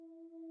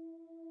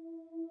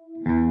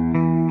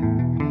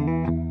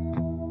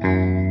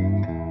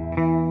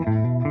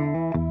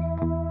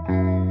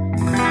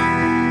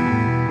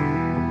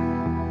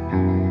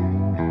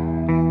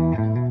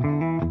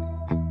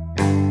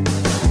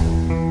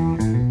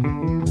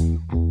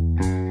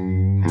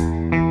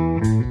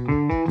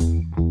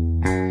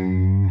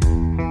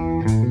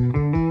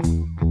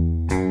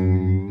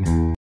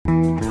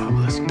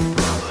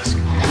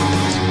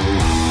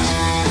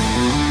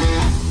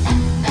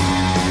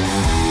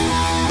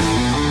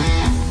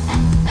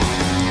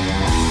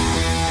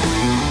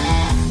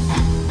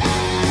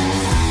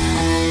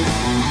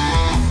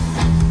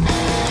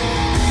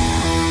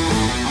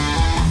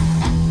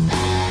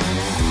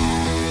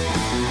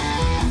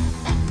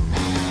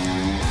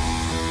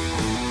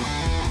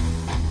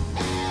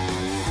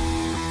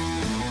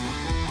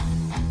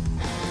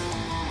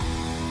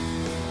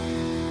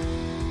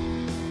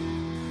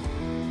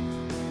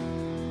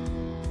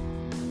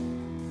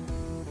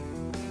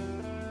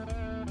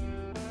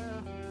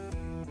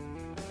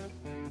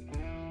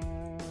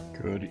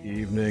Good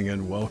evening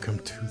and welcome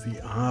to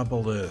the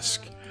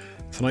Obelisk.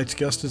 Tonight's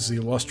guest is the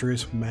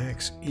illustrious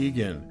Max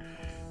Igan.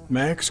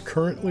 Max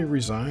currently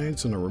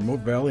resides in a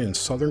remote valley in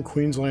southern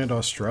Queensland,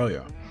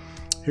 Australia.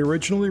 He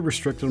originally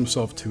restricted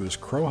himself to his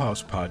Crow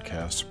House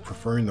podcast,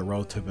 preferring the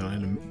relative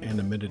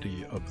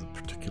anonymity of the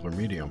particular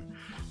medium.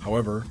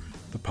 However,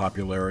 the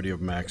popularity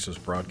of Max's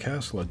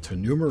broadcast led to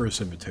numerous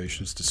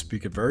invitations to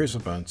speak at various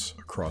events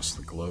across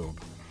the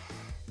globe.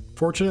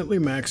 Fortunately,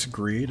 Max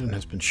agreed and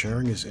has been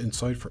sharing his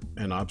insight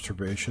and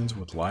observations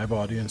with live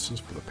audiences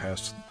for the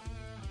past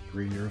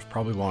 3 years,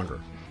 probably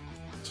longer.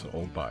 It's an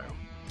old bio.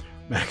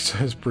 Max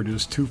has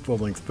produced 2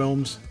 full-length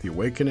films, The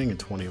Awakening in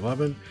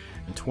 2011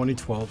 and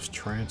 2012's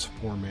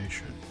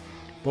Transformation,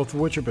 both of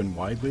which have been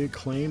widely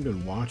acclaimed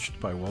and watched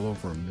by well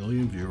over 1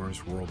 million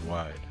viewers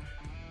worldwide.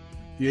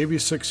 The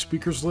AV6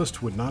 speakers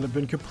list would not have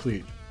been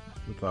complete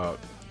without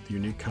the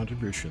unique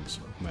contributions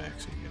of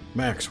Max Igan.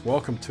 Max,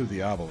 welcome to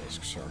the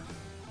Obelisk, sir.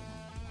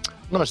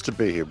 Nice to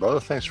be here, brother.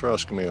 Thanks for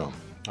asking me on.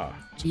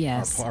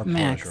 Yes, our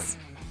Max, pleasure.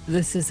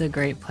 This is a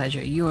great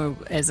pleasure. You are,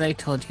 as I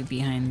told you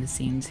behind the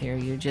scenes here,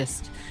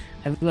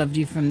 I've loved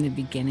you from the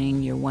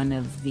beginning. You're one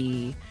of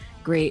the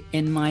great,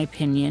 in my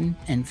opinion,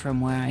 and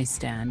from where I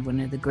stand, one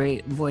of the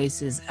great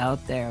voices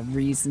out there of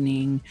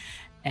reasoning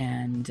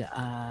and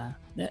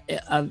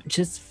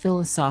just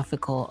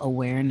philosophical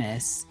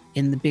awareness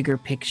in the bigger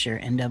picture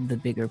and of the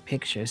bigger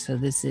picture. So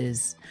this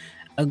is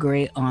a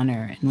great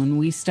honor. And when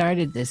we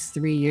started this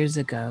 3 years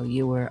ago,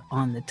 you were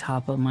on the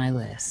top of my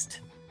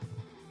list.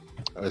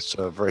 It's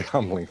a very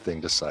humbling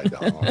thing to say,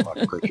 Donald.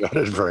 I appreciate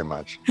it very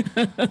much.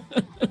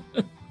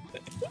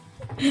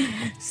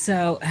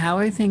 So how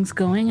are things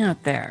going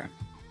out there?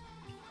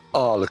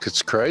 Oh, look,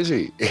 it's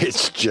crazy.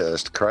 It's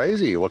just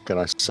crazy. What can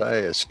I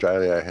say?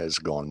 Australia has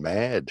gone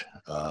mad.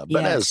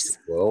 But as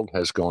the world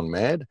has gone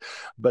mad.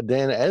 But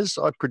then, as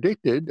I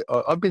predicted,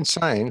 I've been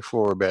saying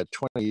for about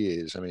 20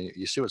 years, I mean,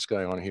 you see what's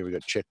going on here. We've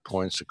got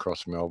checkpoints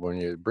across Melbourne.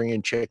 You bring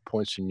in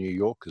checkpoints in New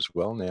York as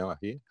well now, I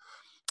hear.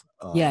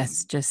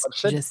 Yes, just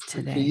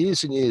today. For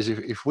years and years,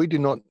 if we do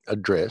not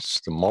address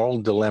the moral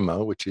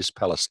dilemma, which is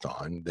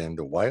Palestine, then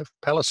the way of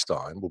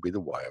Palestine will be the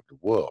way of the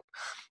world.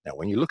 Now,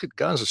 when you look at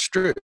Gaza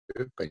Strip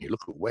and you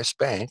look at West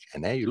Bank,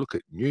 and now you look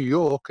at New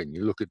York and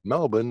you look at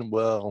Melbourne,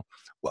 well,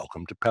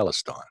 welcome to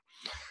Palestine.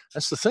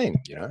 That's the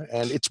thing,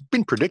 and it's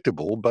been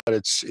predictable, but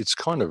it's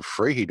kind of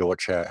freaky to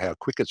watch how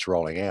quick it's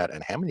rolling out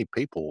and how many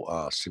people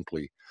are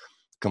simply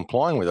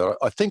complying with it.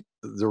 I think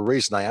the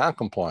reason they are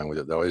complying with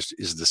it, though, is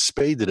the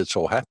speed that it's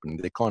all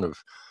happened.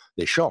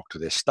 They're shocked,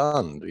 they're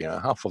stunned.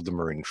 Half of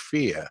them are in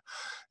fear,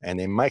 and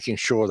they're making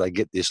sure they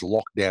get this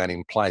lockdown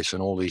in place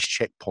and all these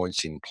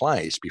checkpoints in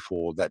place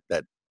before that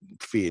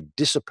fear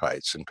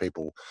dissipates and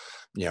people,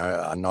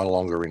 are no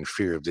longer in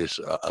fear of this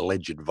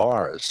alleged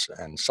virus.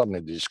 And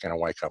suddenly they're just going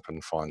to wake up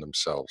and find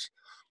themselves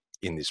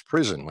in this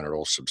prison when it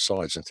all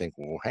subsides and think,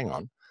 well, hang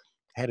on,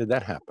 how did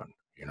that happen?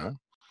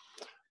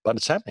 But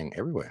it's happening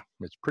everywhere.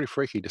 It's pretty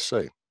freaky to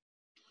see.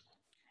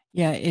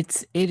 Yeah,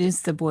 it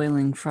is the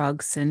boiling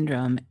frog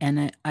syndrome,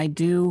 and I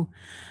do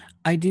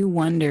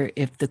wonder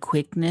if the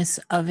quickness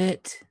of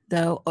it,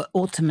 though,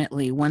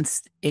 ultimately,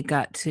 once it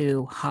got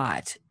too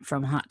hot,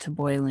 from hot to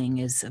boiling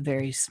is a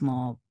very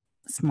small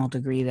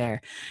degree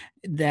there,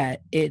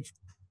 that it's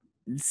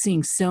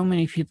seeing so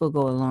many people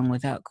go along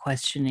without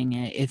questioning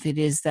it, if it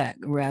is that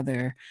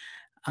rather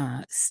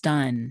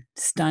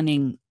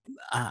stunning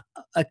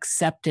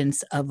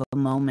acceptance of a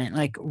moment,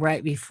 like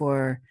right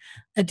before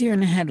a deer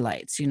in the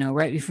headlights,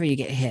 right before you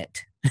get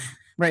hit.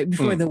 Right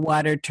before the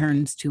water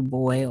turns to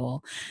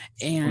boil.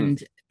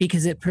 And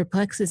because it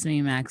perplexes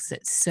me, Max,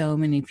 that so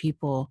many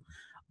people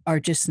are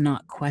just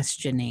not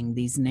questioning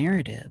these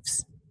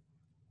narratives.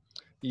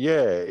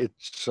 Yeah, it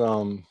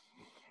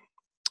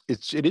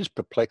is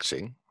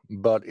perplexing,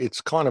 but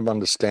it's kind of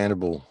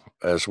understandable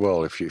as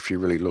well if you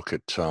really look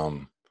at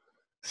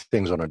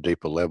things on a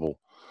deeper level.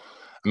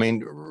 I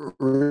mean,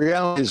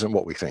 reality isn't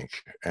what we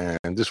think,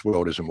 and this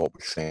world isn't what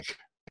we think.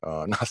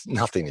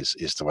 Nothing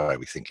is the way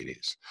we think it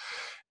is.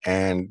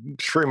 And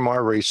through my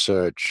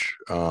research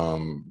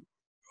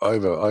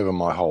over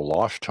my whole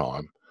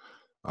lifetime,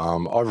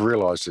 I've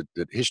realized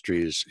that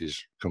history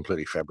is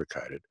completely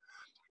fabricated,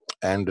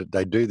 and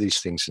they do these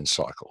things in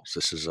cycles.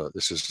 This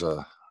is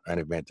an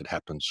event that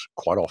happens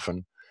quite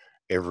often.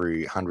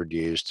 Every 100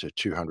 years to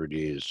 200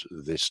 years,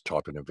 this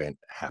type of event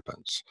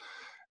happens.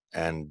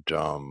 And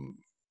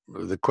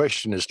the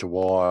question as to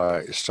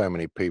why so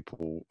many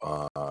people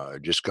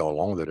just go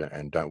along with it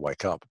and don't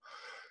wake up,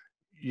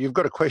 you've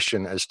got a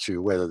question as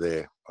to whether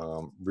they're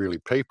really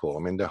people. I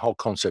mean, the whole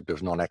concept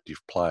of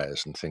non-active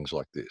players and things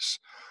like this.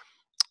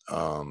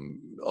 A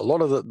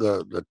lot of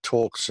the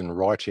talks and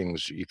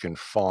writings you can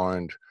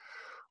find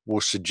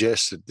will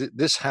suggest that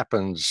this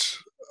happens,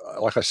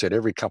 like I said,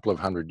 every couple of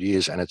 100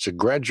 years, and it's a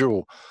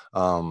gradual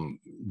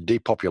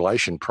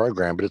depopulation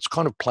program, but it's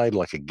kind of played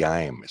like a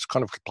game. It's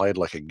kind of played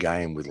like a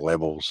game with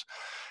levels.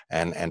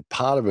 And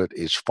part of it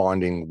is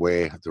finding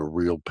where the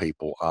real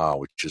people are,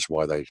 which is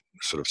why they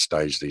sort of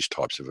stage these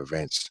types of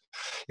events.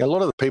 A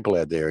lot of the people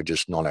out there are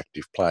just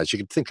non-active players. You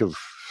could think of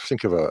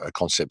a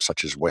concept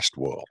such as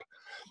Westworld.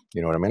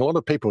 You know what I mean? A lot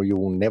of people, you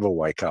will never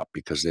wake up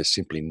because they're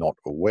simply not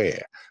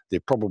aware. They're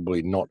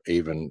probably not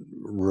even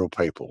real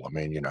people. I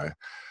mean,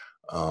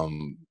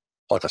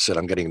 like I said,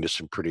 I'm getting into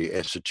some pretty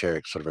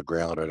esoteric sort of a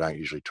ground I don't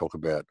usually talk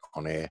about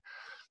on air,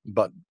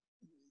 but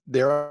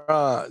there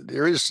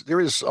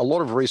is a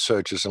lot of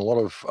researchers and a lot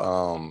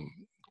of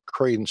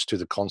credence to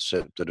the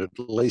concept that at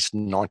least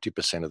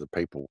 90% of the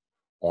people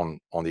on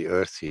the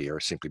earth here are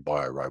simply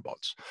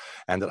biorobots,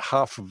 and that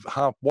half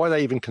why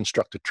they even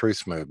construct the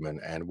truth movement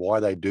and why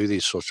they do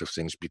these sorts of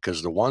things,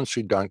 because the ones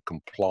who don't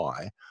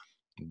comply,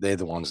 they're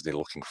the ones they're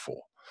looking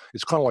for.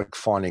 It's kind of like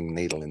finding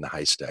needle in the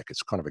haystack.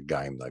 It's kind of a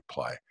game they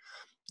play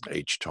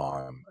each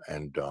time,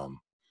 and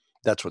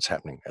that's what's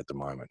happening at the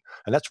moment.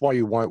 And that's why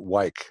you won't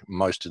wake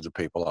most of the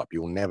people up.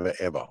 You'll never,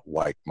 ever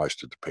wake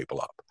most of the people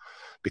up,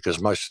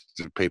 because most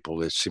of the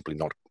people are simply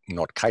not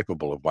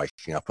capable of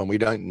waking up, and we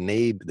don't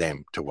need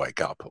them to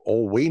wake up.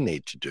 All we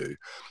need to do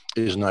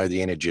is know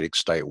the energetic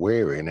state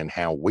we're in and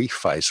how we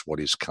face what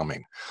is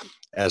coming.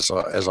 As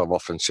I've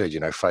often said,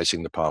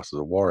 facing the path of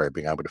the warrior,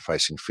 being able to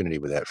face infinity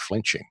without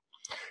flinching.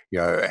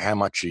 How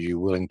much are you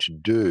willing to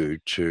do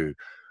to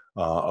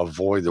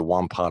avoid the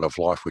one part of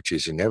life which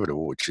is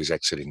inevitable, which is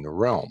exiting the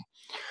realm?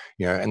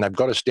 And they've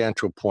got us down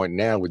to a point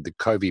now with the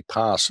COVID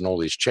pass and all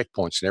these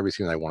checkpoints and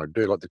everything they want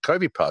to do. Like the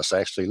COVID pass, they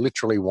actually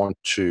literally want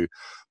to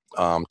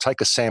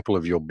take a sample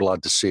of your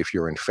blood to see if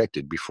you're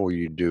infected before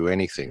you do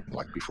anything,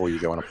 like before you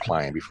go on a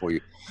plane, before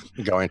you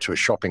go into a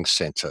shopping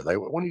center. They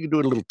want you to do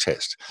a little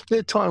test.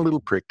 They're a tiny little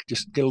prick.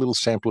 Just get a little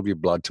sample of your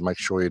blood to make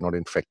sure you're not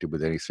infected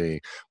with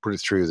anything. Put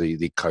it through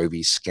the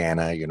COVID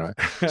scanner,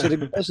 So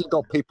they've basically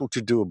got people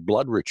to do a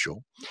blood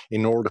ritual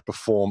in order to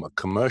perform a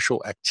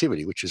commercial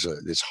activity, which is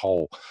this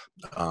whole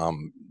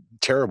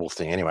terrible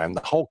thing anyway. And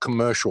the whole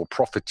commercial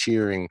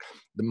profiteering,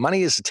 the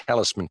money is a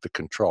talisman for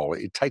control.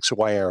 It takes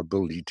away our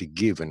ability to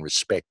give and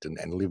respect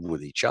and live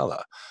with each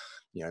other.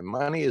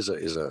 Money is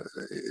a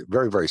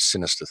very, very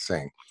sinister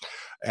thing.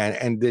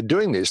 And they're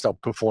doing this. They'll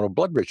perform a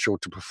blood ritual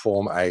to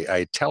perform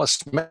a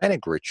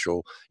talismanic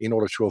ritual in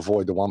order to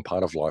avoid the one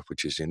part of life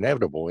which is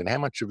inevitable. And how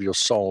much of your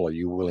soul are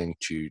you willing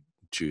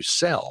to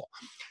sell?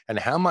 And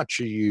how much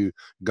are you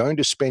going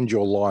to spend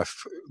your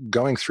life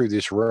going through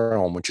this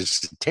realm, which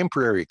is a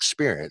temporary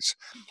experience,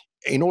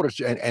 in order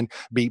to and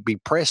be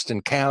pressed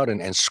and cowed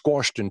and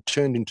squashed and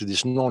turned into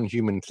this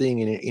non-human thing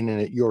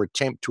in your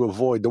attempt to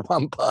avoid the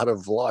one part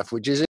of life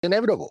which is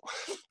inevitable,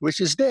 which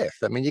is death?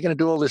 I mean, you're going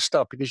to do all this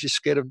stuff because you're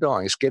scared of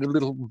dying, you're scared of a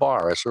little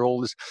virus or all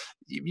this.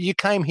 You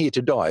came here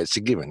to die. It's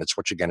a given. It's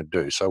what you're going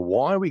to do. So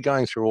why are we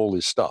going through all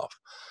this stuff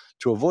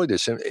to avoid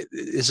this? And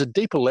there's a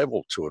deeper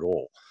level to it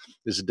all.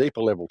 There's a deeper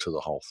level to the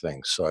whole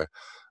thing. So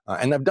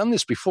and they've done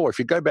this before. If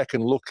you go back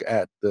and look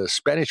at the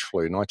Spanish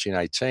flu,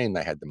 1918,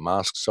 they had the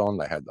masks on,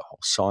 they had the whole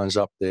signs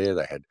up there,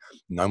 they had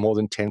no more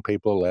than 10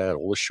 people allowed,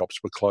 all the shops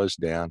were closed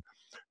down.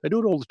 They do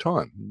it all the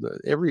time.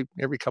 Every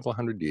couple of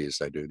 100 years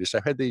they do this.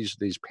 They've had these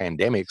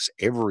pandemics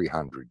every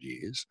 100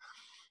 years.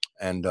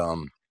 And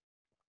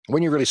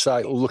when you really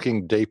start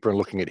looking deeper and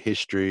looking at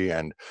history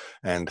and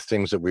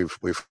things that we've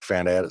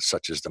found out,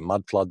 such as the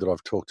mud flood that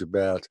I've talked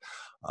about,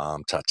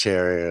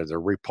 Tartaria, the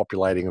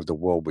repopulating of the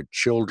world with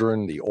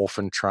children, the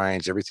orphan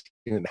trains, everything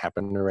that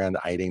happened around the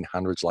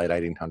 1800s, late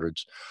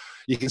 1800s.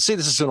 You can see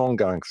this is an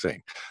ongoing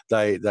thing.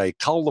 They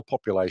cull the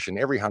population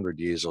every 100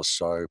 years or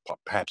so,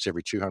 perhaps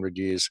every 200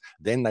 years.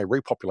 Then they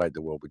repopulate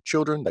the world with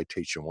children. They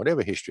teach them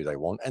whatever history they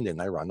want, and then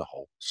they run the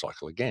whole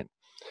cycle again.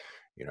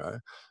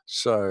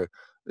 So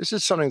this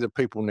is something that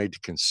people need to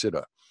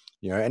consider.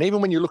 And even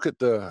when you look at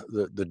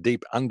the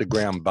deep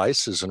underground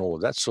bases and all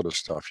of that sort of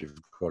stuff you've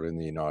got in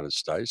the United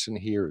States and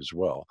here as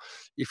well,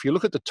 if you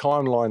look at the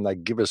timeline they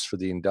give us for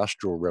the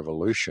Industrial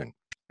Revolution,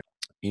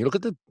 you look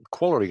at the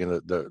quality and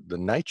the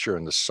nature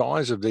and the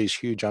size of these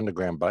huge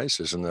underground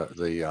bases and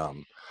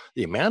the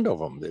amount of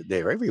them,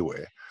 they're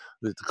everywhere.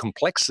 The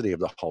complexity of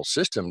the whole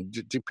system.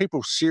 Do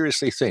people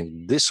seriously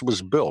think this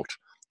was built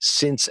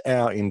since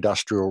our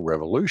Industrial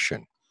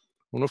Revolution?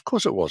 Well, of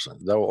course it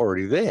wasn't. They were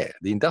already there.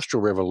 The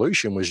Industrial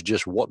Revolution was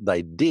just what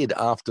they did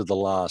after the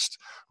last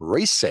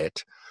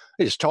reset.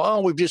 It's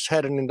we've just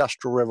had an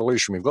Industrial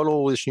Revolution. We've got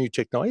all this new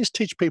technology. Just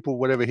teach people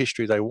whatever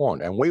history they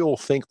want. And we all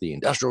think the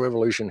Industrial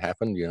Revolution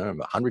happened,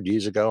 100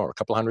 years ago or a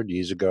couple of 100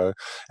 years ago,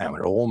 and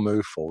it all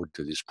moved forward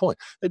to this point.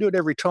 They do it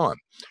every time.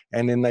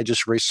 And then they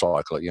just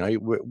recycle it.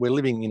 We're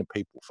living in a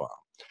people farm.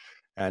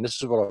 And this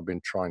is what I've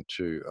been trying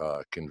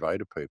to convey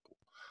to people.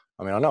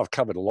 I mean, I know I've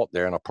covered a lot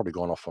there, and I've probably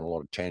gone off on a lot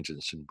of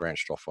tangents and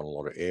branched off on a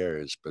lot of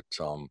areas, but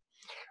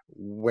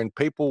when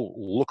people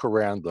look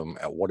around them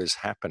at what is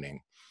happening,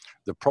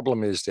 the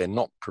problem is they're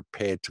not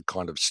prepared to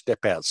kind of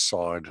step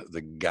outside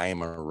the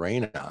game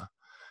arena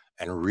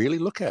and really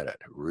look at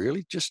it,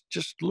 really just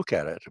look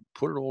at it,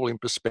 put it all in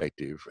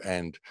perspective,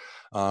 and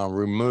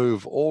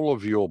remove all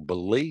of your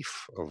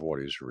belief of what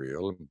is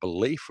real and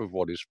belief of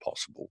what is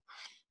possible,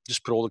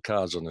 just put all the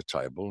cards on the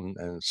table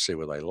and see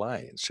where they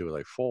lay and see where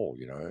they fall,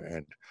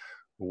 and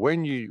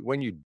when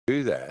you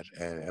do that,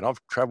 and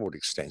I've traveled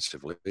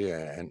extensively,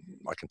 and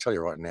I can tell you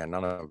right now,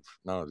 none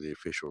of the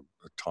official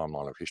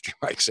timeline of history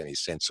makes any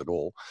sense at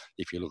all.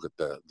 If you look at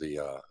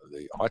the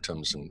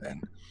items and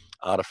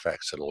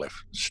artifacts that are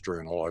left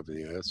strewn all over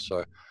the earth,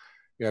 so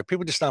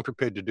people just aren't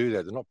prepared to do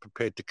that. They're not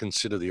prepared to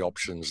consider the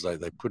options.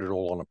 They put it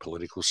all on a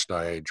political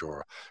stage or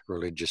a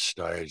religious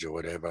stage or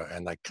whatever,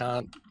 and they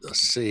can't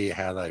see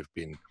how they've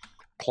been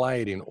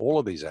played in all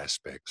of these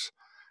aspects.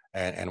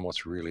 And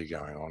what's really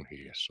going on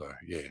here. So,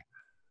 yeah,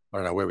 I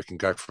don't know where we can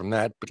go from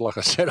that. But like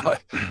I said, I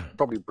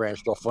probably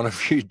branched off on a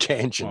few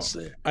tangents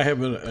there. I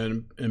have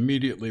an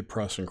immediately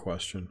pressing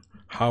question.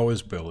 How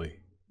is Billy?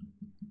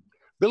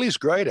 Billy's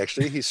great,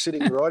 actually. He's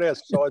sitting right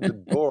outside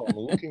the door. I'm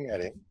looking at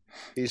him.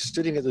 He's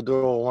sitting at the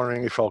door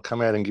wondering if I'll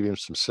come out and give him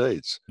some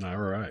seeds. All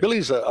right.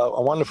 Billy's a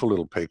wonderful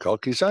little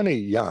peacock. He's only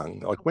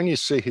young. Like when you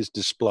see his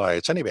display,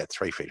 it's only about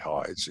 3 feet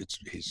high.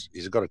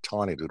 He's got a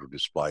tiny little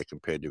display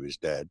compared to his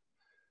dad.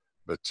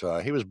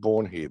 But he was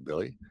born here,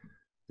 Billy.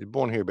 He was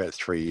born here about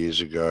 3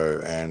 years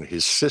ago, and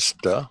his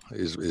sister,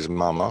 his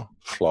mama,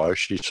 Flo,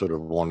 she sort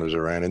of wanders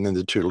around. And then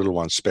the two little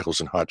ones,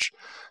 Speckles and Hutch,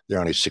 they're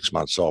only 6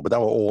 months old, but they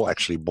were all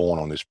actually born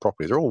on this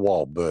property. They're all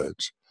wild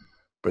birds,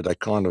 but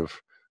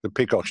the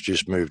peacocks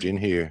just moved in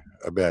here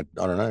about,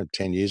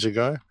 10 years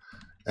ago,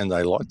 and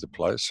they like the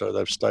place, so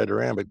they've stayed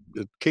around. But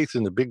Keith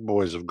and the big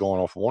boys have gone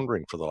off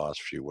wandering for the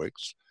last few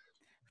weeks.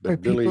 But for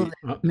people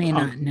that may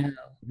not know.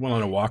 Well,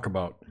 on a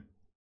walkabout.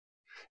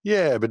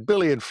 Yeah, but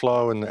Billy and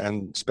Flo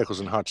and Speckles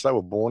and Hutch, they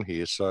were born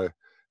here, so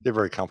they're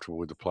very comfortable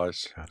with the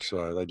place. Gotcha.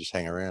 So they just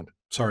hang around.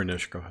 Sorry,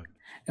 Nish, go ahead.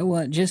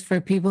 Well, just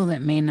for people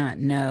that may not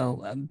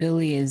know,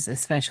 Billy is a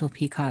special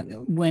peacock.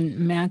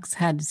 When Max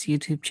had his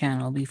YouTube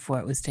channel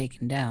before it was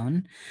taken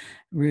down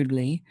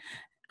rudely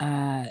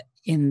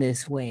in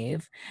this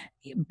wave,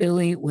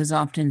 Billy was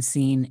often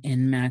seen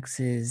in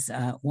Max's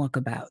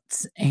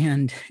walkabouts,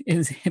 and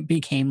it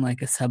became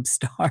like a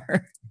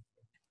substar.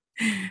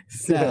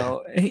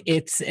 So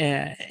it's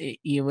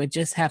you would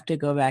just have to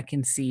go back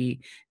and see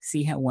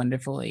how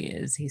wonderful he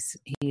is. He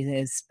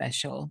is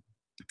special.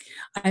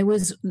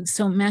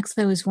 Max,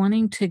 I was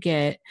wanting to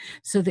get,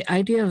 so the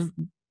idea of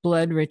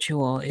blood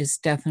ritual is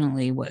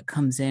definitely what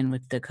comes in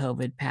with the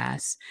COVID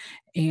pass,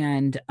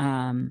 and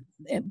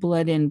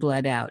blood in,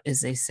 blood out,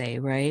 as they say,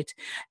 right?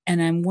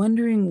 And I'm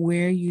wondering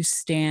where you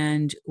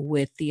stand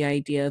with the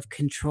idea of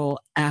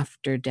control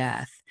after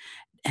death.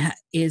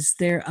 Is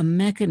there a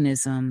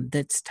mechanism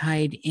that's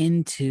tied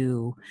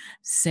into,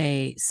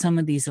 say, some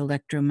of these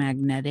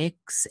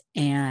electromagnetics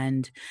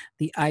and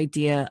the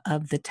idea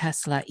of the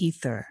Tesla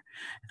ether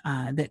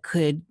that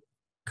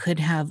could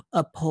have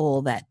a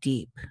pull that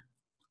deep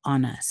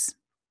on us?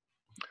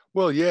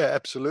 Well, yeah,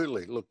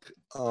 absolutely. Look,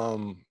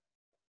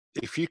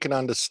 if you can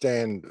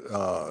understand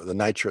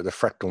the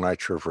fractal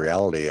nature of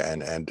reality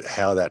and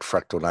how that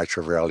fractal nature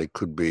of reality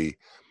could be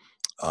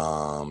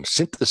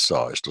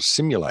synthesized or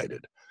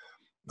simulated,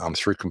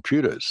 through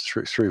computers,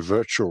 through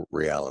virtual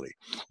reality.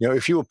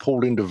 If you were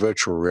pulled into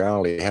virtual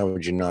reality, how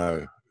would you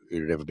know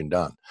it had ever been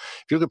done?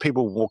 If you look at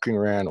people walking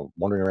around or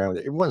wandering around,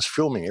 everyone's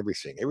filming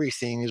everything.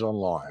 Everything is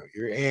online.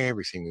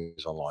 Everything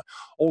is online.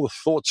 All the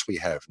thoughts we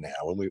have now,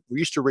 when we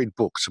used to read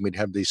books and we'd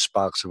have these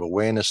sparks of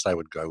awareness, they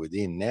would go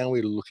within. Now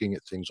we're looking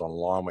at things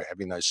online. We're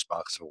having those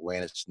sparks of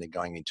awareness and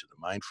they're going into the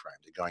mainframe.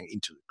 They're going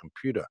into the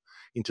computer,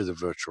 into the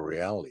virtual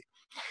reality.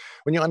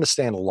 When you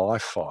understand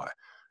Li-Fi,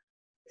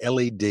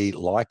 LED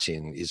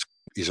lighting is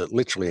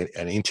literally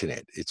an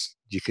internet.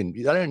 You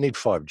don't need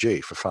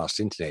 5G for fast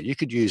internet. You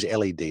could use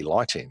LED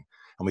lighting,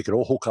 and we could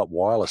all hook up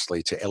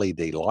wirelessly to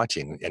LED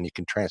lighting, and you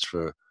can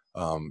transfer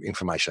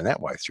information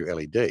that way through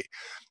LED.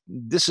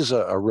 This is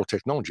a real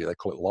technology. They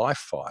call it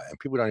Li-Fi, and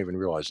people don't even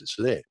realize it's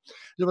there.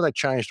 This is where they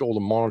changed all the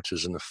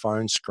monitors and the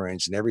phone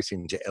screens and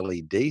everything to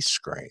LED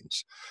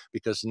screens,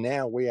 because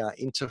now we are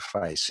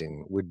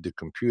interfacing with the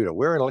computer.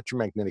 We're an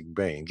electromagnetic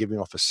being giving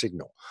off a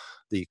signal.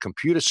 The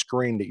computer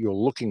screen that you're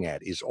looking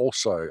at is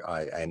also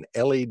an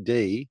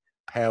LED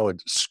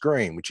powered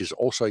screen, which is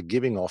also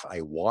giving off a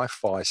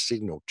Wi-Fi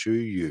signal to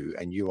you,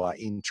 and you are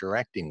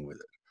interacting with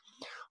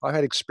it. I've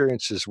had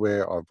experiences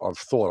where I've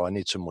thought I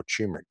need some more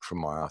turmeric for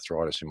my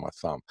arthritis in my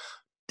thumb.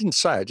 Didn't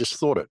say it, just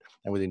thought it.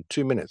 And within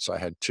 2 minutes, I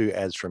had 2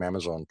 ads from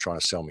Amazon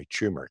trying to sell me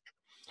turmeric.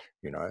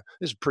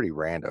 This is pretty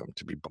random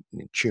to be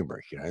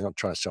turmeric. You're not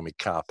trying to sell me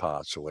car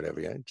parts or whatever.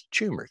 It's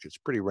turmeric. It's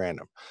pretty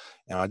random.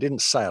 And I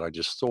didn't say it, I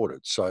just thought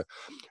it. So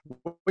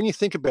when you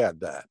think about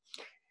that,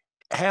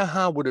 how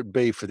hard would it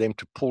be for them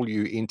to pull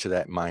you into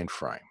that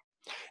mainframe?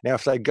 Now,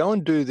 if they go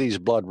and do these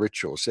blood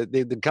rituals,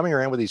 they're coming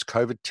around with these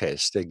COVID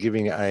tests. They're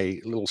giving a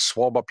little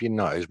swab up your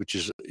nose, which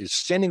is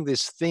sending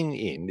this thing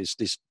in,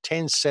 this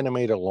 10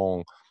 centimeter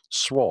long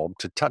swab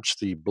to touch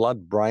the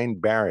blood-brain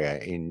barrier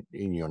in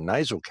your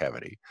nasal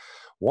cavity.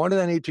 Why do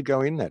they need to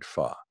go in that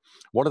far?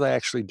 What are they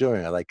actually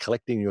doing? Are they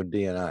collecting your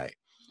DNA?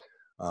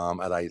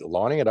 Are they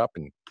lining it up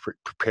and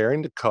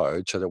preparing the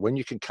code so that when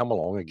you can come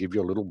along and give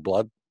your little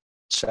blood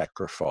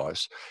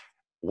sacrifice,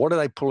 What are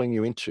they pulling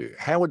you into?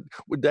 How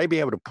would they be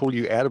able to pull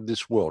you out of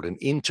this world and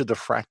into the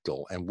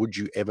fractal? And would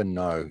you ever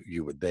know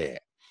you were there?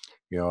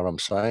 You know what I'm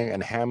saying?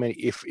 And how many,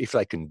 if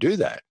they can do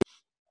that,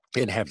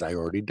 then have they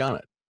already done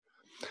it?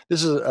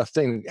 This is a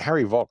thing.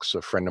 Harry Vox,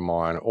 a friend of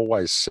mine,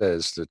 always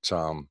says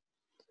that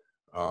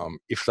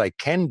if they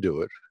can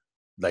do it,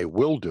 they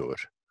will do it,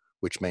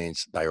 which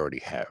means they already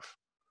have.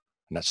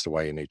 And that's the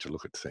way you need to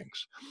look at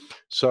things.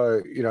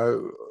 So, you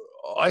know,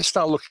 I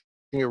start looking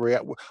at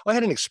reality. I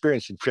had an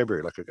experience in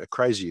February, like a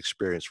crazy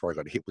experience where I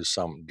got hit with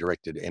some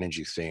directed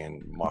energy thing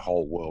and my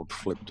whole world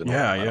flipped. And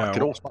I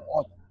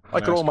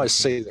could almost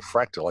see the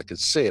fractal. I could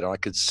see it. And I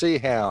could see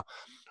how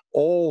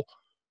all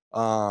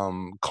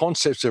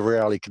concepts of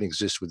reality can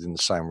exist within the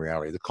same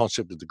reality. The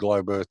concept of the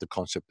globe Earth, the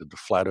concept of the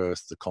flat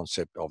Earth, the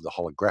concept of the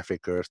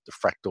holographic Earth, the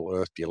fractal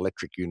Earth, the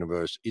electric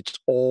universe, it's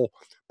all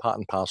part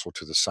and parcel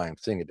to the same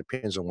thing. It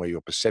depends on where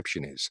your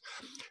perception is.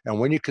 And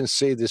when you can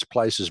see this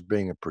place as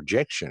being a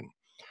projection,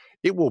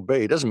 it will be,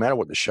 it doesn't matter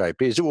what the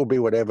shape is, it will be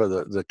whatever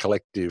the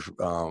collective,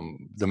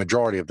 the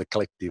majority of the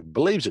collective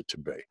believes it to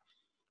be,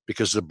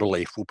 because the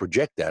belief will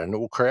project that and it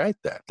will create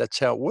that. That's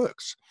how it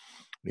works.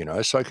 You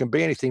know, so it can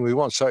be anything we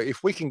want. So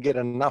if we can get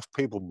enough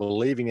people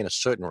believing in a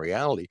certain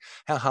reality,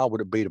 how hard would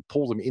it be to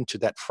pull them into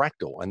that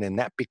fractal? And then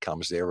that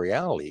becomes their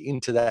reality,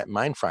 into that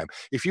mainframe.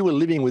 If you were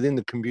living within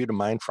the computer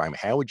mainframe,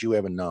 how would you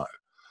ever know?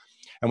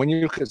 And when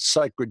you look at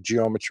sacred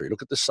geometry,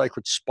 look at the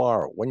sacred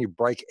spiral, when you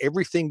break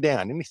everything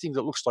down, anything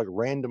that looks like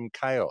random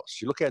chaos,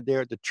 you look out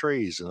there at the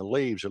trees and the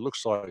leaves, it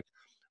looks like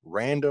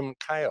random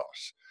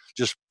chaos,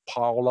 just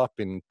piled up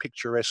in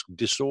picturesque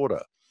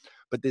disorder.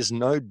 But there's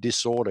no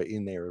disorder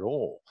in there at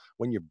all.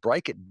 When you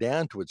break it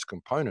down to its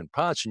component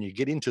parts and you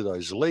get into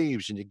those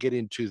leaves and you get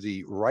into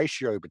the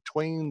ratio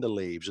between the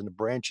leaves and the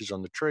branches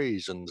on the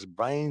trees and the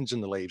veins in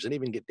the leaves and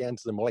even get down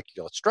to the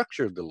molecular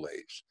structure of the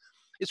leaves,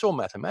 it's all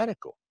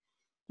mathematical.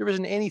 There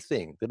isn't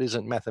anything that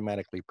isn't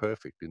mathematically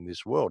perfect in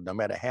this world, no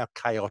matter how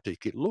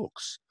chaotic it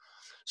looks.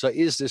 So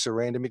is this a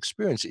random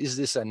experience? Is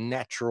this a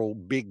natural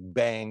Big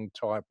Bang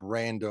type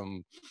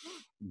random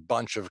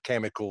bunch of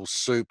chemical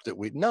soup that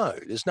no,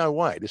 there's no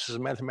way. This is a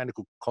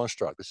mathematical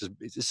construct.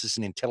 This is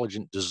an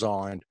intelligent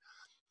designed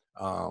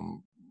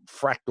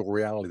fractal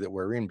reality that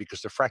we're in,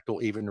 because the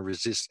fractal even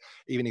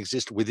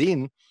exists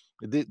within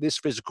this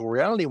physical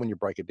reality when you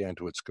break it down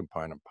to its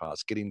component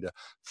parts, get into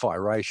phi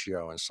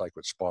ratio and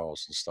sacred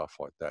spirals and stuff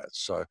like that.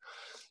 So,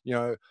 you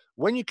know,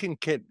 when you can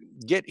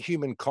get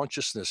human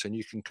consciousness and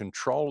you can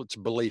control its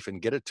belief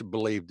and get it to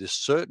believe this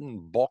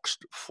certain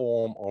boxed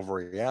form of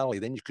reality,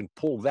 then you can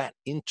pull that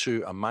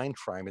into a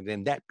mainframe, and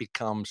then that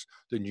becomes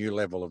the new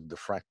level of the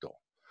fractal.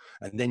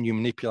 And then you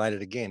manipulate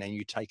it again and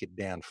you take it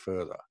down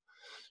further,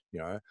 you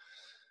know.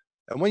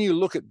 And when you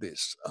look at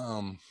this,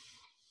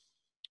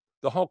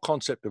 the whole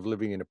concept of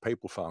living in a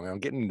people farm, I'm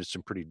getting into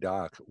some pretty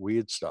dark,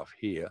 weird stuff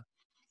here.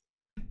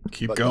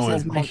 Keep going.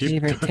 This is my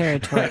favorite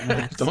territory,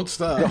 Max. Don't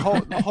stop.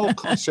 The whole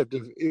concept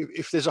of,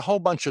 if there's a whole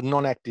bunch of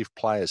non-active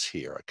players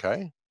here,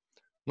 okay?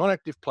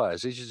 Non-active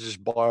players, these are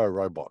just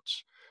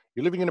bio-robots.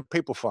 You're living in a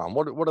people farm.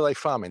 What are they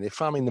farming? They're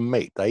farming the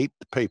meat. They eat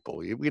the people.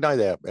 We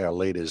know our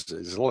leaders.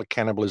 There's a lot of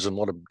cannibalism. A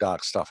lot of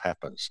dark stuff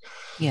happens.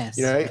 Yes.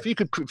 You know, if you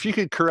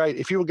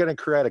were going to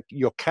create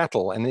your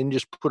cattle and then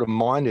just put a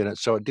mind in it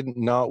so it didn't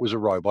know it was a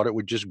robot, it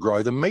would just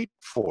grow the meat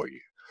for you.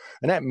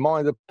 And that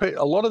mind,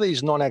 a lot of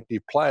these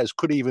non-active players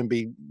could even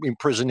be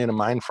imprisoned in a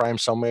mainframe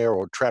somewhere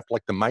or trapped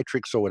like the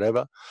Matrix or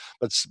whatever.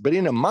 But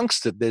in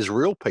amongst it, there's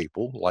real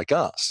people like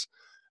us.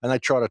 And they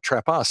try to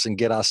trap us and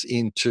get us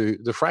into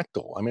the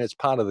fractal. I mean, it's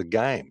part of the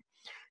game,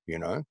 you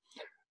know.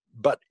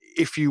 But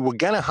if you were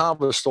going to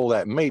harvest all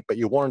that meat, but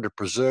you wanted to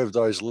preserve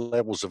those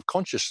levels of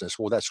consciousness,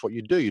 well, that's what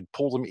you do. You'd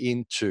pull them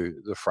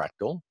into the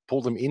fractal,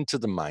 pull them into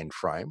the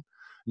mainframe,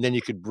 and then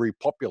you could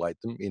repopulate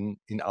them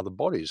in other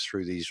bodies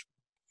through these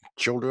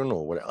children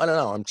or whatever. I don't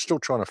know. I'm still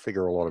trying to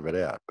figure a lot of it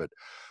out. But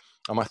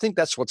I think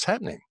that's what's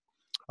happening.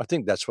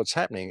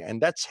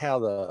 And that's how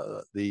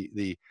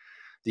the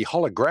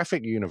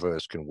holographic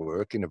universe can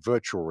work in a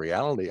virtual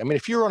reality. I mean,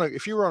 if you were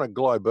on a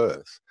globe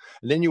Earth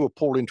and then you were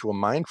pulled into a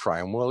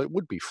mainframe, well, it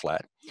would be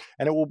flat,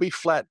 and it will be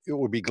flat. It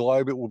will be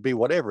globe. It will be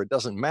whatever. It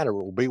doesn't matter.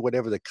 It will be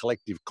whatever the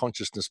collective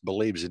consciousness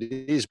believes it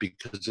is,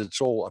 because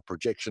it's all a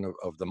projection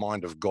of the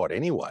mind of God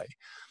anyway,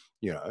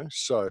 you know.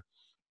 So,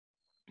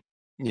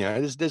 you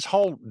know, there's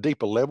whole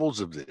deeper levels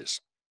of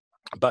this.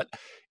 But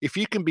if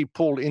you can be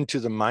pulled into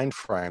the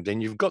mainframe, then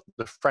you've got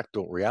the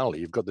fractal reality.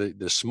 You've got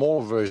the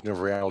small version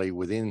of reality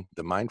within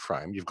the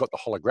mainframe. You've got the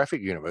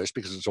holographic universe,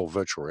 because it's all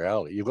virtual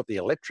reality. You've got the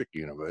electric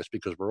universe,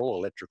 because we're all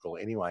electrical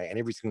anyway, and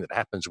everything that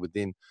happens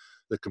within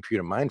the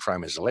computer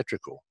mainframe is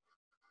electrical.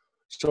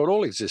 So it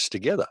all exists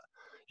together.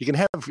 You can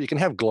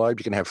have globe,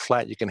 you can have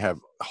flat, you can have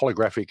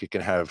holographic, you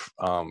can have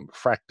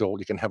fractal,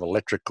 you can have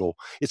electrical.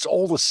 It's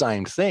all the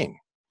same thing.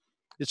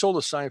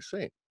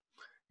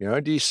 You know,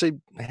 do you see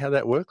how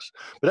that works?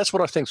 But that's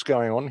what I think is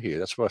going on here.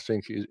 That's what I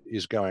think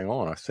is going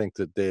on. I think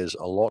that there's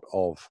a lot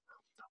of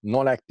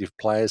non-active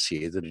players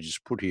here that are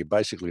just put here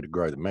basically to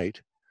grow the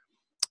meat.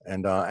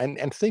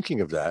 And thinking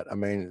of that, I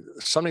mean,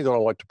 something that I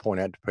like to point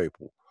out to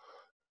people,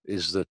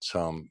 is that,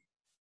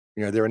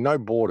 there are no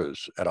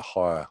borders at a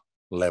higher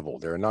level.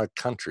 There are no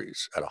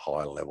countries at a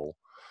higher level.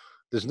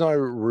 There's no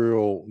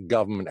real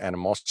government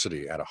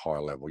animosity at a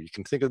higher level. You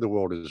can think of the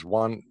world as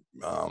one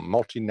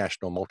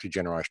multinational,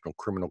 multi-generational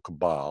criminal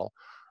cabal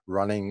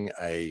running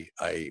a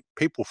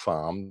people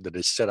farm that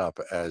is set up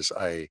as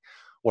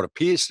what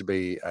appears to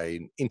be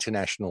an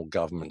international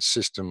government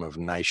system of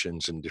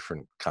nations and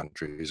different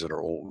countries that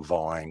are all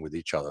vying with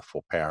each other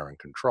for power and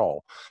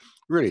control.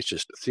 Really, it's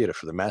just a theatre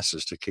for the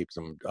masses to keep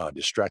them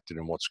distracted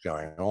in what's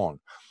going on.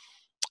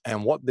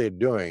 And what they're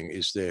doing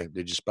is they're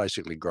just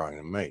basically growing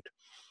the meat.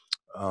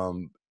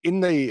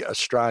 In the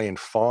Australian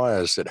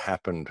fires that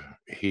happened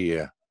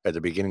here at the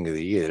beginning of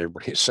the year, that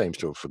everybody seems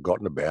to have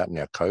forgotten about,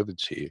 now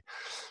COVID's here.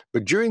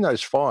 But during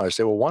those fires,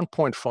 there were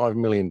 1.5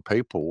 million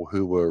people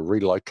who were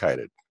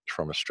relocated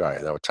from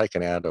Australia. They were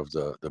taken out of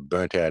the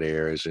burnt out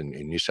areas in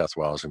New South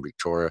Wales and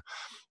Victoria.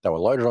 They were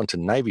loaded onto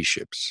Navy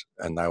ships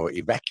and they were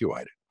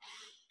evacuated.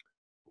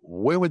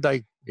 Where were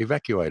they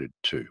evacuated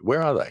to?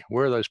 Where are they?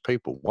 Where are those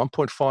people?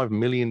 1.5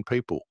 million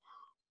people.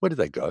 Where did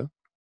they go?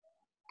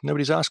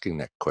 Nobody's asking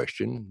that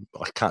question.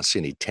 I can't see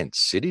any tent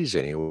cities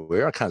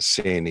anywhere. I can't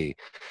see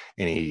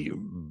any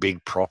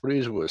big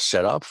properties were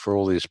set up for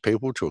all these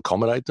people to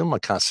accommodate them. I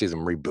can't see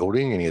them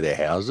rebuilding any of their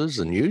houses.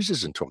 The news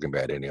isn't talking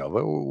about any of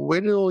it.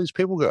 Where did all these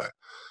people go?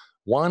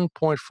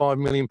 1.5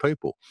 million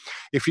people.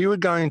 If you were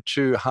going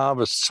to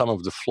harvest some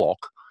of the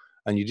flock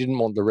and you didn't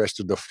want the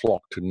rest of the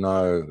flock to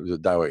know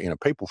that they were in a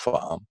people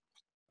farm,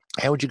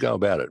 how would you go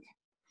about it?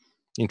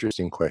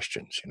 Interesting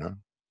questions,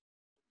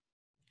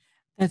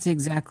 That's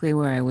exactly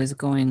where I was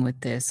going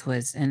with this.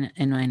 Was in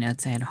my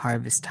notes, I had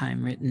harvest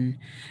time written.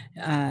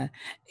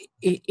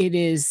 It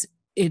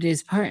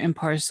is part and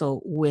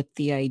parcel with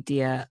the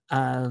idea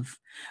of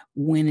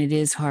when it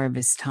is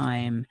harvest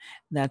time,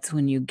 that's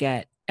when you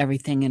get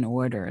everything in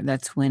order.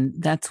 That's when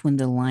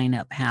the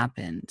lineup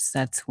happens.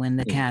 That's when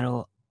the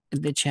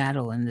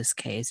chattel in this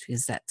case,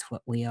 because that's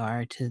what we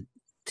are to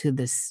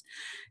this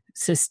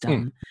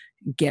system,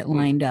 get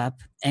lined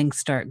up and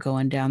start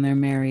going down their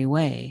merry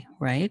way,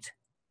 right?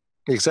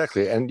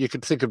 Exactly. And you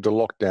could think of the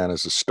lockdown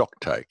as a stock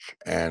take.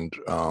 And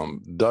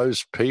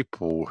those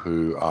people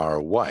who are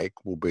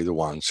awake will be the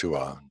ones who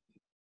are,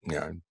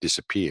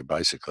 disappear,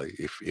 basically,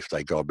 if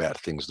they go about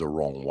things the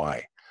wrong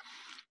way.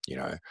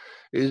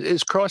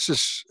 It's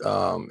crisis,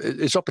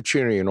 it's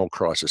opportunity in all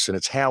crisis, and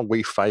it's how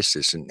we face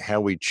this and how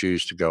we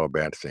choose to go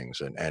about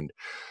things. And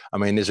I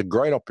mean, there's a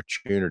great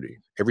opportunity.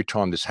 Every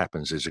time this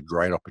happens, there's a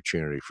great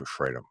opportunity for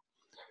freedom.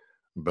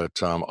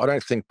 But I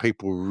don't think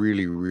people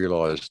really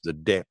realize the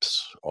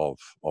depths of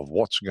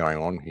what's going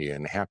on here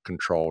and how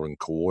controlled and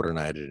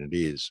coordinated it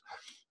is,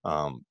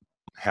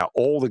 how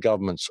all the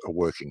governments are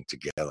working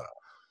together.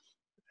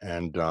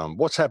 And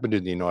what's happened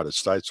in the United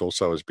States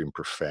also has been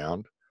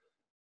profound.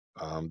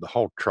 The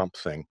whole Trump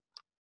thing.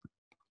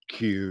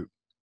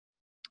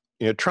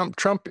 Trump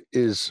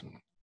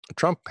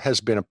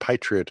has been a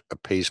patriot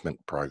appeasement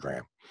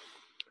program.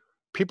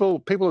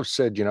 People have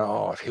said,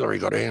 if Hillary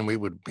got in, we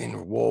would be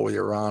in war with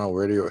Iran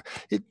already.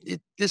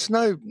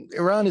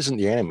 Iran isn't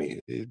the enemy.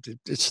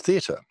 It's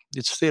theatre.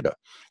 It's theatre.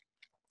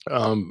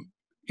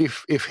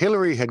 If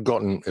Hillary had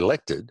gotten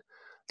elected,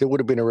 there would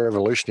have been a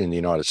revolution in the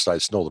United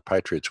States and all the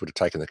patriots would have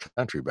taken the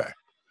country back.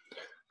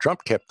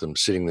 Trump kept them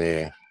sitting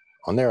there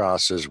on their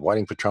asses,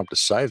 waiting for Trump to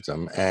save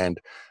them.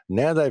 And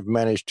now they've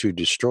managed to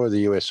destroy the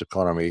US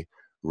economy,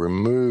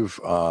 remove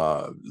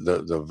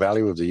the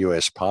value of the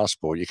US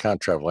passport. You can't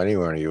travel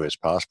anywhere in a US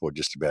passport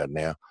just about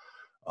now.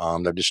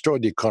 They've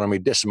destroyed the economy,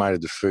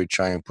 decimated the food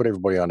chain, put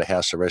everybody under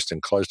house arrest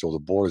and closed all the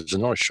borders,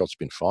 and not a shot's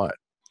been fired.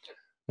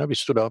 Nobody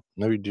stood up.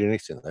 Nobody did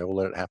anything. They all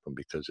let it happen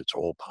because it's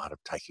all part of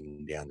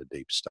taking down the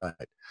deep state.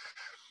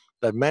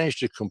 They've managed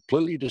to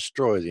completely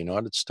destroy the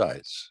United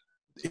States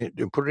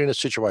and put it in a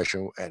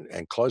situation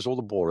and close all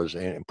the borders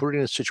and put it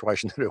in a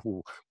situation that it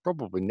will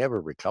probably never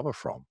recover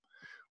from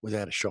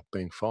without a shot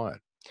being fired.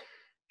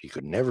 He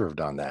could never have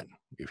done that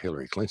if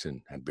Hillary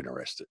Clinton had been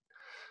arrested.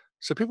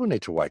 So people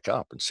need to wake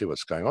up and see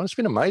what's going on. It's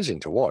been amazing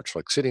to watch,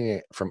 like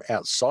sitting from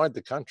outside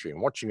the country and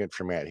watching it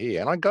from out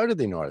here. And I go to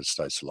the United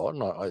States a lot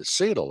and I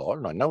see it a lot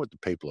and I know what the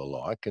people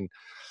are like. And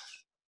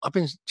I've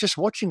been just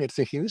watching it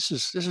thinking, this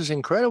is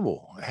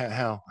incredible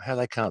how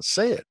they can't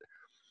see it.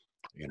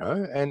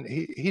 And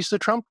he's the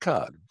trump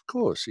card. Of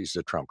course, he's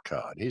the trump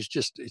card.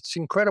 It's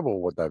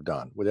incredible what they've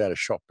done without a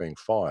shot being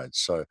fired.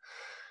 So,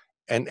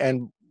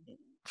 and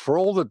for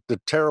all the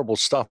terrible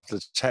stuff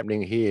that's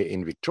happening here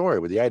in Victoria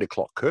with the 8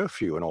 o'clock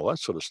curfew and all that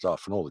sort of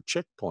stuff and all the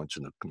checkpoints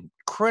and the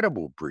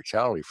incredible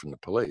brutality from the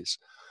police,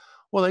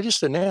 well, they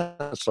just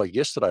announced like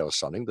yesterday or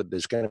something that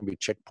there's going to be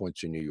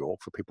checkpoints in New York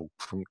for people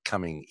from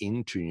coming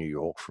into New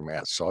York from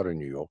outside of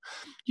New York.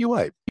 You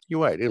wait.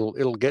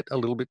 It'll get a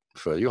little bit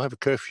further. You'll have a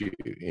curfew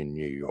in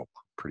New York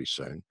pretty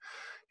soon.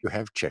 You'll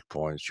have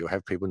checkpoints. You'll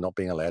have people not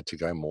being allowed to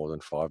go more than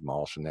 5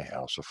 miles from their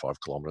house or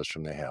 5 kilometres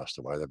from their house,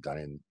 the way they've done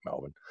in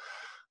Melbourne.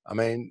 I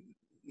mean,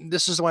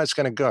 this is the way it's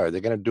going to go.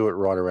 They're going to do it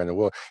right around the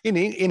world. In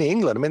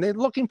England, I mean, they're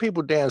locking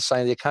people down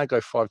saying they can't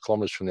go 5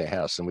 kilometres from their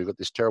house, and we've got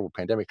this terrible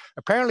pandemic.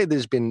 Apparently,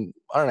 there's been,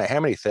 I don't know how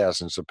many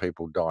thousands of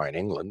people die in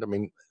England. I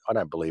mean, I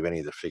don't believe any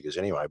of the figures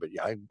anyway, but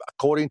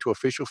according to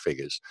official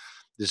figures,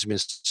 there's been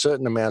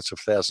certain amounts of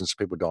thousands of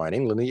people die in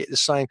England, and yet they're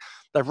saying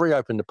they've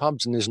reopened the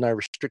pubs and there's no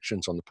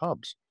restrictions on the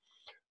pubs.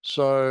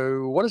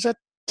 So what does that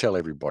tell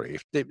everybody?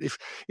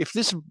 If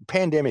this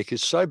pandemic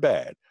is so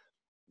bad,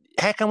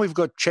 how come we've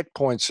got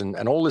checkpoints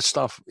and all this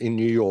stuff in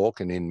New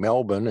York and in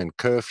Melbourne and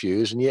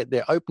curfews, and yet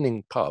they're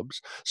opening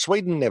pubs?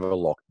 Sweden never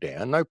locked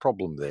down, no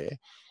problem there.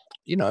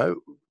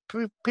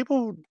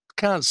 People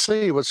can't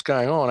see what's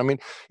going on. I mean,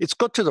 it's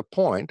got to the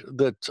point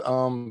that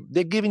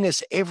they're giving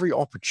us every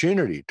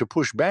opportunity to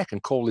push back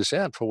and call this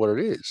out for what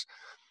it is.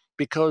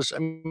 Because, I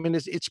mean,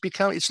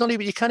 it's not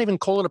even, you can't even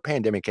call it a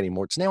pandemic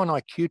anymore. It's now an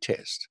IQ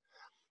test.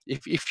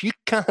 If you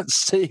can't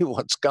see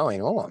what's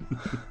going on,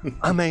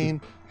 I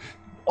mean,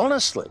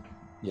 honestly,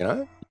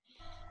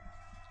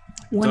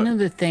 One of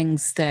the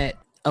things that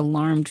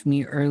alarmed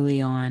me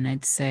early on,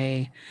 I'd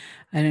say,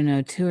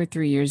 2 or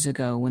 3 years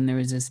ago, when there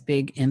was this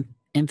big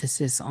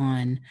emphasis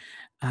on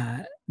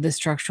the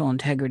structural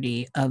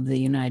integrity of the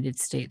United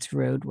States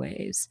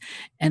roadways.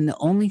 And the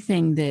only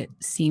thing that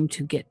seemed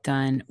to get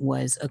done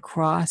was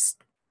across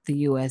the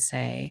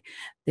USA,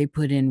 they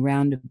put in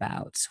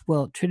roundabouts.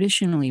 Well,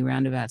 traditionally,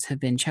 roundabouts have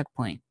been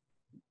checkpoint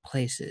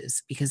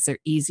places because they're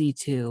easy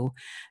to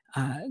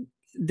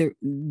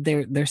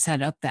they're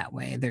set up that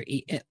way. They're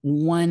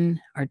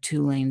 1 or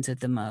 2 lanes at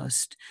the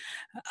most.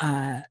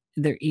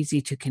 They're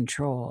easy to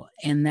control,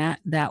 and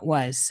that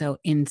was so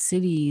in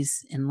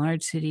cities, in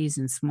large cities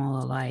and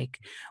small alike,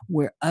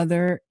 where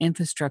other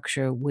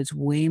infrastructure was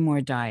way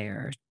more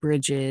dire,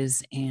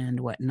 bridges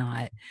and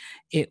whatnot.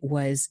 It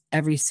was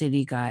every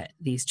city got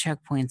these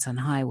checkpoints on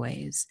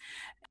highways.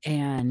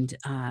 And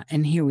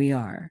here we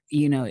are.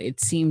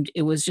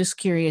 It was just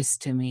curious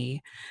to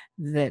me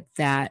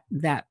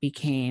that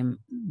became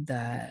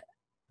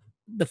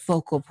the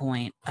focal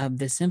point of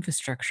this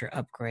infrastructure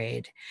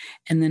upgrade.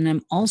 And then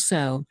I'm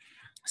also,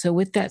 so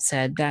with that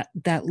said,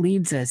 that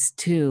leads us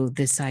to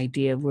this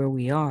idea of where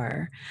we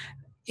are.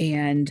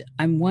 And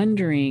I'm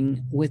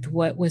wondering, with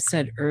what was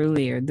said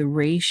earlier, the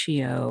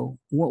ratio,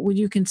 what would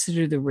you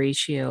consider the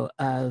ratio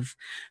of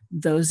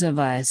those of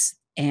us,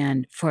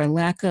 and for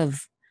lack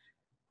of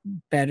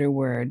better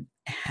word,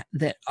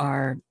 that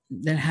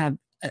have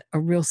a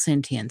real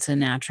sentience, a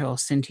natural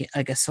sentience,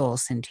 like a soul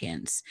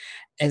sentience,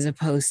 as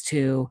opposed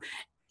to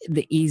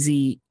the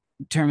easy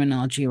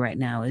terminology right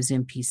now is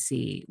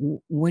NPC.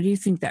 What do you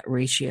think that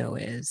ratio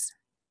is?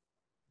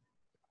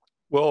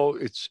 Well,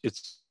 it's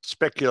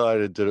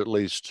speculated that at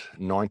least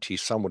 90,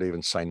 some would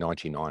even say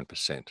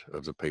 99%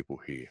 of the people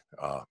here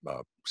are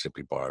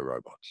simply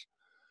biorobots.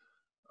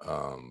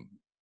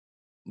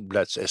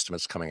 That's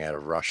estimates coming out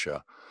of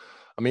Russia.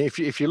 I mean,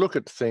 if you look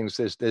at things,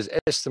 there's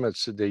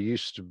estimates that there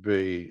used to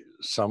be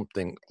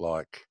something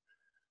like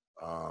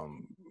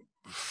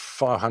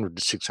 500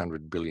 to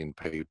 600 billion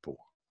people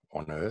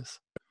on Earth.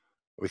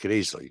 We could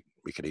easily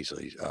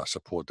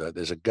support that.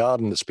 There's a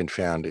garden that's been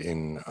found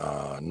in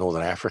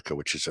Northern Africa,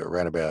 which is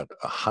around about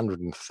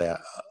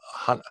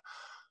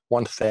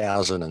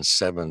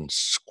 1,007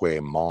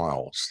 square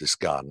miles, this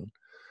garden,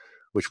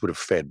 which would have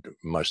fed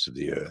most of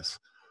the Earth.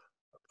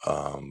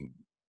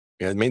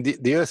 I mean,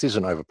 the Earth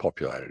isn't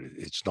overpopulated.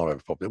 It's not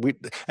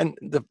overpopulated. And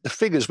the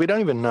figures, we don't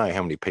even know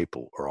how many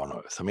people are on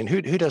Earth. I mean,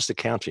 who does the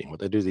counting? Well,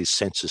 they do these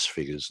census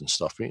figures and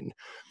stuff. I mean,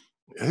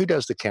 who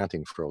does the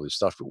counting for all this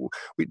stuff?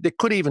 There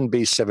could even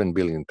be 7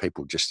 billion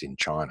people just in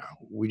China.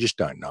 We just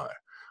don't know.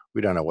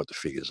 We don't know what the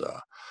figures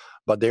are.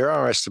 But there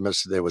are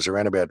estimates that there was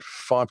around about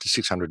 500 to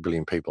 600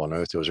 billion people on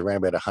Earth. There was around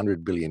about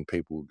 100 billion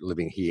people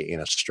living here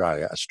in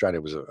Australia. Australia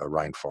was a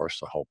rainforest,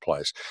 the whole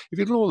place. If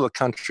you look at the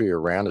country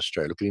around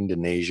Australia, look at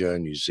Indonesia,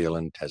 New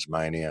Zealand,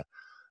 Tasmania,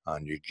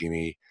 New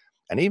Guinea,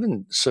 and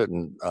even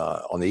certain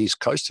on the east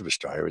coast of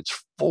Australia,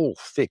 it's full,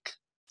 thick,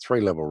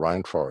 3-level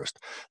rainforest.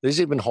 There's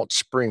even hot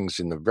springs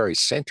in the very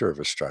centre of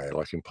Australia,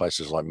 like in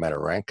places like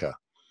Mataranka,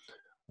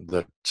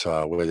 that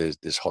where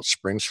there's hot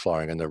springs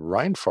flowing, and the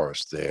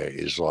rainforest there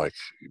is like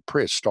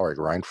prehistoric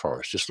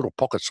rainforest, just little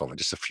pockets of it,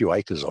 just a few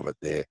acres of it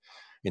there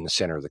in the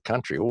center of the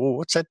country. Well,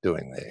 what's that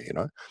doing there,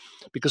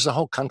 Because the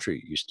whole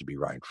country used to be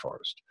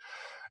rainforest.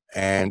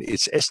 And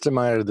it's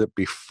estimated that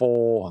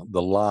before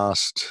the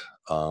last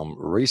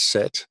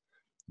reset,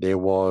 there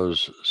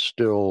was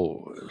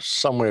still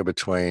somewhere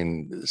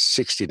between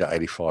 60 to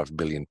 85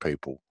 billion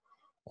people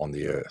on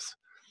the Earth.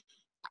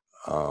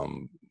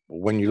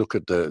 When you look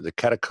at the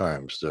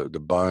catacombs, the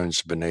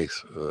bones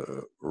beneath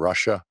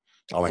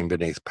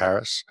beneath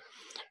Paris,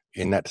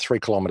 in that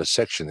 3-kilometer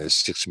section, there's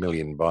 6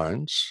 million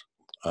bones,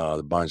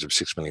 the bones of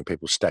 6 million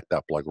people stacked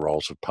up like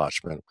rolls of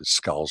parchment with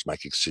skulls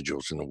making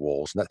sigils in the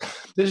walls. And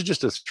this is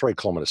just a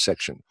 3-kilometer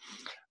section.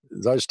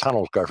 Those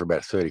tunnels go for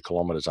about 30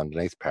 kilometers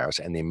underneath Paris,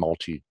 and they're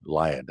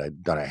multi-layered. They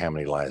don't know how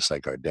many layers they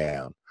go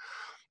down.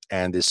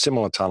 And there's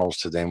similar tunnels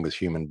to them with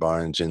human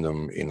bones in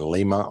them in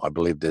Lima. I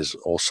believe there's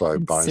also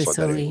bones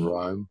Sicily. Like that in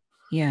Rome.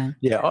 Yeah.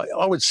 Yeah,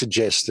 I would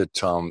suggest that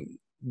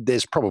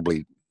there's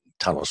probably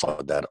tunnels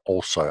like that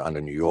also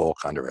under New York,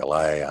 under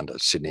LA, under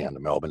Sydney, under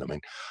Melbourne. I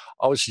mean,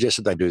 I would suggest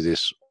that they do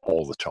this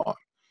all the time.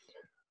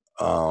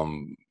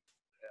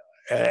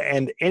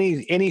 And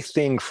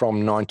anything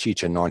from 90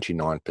 to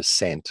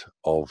 99%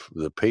 of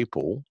the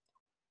people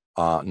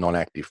are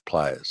non-active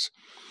players.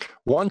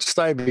 Once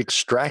they've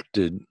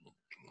extracted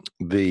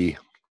the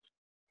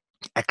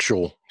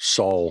actual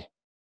soul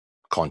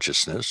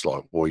consciousness,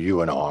 like, or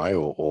you and I,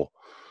 or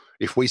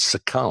if we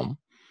succumb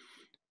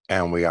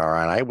and we are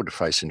unable to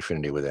face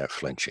infinity without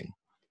flinching,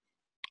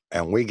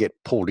 and we get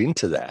pulled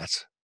into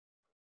that,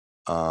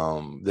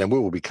 then we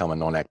will become a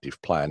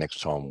non-active player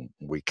next time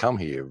we come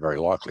here. Very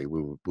likely,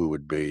 we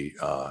would be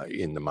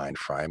in the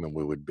mainframe, and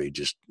we would be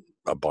just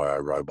a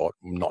bio-robot,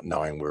 not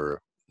knowing we're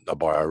a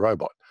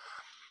bio-robot.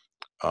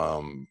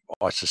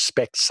 I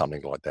suspect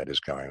something like that is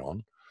going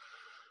on.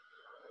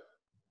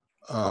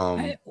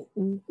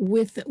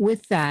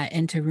 With that,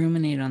 and to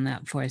ruminate on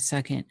that for a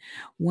second,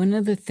 one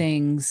of the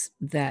things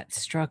that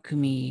struck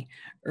me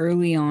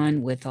early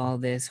on with all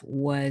this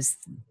was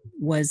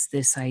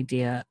this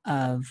idea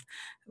of,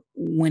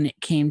 when it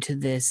came to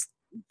this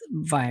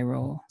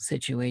viral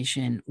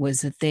situation,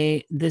 was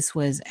that this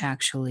was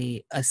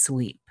actually a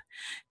sweep,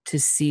 to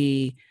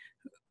see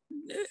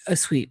a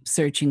sweep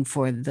searching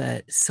for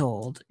the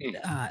sold.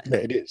 Yeah,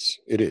 it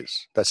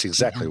is. That's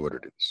exactly what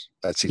it is.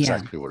 That's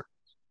exactly what it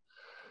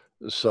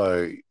is.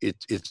 So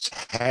it's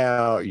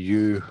how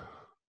you,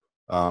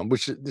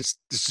 which this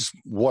is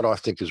what I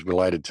think is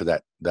related to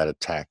that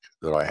attack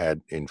that I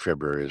had in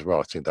February as well.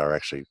 I think they were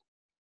actually,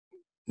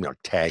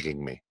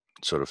 tagging me,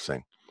 sort of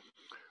thing.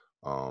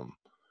 And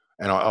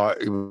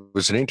it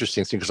was an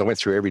interesting thing, because I went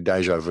through every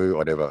deja vu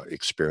I'd ever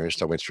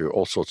experienced. I went through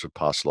all sorts of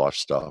past life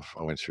stuff.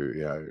 I went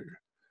through,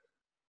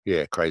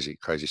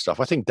 crazy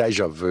stuff. I think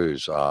deja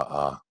vus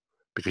are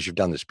because you've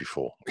done this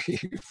before.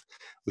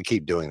 We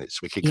keep doing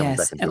this. We keep coming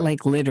back and doing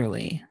like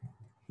literally.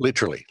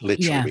 Literally, we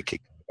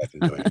keep coming back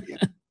and doing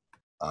it.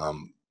 Yeah.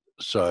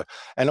 So,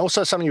 and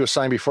also something you were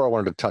saying before, I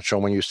wanted to touch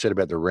on when you said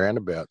about the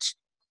roundabouts.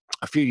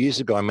 A few years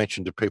ago, I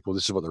mentioned to people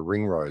this is what the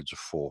ring roads are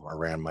for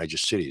around major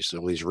cities. So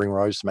all these ring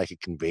roads to make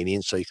it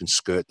convenient so you can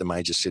skirt the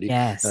major city.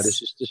 Yes. Now,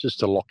 this is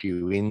to lock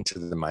you into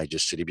the major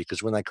city,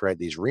 because when they create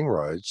these ring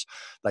roads,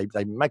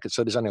 they make it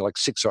so there's only like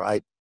 6 or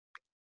 8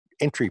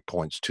 entry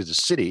points to the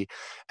city,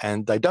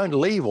 and they don't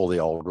leave all the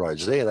old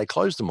roads there. They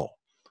close them all.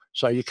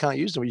 So you can't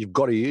use them. You've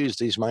got to use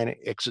these main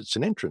exits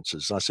and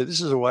entrances. And I said,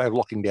 this is a way of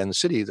locking down the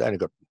city. They've only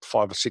got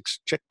 5 or 6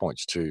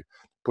 checkpoints to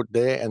put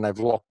there, and they've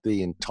locked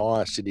the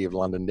entire city of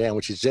London down,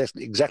 which is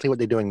exactly what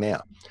they're doing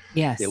now.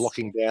 Yes. They're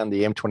locking down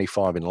the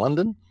M25 in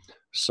London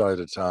so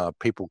that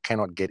people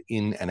cannot get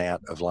in and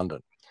out of London.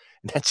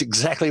 And that's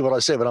exactly what I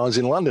said when I was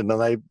in London,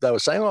 and they were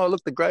saying, oh,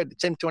 look, the great,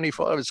 it's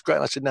M25, it's great.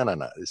 And I said, no,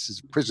 this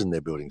is a prison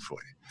they're building for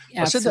you.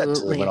 Absolutely. I said that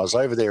to them when I was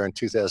over there in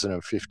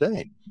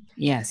 2015.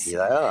 Yes. Here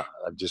they are.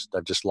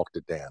 They've just locked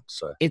it down.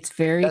 So it's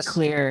very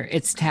clear.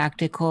 It's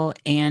tactical,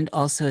 and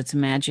also it's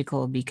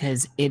magical,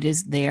 because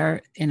they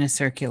are in a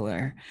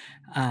circular.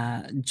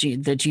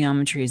 The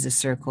geometry is a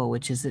circle,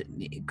 which is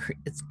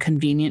it's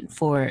convenient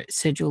for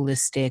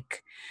sigillistic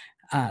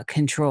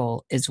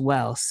control as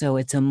well. So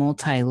it's a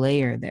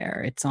multi-layer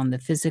there. It's on the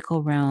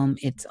physical realm.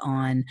 It's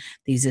on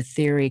these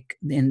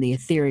in the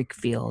etheric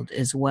field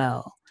as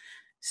well.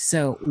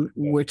 So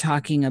we're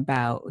talking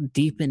about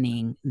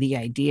deepening the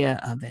idea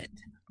of it.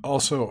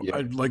 Also,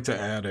 I'd like to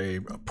add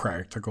a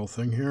practical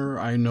thing here.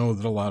 I know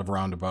that a lot of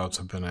roundabouts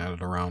have been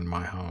added around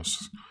my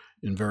house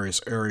in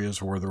various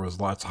areas where there was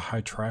lots of high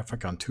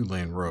traffic on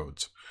 2-lane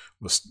roads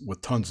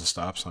with tons of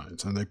stop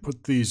signs. And they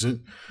put these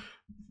in.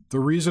 The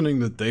reasoning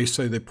that they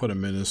say they put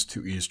them in is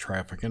to ease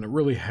traffic, and it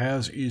really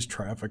has eased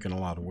traffic in a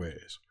lot of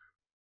ways.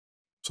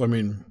 So, I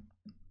mean,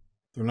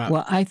 they're not.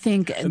 Well, I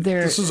think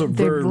this is a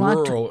very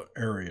rural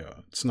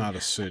area. It's not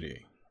a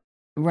city.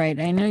 Right.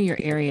 I know your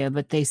area,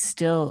 but they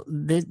still,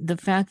 the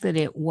fact that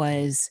it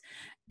was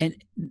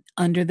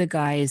under the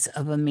guise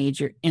of a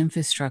major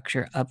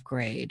infrastructure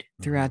upgrade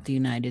throughout the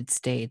United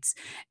States,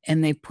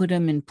 and they put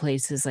them in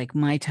places like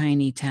my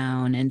tiny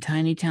town and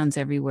tiny towns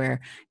everywhere,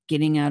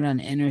 getting out on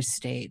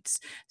interstates.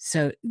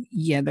 So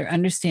yeah, they're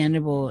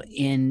understandable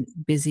in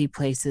busy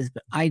places,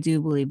 but I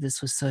do believe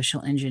this was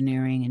social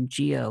engineering and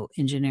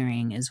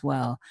geoengineering as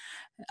well.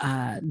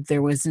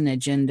 There was an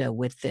agenda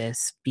with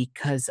this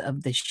because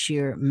of the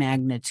sheer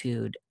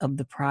magnitude of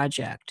the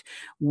project.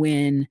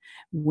 When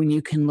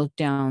you can look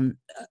down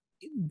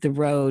the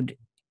road,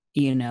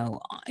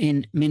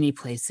 in many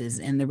places,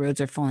 and the roads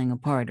are falling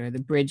apart, or the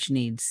bridge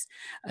needs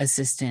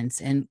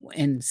assistance,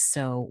 and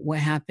so what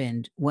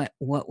happened? What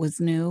was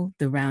new?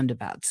 The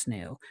roundabout's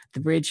new. The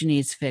bridge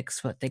needs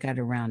fixed. What, they got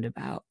a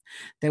roundabout?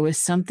 There was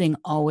something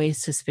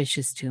always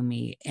suspicious to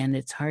me, and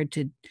it's hard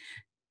to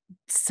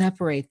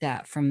separate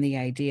that from the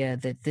idea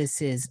that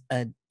this is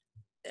a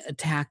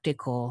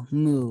tactical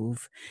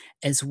move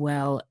as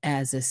well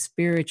as a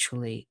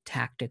spiritually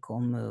tactical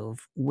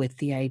move, with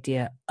the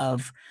idea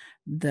of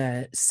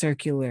the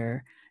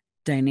circular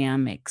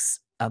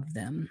dynamics of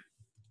them.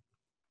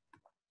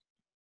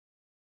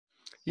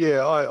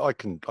 Yeah, I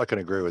can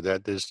agree with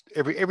that. There's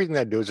everything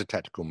they do is a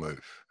tactical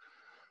move.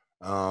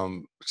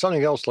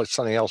 Something else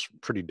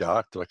pretty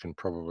dark that I can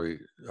probably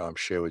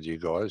share with you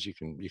guys. You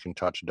can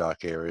touch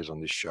dark areas on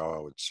this show, I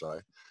would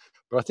say,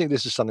 but I think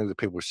this is something that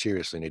people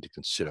seriously need to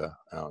consider.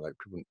 They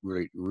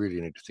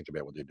really need to think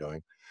about what they're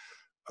doing.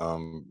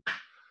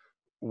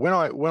 When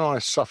I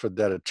suffered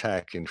that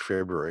attack in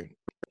February,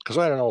 because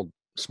I had an old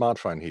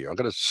smartphone here. I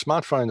got a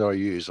smartphone that I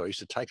used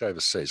to take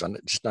overseas. I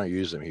just don't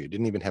use them here.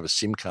 Didn't even have a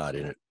SIM card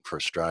in it for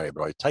Australia,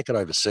 but I take it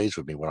overseas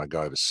with me when I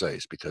go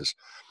overseas because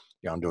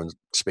I'm doing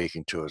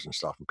speaking tours and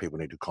stuff, and people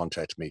need to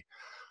contact me.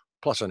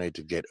 Plus, I need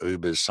to get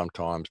Ubers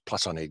sometimes.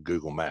 Plus, I need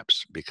Google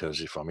Maps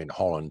because if I'm in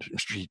Holland,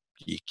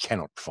 you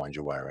cannot find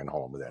your way around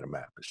Holland without a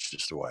map. It's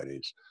just the way it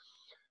is.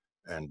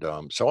 And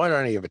so I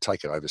only ever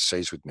take it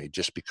overseas with me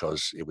just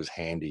because it was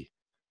handy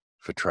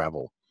for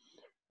travel.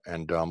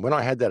 And when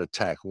I had that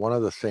attack, one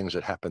of the things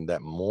that happened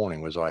that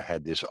morning was I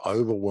had this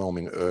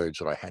overwhelming urge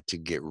that I had to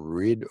get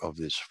rid of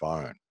this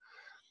phone.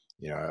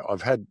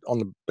 I've had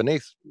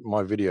beneath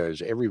my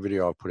videos, every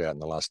video I've put out in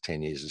the last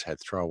 10 years has had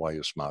throw away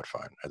your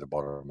smartphone at the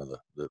bottom of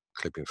the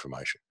clip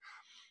information.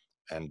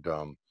 And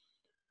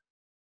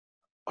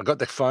I got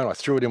the phone, I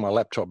threw it in my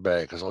laptop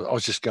bag because I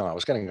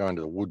was going to go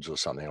into the woods or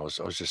something. I said,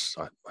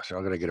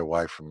 I got to get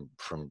away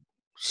from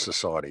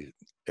society.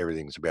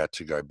 Everything's about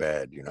to go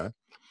bad,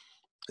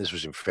 This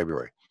was in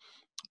February.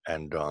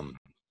 And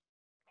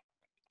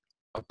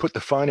I put the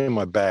phone in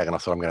my bag and I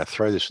thought, I'm going to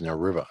throw this in the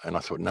river. And I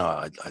thought, no,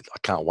 I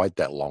can't wait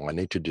that long. I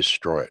need to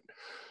destroy it.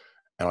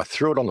 And I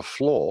threw it on the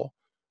floor,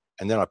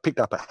 and then I picked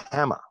up a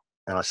hammer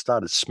and I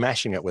started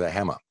smashing it with a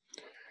hammer.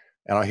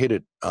 And I hit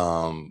it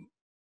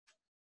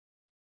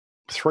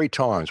 3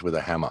 times with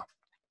a hammer.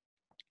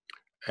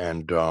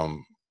 And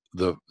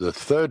the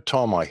third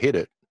time I hit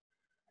it,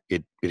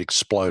 it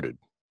exploded,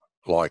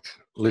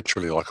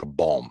 literally like a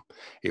bomb.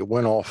 It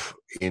went off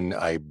in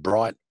a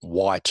bright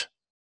white,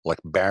 like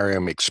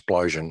barium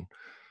explosion,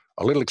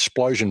 a little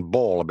explosion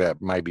ball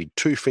about maybe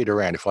 2 feet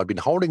around. If I'd been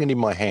holding it in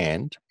my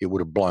hand, it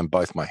would have blown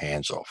both my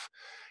hands off.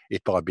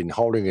 If I'd been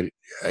holding it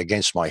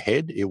against my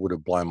head, it would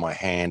have blown my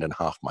hand and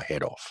half my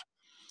head off.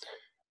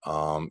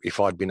 If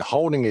I'd been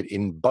holding it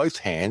in both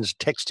hands,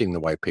 texting the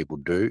way people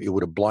do, it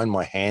would have blown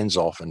my hands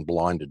off and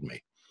blinded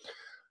me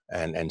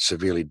and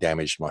severely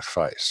damaged my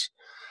face.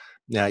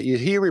 Now, you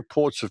hear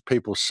reports of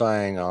people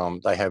saying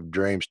they have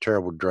dreams,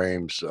 terrible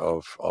dreams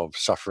of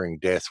suffering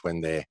death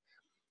when they're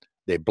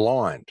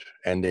blind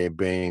and they're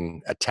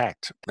being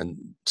attacked and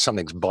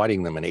something's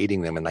biting them and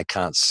eating them and they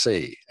can't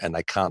see and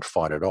they can't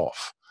fight it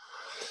off.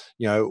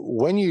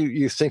 When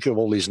you think of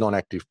all these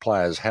non-active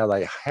players,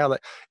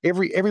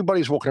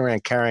 everybody's walking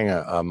around carrying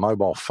a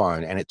mobile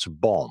phone and it's a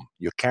bomb.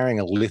 You're carrying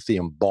a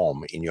lithium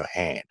bomb in your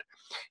hand.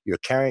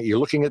 You're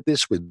looking at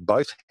this with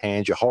both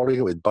hands, you're holding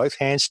it with both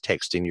hands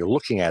texting, you're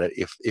looking at it.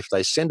 If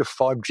they send a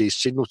 5G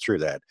signal through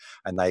that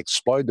and they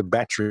explode the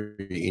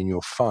battery in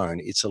your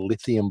phone, it's a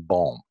lithium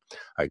bomb.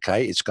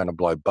 Okay, it's going to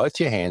blow both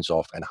your hands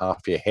off and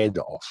half your head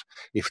off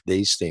if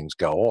these things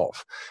go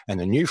off. And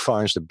the new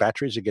phones, the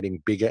batteries are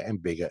getting bigger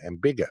and bigger and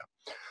bigger.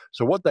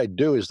 So what they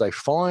do is they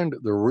find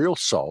the real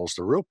souls,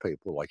 the real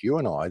people like you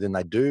and I, then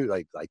they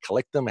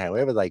collect them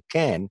however they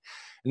can,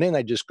 and then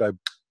they just go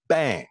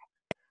bang,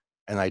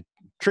 and they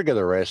trigger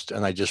the rest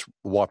and they just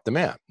wipe them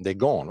out. They're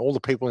gone. All the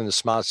people in the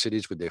smart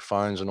cities with their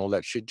phones and all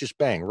that shit, just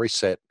bang,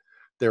 reset,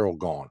 they're all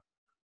gone.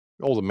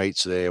 All the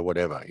meat's there,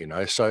 whatever,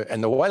 So,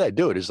 and the way they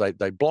do it is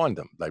they blind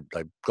them.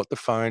 They've got the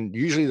phone,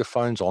 usually the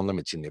phone's on them,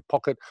 it's in their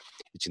pocket,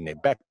 it's in their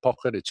back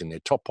pocket, it's in their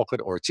top pocket,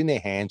 or it's in their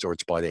hands, or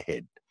it's by their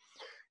head.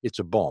 It's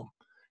a bomb,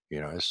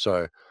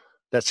 So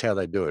that's how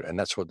they do it. And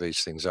that's what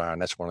these things are.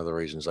 And that's one of the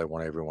reasons they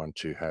want everyone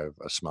to have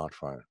a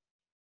smartphone.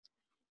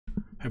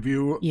 Have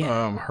you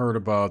heard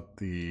about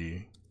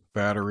the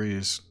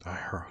batteries?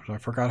 I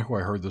forgot who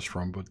I heard this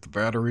from, but the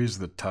batteries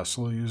that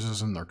Tesla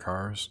uses in their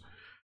cars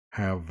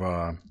have,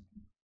 I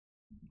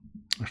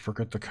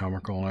forget the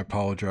chemical, and I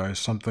apologize,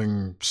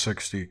 something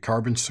 60,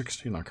 carbon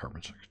 60, not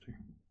carbon 60.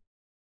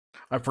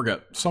 I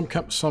forget,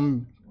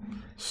 some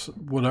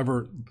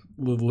whatever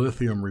the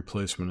lithium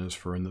replacement is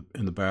for in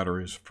the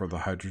batteries for the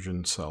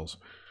hydrogen cells.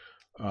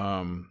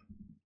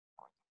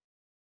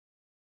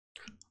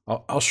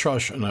 I'll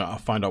shush and I'll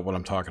find out what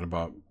I'm talking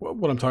about.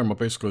 What I'm talking about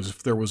basically is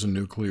if there was a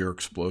nuclear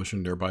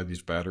explosion nearby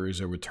these batteries,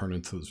 it would turn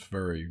into this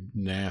very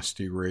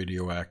nasty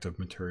radioactive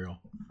material.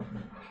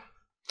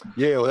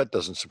 Yeah, well, that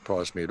doesn't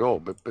surprise me at all.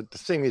 But the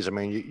thing is, I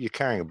mean, you're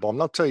carrying a bomb.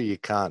 They'll tell you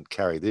can't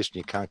carry this and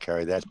you can't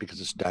carry that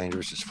because it's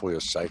dangerous. It's for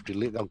your safety.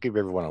 They'll give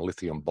everyone a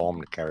lithium bomb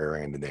to carry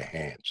around in their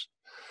hands.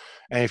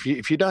 And if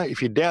you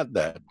doubt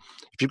that,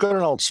 if you've got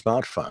an old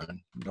smartphone,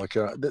 like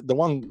the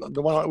one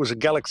it was a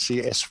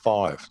Galaxy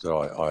S5 that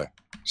I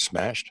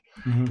smashed.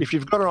 Mm-hmm. If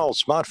you've got an old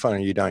smartphone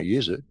and you don't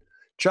use it,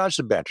 charge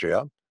the battery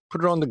up,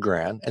 put it on the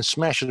ground, and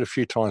smash it a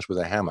few times with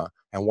a hammer,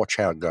 and watch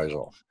how it goes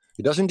off.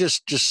 It doesn't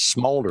just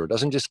smolder. It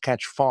doesn't just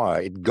catch fire.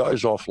 It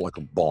goes off like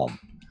a bomb,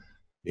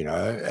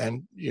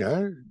 and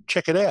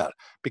check it out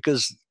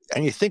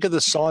and you think of the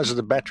size of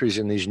the batteries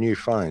in these new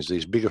phones,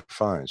 these bigger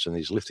phones, and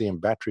these lithium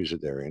batteries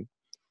that they're in.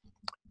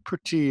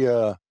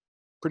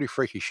 pretty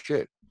freaky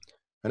shit.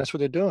 And that's what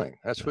they're doing.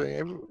 That's what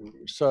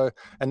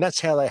and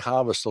that's how they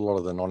harvest a lot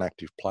of the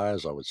non-active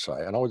players, I would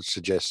say. And I would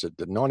suggest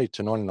that 90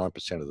 to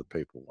 99% of the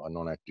people are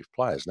non-active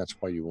players, and that's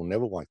why you will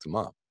never wake them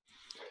up.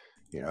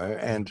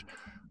 And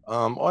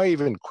I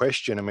even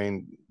question, I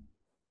mean,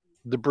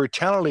 the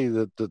brutality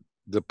that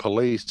the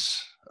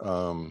police,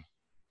 the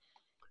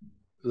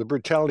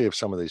brutality of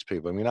some of these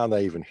people. I mean, are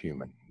they even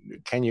human?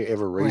 Can you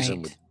ever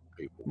reason with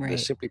people? They're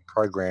simply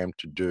programmed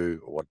to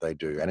do what they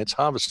do, and it's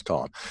harvest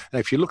time. And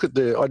if you look at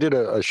I did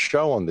a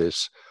show on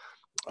this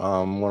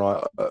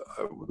when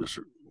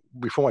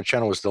before my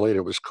channel was deleted.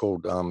 It was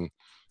called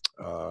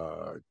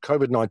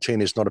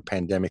COVID-19 is not a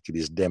pandemic; it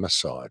is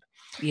democide.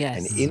 Yes.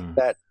 And in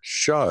that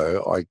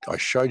show, I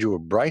showed you a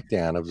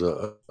breakdown of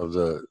the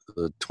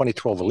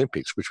 2012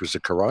 Olympics, which was a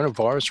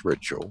coronavirus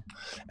ritual,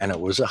 and it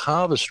was a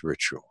harvest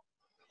ritual.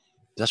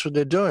 That's what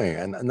they're doing.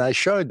 And they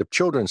showed the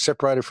children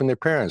separated from their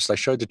parents. They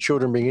showed the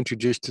children being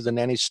introduced to the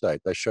nanny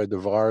state. They showed the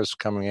virus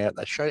coming out.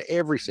 They showed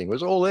everything. It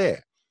was all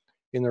there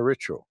in the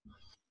ritual.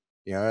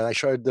 They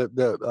showed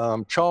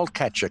the child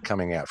catcher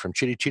coming out from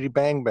Chitty Chitty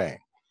Bang Bang.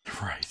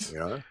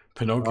 Right.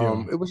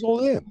 Pinocchio. It was all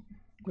there.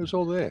 It was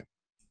all there.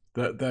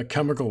 That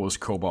chemical was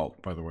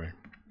cobalt, by the way.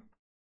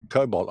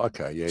 Cobalt,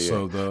 okay, yeah.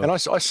 So and I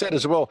said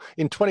as well,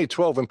 in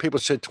 2012, when people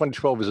said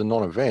 2012 is a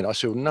non-event, I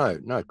said, well,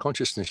 no,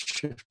 consciousness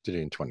shifted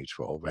in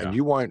 2012, and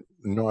you won't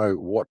know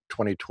what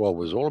 2012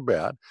 was all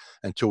about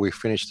until we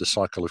finish the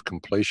cycle of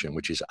completion,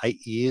 which is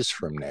 8 years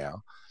from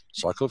now.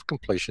 Cycle of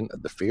completion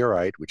at the figure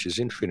 8, which is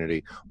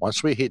infinity.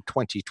 Once we hit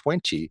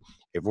 2020,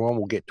 everyone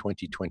will get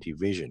 2020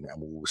 vision,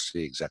 and we'll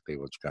see exactly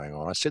what's going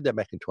on. I said that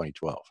back in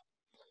 2012.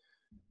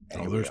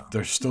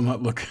 They're still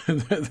not looking.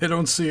 They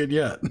don't see it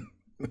yet.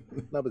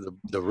 No, but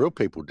the real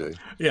people do.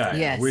 Yeah,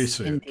 yes, we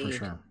see indeed.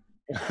 it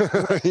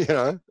for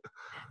sure.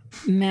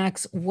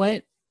 Max,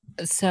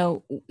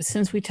 so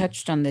since we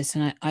touched on this,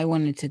 and I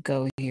wanted to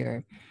go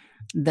here,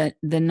 the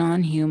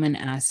non-human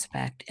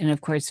aspect, and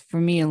of course,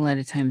 for me, a lot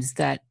of times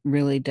that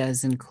really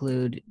does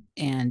include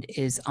and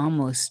is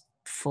almost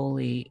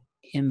fully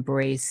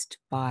embraced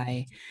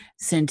by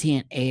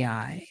sentient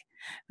AI.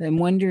 I'm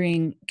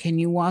wondering, can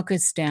you walk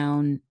us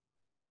down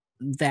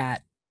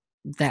that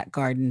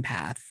garden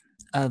path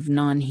of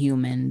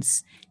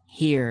non-humans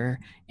here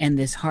and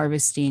this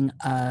harvesting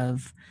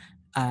of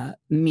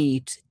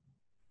meat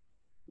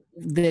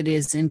that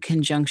is in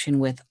conjunction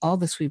with all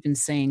this we've been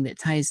saying that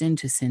ties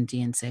into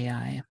sentience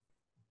AI?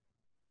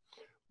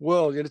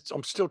 Well,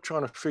 I'm still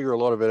trying to figure a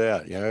lot of it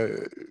out.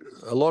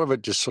 A lot of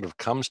it just sort of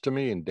comes to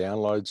me in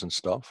downloads and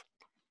stuff.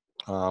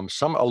 A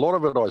lot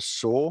of it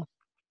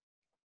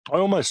I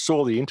almost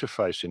saw the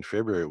interface in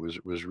February.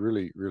 It was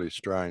really, really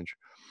strange.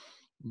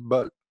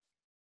 But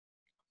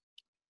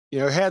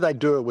how they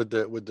do it with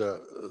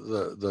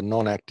the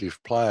non-active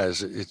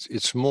players,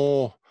 it's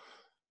more,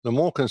 the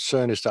more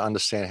concern is to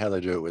understand how they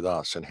do it with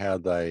us and how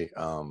they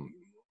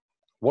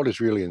what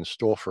is really in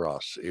store for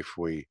us if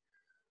we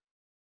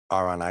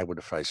are unable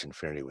to face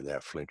infinity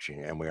without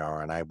flinching, and we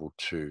are unable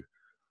to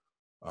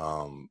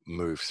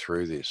move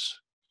through this.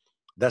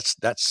 That's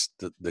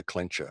the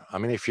clincher. I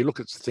mean, if you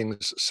look at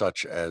things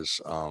such as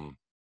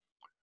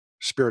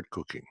spirit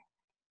cooking,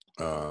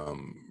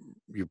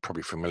 you're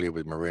probably familiar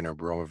with Marina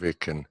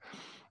Abramovic and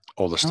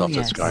all the stuff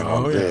that's going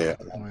on there.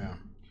 Oh, yeah.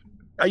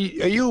 Are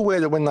you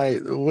aware that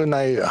when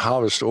they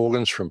harvest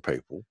organs from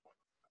people,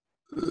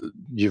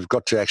 you've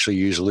got to actually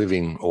use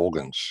living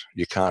organs?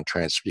 You can't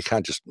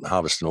just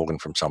harvest an organ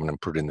from someone and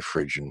put it in the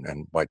fridge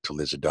and wait till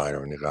there's a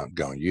donor and you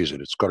go and use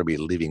it. It's got to be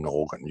a living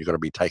organ. You've got to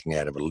be taking it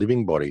out of a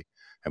living body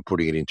and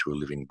putting it into a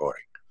living body.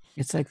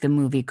 It's like the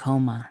movie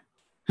Coma.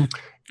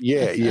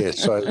 Yeah.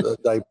 So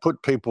they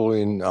put people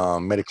in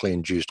medically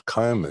induced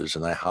comas,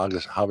 and they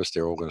harvest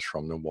their organs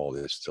from them while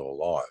they're still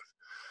alive.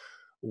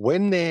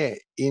 When they're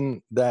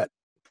in that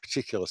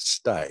particular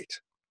state,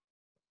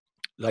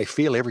 they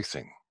feel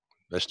everything.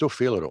 They still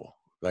feel it all.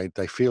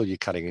 They feel you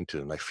cutting into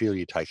them. They feel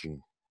you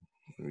taking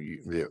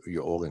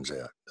your organs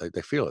out.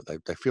 They feel it.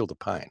 They feel the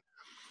pain.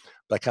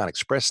 They can't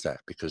express that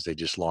because they're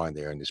just lying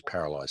there in this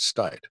paralyzed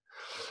state.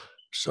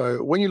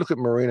 So when you look at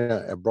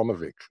Marina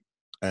Abramovic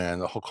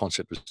and the whole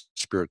concept of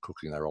spirit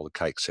cooking, they roll the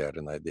cakes out,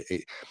 and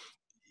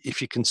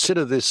if you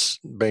consider this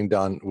being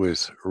done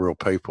with real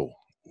people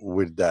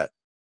with that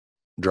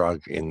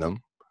drug in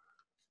them,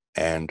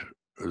 and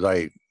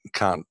they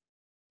can't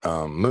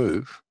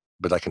move,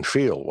 but they can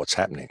feel what's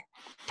happening.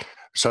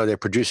 So they're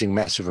producing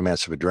massive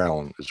amounts of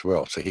adrenaline as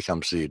well. So here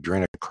comes the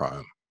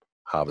adrenochrome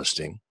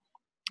harvesting,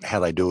 how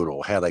they do it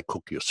all, how they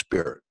cook your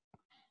spirit,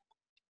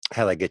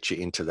 how they get you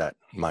into that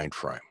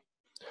mainframe.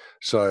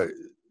 So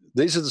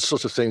these are the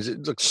sorts of things,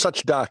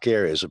 such dark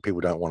areas that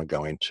people don't want to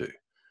go into.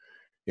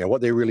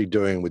 What they're really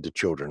doing with the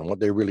children and what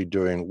they're really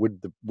doing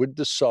with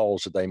the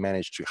souls that they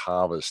manage to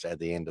harvest at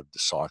the end of the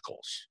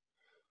cycles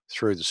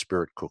through the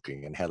spirit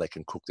cooking, and how they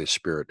can cook their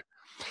spirit.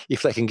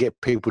 If they can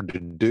get people to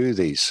do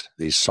these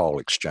soul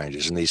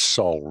exchanges and these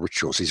soul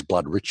rituals, these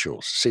blood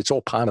rituals, see, it's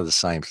all part of the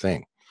same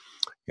thing.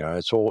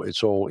 It's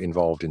all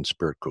involved in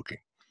spirit cooking.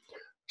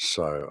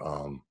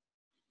 So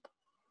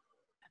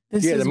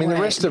Yeah, I mean,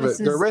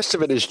 the rest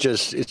of it is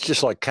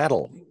just like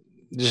cattle.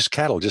 Just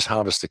cattle, just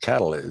harvest the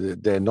cattle.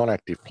 They're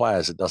non-active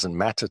players. It doesn't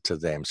matter to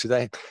them.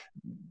 So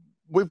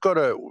we've got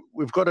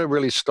to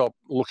really stop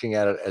looking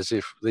at it as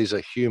if these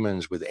are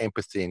humans with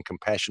empathy and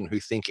compassion who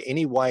think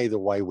any way the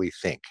way we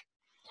think,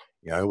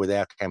 with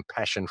our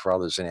compassion for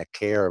others and our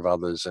care of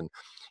others. And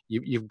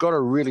you've got to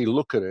really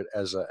look at it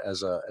as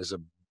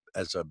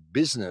a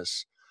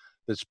business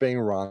that's being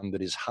run,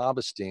 that is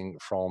harvesting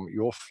from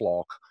your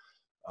flock,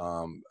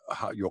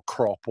 your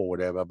crop or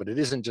whatever. But it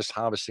isn't just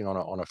harvesting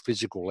on a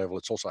physical level.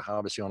 It's also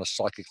harvesting on a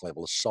psychic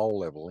level, a soul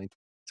level,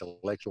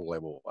 intellectual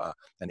level,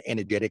 an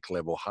energetic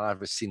level,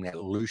 harvesting that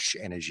loose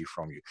energy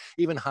from you,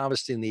 even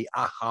harvesting the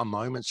aha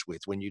moments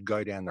when you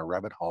go down the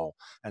rabbit hole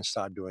and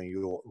start doing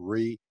your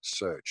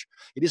research.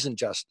 It isn't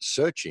just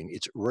searching,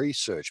 it's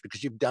research,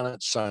 because you've done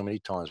it so many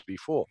times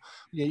before.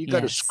 You go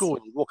to school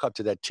and you walk up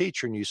to that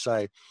teacher and you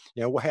say,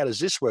 well, how does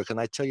this work? And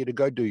they tell you to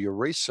go do your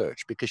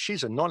research, because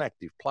she's a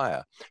non-active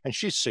player and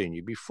she's seen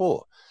you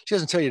before. She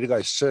doesn't tell you to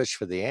go search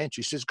for the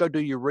answer. She says, go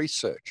do your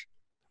research.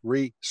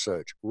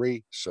 Research,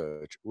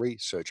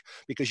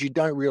 because you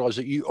don't realize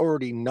that you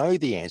already know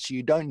the answer.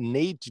 You don't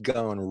need to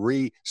go and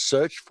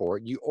research for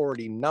it. You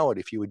already know it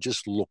if you would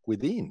just look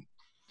within,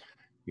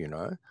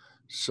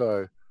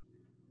 So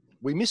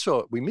we miss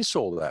all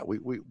that.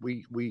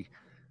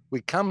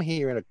 We come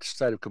here in a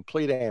state of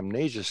complete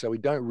amnesia, so we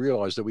don't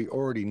realize that we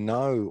already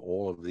know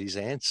all of these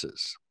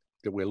answers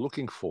that we're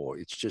looking for.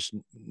 It's just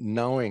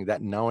knowing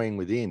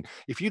within.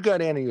 If you go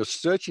down and you're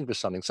searching for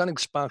something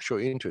sparks your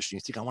interest, and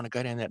you think, I want to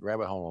go down that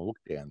rabbit hole and look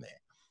down there.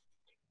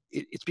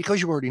 It's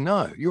because you already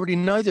know. You already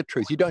know the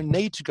truth. You don't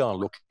need to go and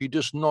look. You're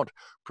just not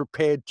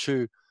prepared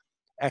to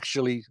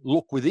actually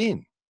look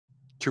within,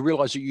 to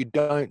realize that you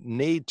don't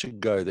need to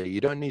go there.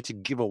 You don't need to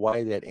give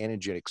away that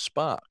energetic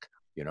spark.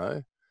 You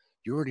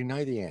already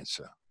know the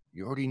answer.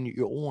 You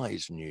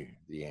always knew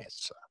the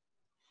answer.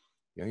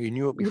 You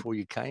knew it before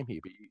you came here,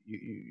 but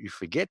you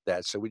forget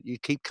that. So you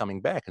keep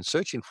coming back and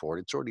searching for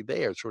it. It's already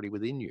there. It's already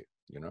within you,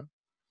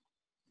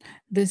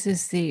 This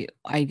is the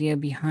idea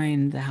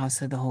behind the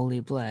House of the Holy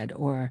Blood,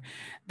 or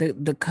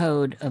the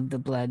code of the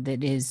blood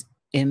that is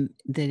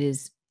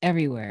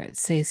everywhere.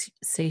 It's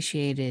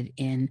satiated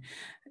in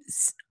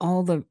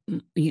all the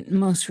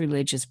most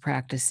religious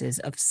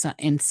practices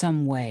in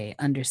some way,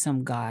 under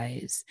some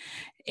guise,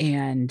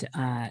 and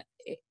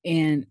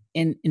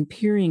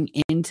peering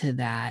into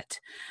that.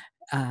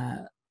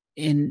 Of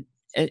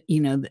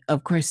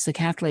course, the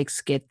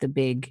Catholics get the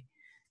big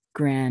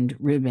grand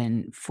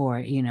ribbon for,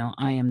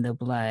 I am the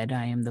blood,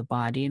 I am the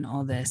body, and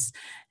all this.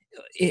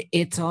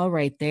 It's all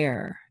right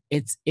there.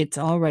 It's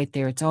all right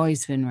there. It's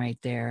always been right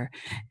there,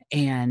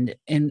 and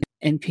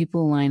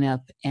people line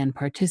up and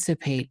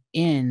participate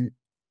in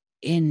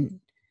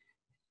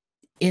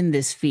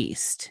this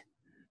feast,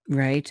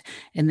 right?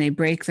 And they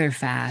break their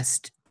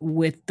fast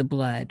with the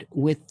blood,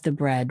 with the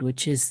bread,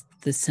 which is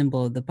the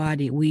symbol of the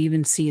body. We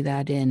even see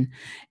that in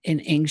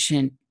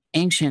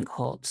ancient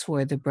cults,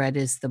 where the bread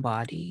is the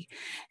body,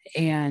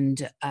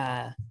 and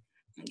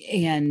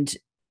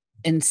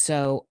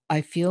so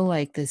I feel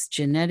like this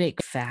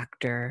genetic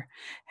factor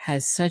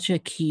has such a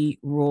key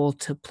role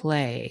to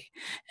play,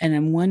 and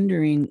I'm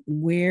wondering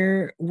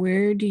where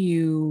do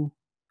you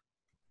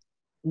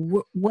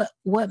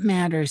what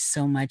matters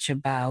so much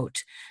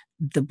about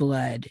the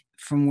blood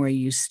from where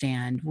you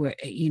stand, where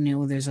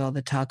there's all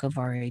the talk of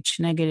Rh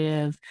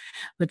negative,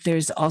 but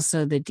there's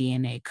also the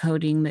DNA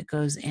coding that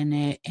goes in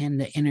it, and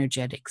the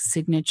energetic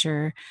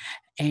signature,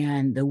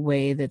 and the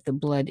way that the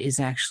blood is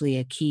actually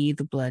a key,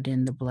 the blood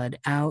in, the blood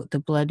out. The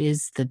blood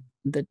is the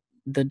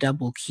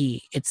double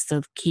key. It's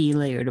the key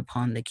layered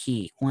upon the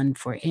key, one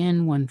for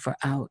in, one for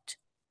out.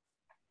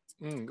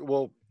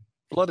 Well,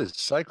 blood is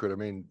sacred. I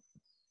mean,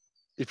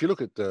 if you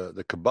look at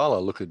the Kabbalah,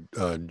 look at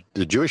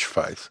the Jewish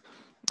faith,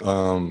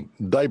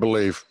 they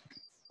believe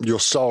your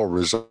soul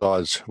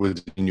resides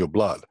within your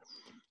blood.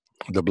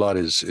 The blood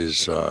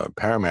is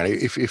paramount.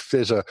 If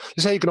there's this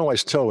is how you can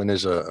always tell when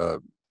there's a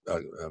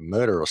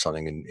murder or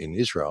something in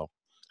Israel.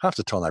 Half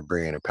the time they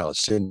bring in a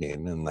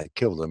Palestinian and they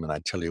kill them, and they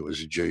tell you it was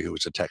a Jew who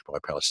was attacked by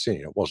a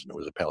Palestinian. It wasn't. It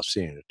was a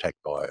Palestinian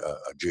attacked by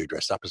a Jew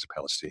dressed up as a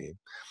Palestinian,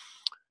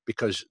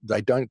 because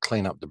they don't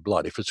clean up the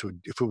blood. If it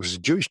was a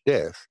Jewish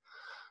death,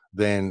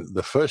 then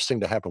the first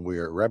thing to happen,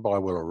 a rabbi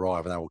will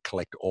arrive and they will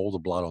collect all the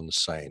blood on the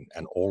scene,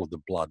 and all of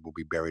the blood will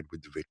be buried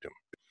with the victim.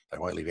 They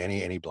won't leave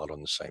any blood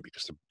on the scene,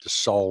 because the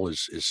soul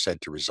is said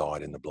to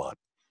reside in the blood.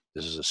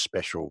 This is a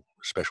special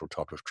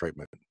type of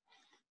treatment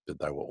that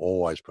they will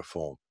always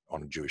perform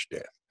on a Jewish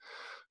death.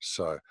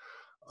 So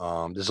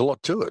there's a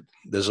lot to it.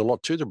 There's a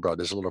lot to the blood.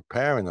 There's a lot of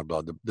power in the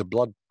blood. The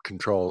blood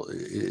control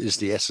is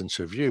the essence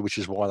of you, which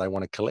is why they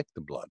want to collect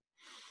the blood.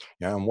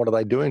 And what are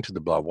they doing to the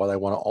blood? Why they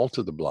want to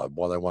alter the blood?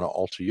 Why they want to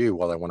alter you?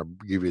 Why they want to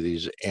give you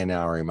these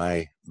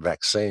NRMA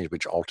vaccines,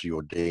 which alter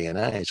your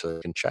DNA so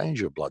they can change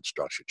your blood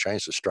structure,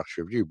 change the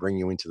structure of you, bring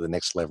you into the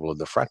next level of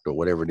the fractal,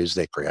 whatever it is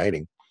they're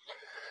creating.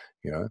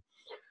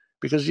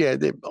 Because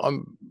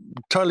I'm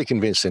totally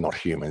convinced they're not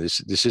human.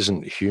 This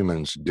isn't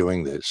humans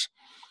doing this.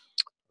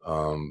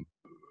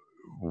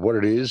 what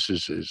it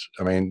is,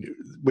 I mean,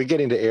 we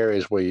get into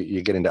areas where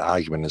you get into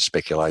argument and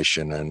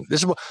speculation, and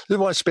this is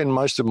why I spend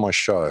most of my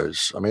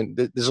shows. I mean,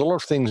 there's a lot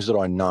of things that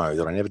I know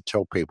that I never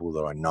tell people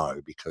that I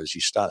know, because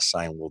you start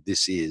saying, well,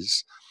 this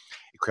is,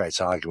 it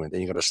creates argument.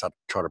 Then you've got to start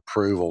try to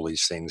prove all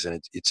these things,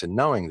 and it's a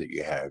knowing that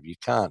you have. You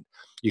can't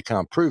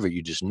prove it.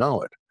 You just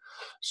know it.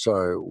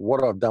 So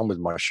what I've done with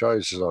my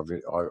shows is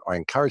I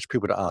encourage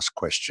people to ask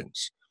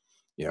questions.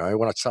 You know,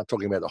 when I start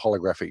talking about the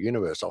holographic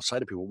universe, I'll say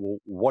to people, well,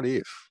 what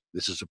if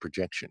this is a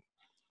projection?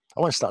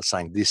 I won't start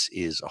saying this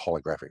is a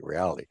holographic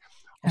reality.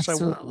 I'll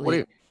Absolutely. say, well, what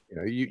if? You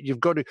know, you've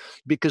got to,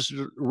 because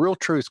real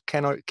truth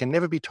can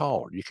never be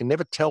told. You can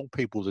never tell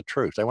people the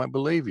truth. They won't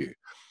believe you.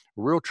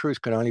 Real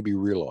truth can only be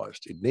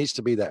realized. It needs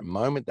to be that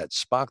moment, that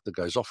spark that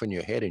goes off in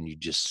your head, and you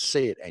just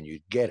see it and you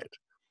get it.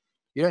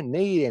 You don't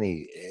need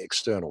any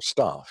external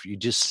stuff. You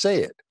just see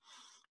it,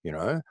 you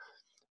know.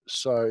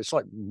 So it's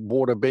like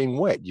water being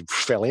wet. You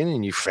fell in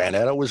and you found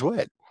out it was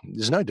wet.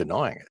 There's no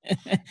denying it.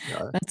 You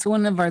know? That's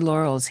one of our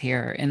laurels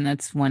here, and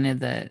that's one of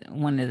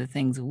the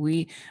things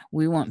we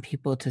want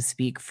people to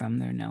speak from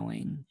their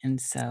knowing. And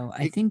so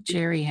I think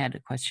Jerry had a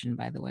question,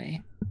 by the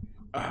way.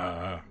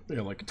 Yeah,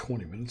 like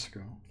 20 minutes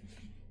ago.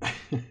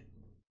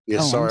 Yeah,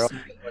 sorry.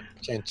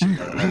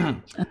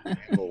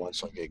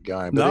 Once I get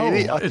going. But no,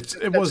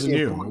 it wasn't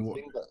you.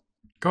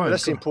 Go ahead.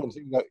 That's the important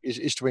thing, though,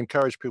 is to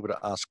encourage people to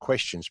ask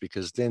questions,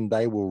 because then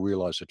they will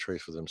realize the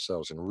truth for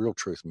themselves, and real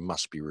truth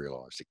must be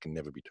realized. It can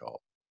never be told.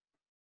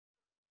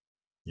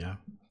 Yeah,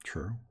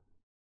 true.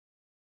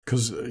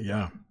 Because,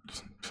 yeah,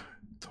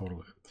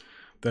 totally.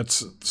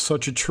 That's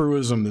such a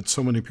truism that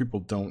so many people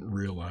don't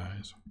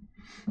realize.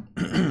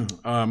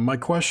 My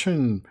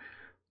question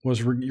was,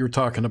 you're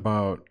talking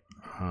about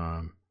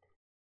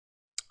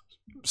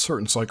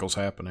certain cycles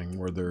happening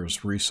where there's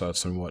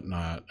resets and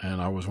whatnot,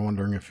 and I was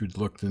wondering if you'd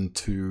looked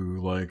into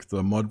like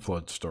the mud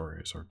flood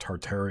stories or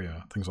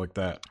Tartaria, things like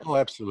that. Oh,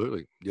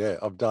 absolutely. Yeah,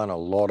 I've done a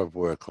lot of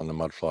work on the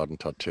mud flood and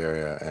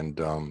Tartaria, and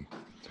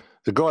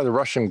the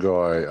Russian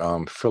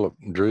guy, Philip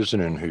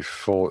Druzinin, who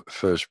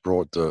first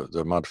brought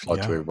the mud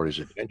flood to everybody's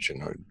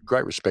attention.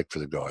 Great respect for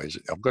the guy.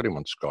 I've got him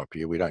on Skype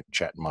here. We don't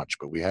chat much,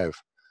 but we have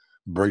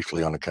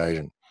briefly on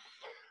occasion.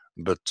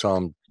 But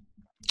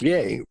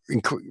yeah,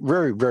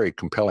 very, very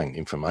compelling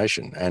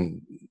information,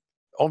 and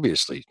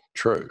obviously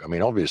true. I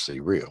mean, obviously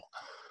real.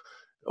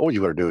 All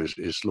you've got to do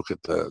is look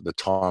at the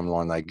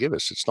timeline they give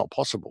us. It's not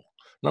possible.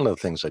 None of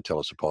the things they tell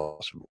us are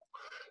possible.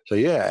 So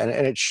yeah, and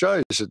it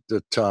shows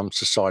that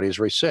society is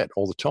reset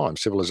all the time.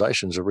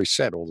 Civilizations are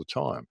reset all the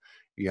time.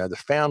 You know, the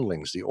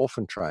foundlings, the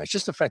orphan trains,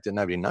 just the fact that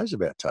nobody knows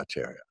about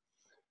Tartaria.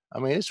 I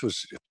mean, this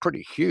was a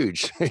pretty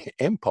huge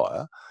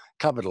empire,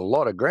 covered a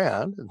lot of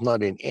ground,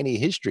 not in any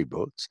history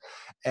books.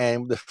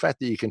 And the fact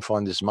that you can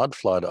find this mud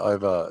flood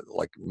over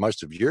like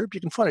most of Europe, you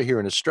can find it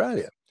here in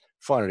Australia,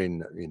 find it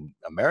in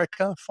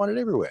America, find it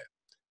everywhere,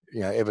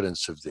 you know,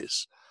 evidence of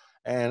this.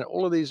 And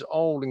all of these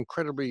old,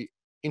 incredibly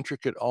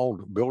intricate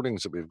old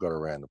buildings that we've got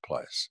around the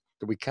place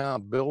that we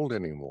can't build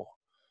anymore,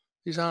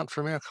 these aren't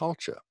from our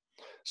culture.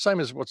 Same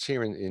as what's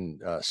here in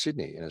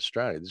Sydney, in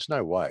Australia. There's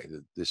no way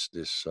that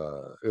this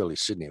early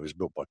Sydney was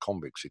built by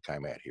convicts who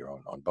came out here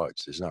on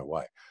boats. There's no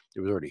way. It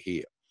was already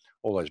here.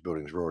 All those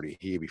buildings were already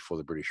here before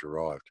the British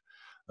arrived.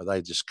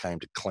 They just came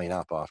to clean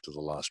up after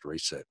the last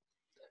reset,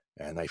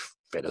 and they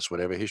fed us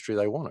whatever history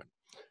they wanted.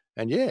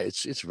 And yeah,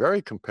 it's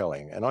very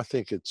compelling, and I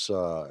think it's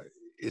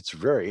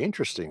very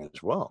interesting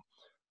as well.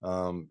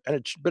 But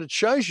it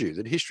shows you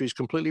that history is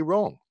completely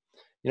wrong.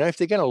 You know, if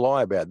they're going to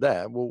lie about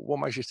that, well, what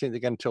makes you think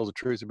they're going to tell the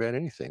truth about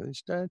anything? They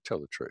just don't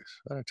tell the truth.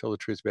 They don't tell the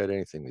truth about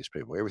anything, these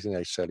people. Everything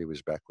they study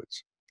was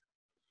backwards.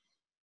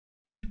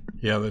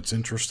 Yeah, that's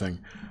interesting.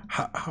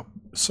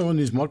 So in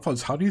these mud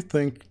floods, how do you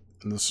think,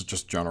 and this is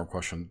just a general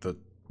question, that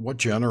what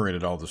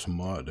generated all this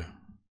mud?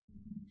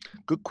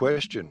 Good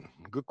question.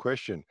 Good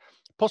question.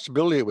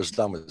 Possibility it was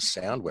done with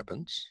sound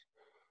weapons.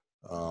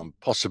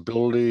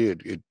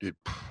 Possibility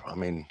I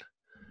mean,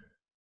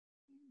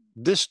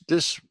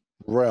 this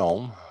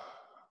realm,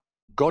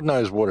 God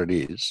knows what it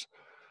is.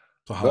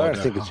 But I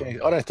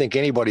don't think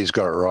anybody's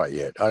got it right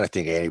yet. I don't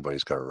think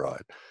anybody's got it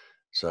right.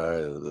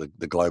 So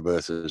the globe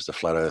earthers, the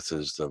flat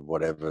earthers, the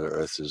whatever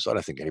earthers, I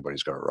don't think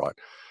anybody's got it right.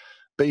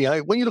 But you know,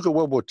 when you look at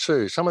World War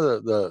II, some of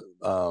the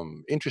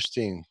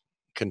interesting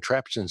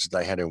contraptions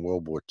they had in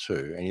World War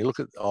II, and you look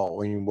at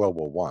in World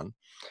War One,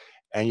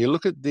 and you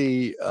look at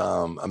the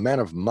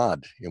amount of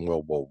mud in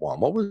World War One.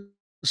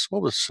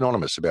 What was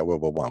synonymous about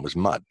World War One was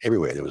mud.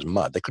 Everywhere there was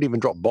mud. They couldn't even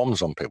drop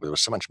bombs on people. There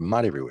was so much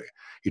mud everywhere.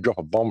 You drop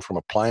a bomb from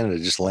a plane and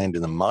it just landed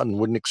in the mud and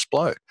wouldn't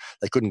explode.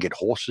 They couldn't get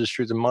horses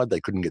through the mud.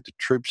 They couldn't get the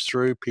troops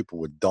through. People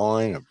were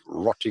dying of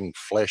rotting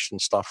flesh and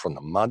stuff from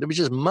the mud. It was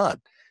just mud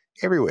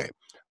everywhere.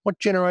 What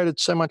generated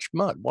so much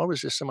mud? Why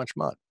was there so much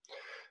mud?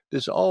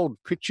 There's old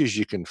pictures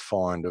you can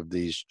find of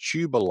these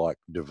tuber-like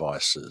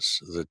devices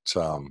that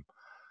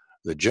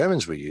the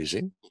Germans were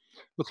using.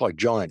 Look like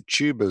giant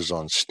tubers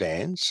on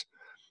stands.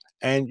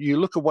 And you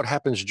look at what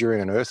happens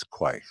during an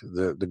earthquake.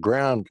 The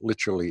ground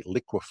literally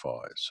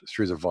liquefies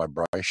through the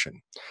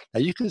vibration. Now,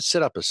 you can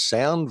set up a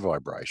sound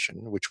vibration,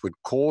 which would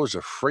cause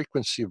a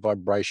frequency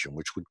vibration,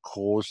 which would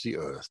cause the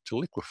earth to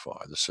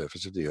liquefy, the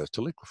surface of the earth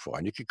to liquefy.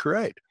 And you could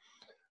create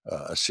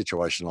a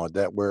situation like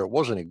that where it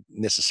wasn't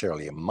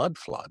necessarily a mud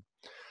flood,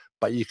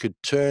 but you could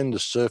turn the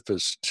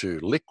surface to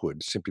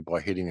liquid simply by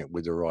hitting it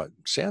with the right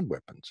sound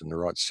weapons and the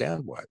right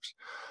sound waves.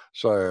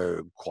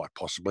 So quite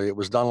possibly it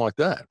was done like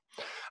that.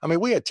 I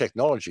mean, we had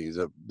technology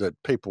that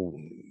people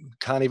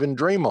can't even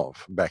dream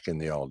of back in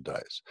the old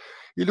days.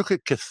 You look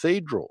at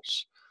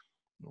cathedrals.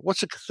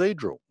 What's a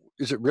cathedral?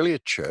 Is it really a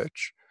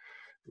church?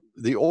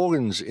 The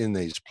organs in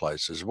these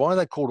places, why are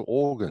they called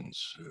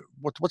organs?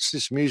 What's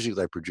this music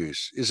they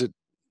produce? Is it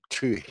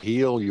to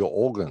heal your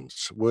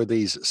organs? Were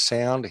these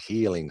sound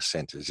healing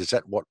centers? Is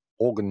that what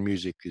organ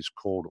music is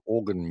called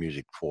organ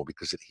music for?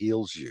 Because it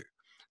heals you.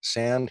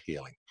 Sound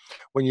healing.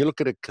 When you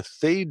look at a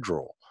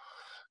cathedral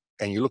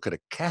and you look at a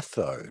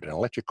cathode, an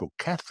electrical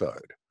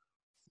cathode,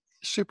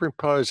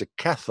 superimpose a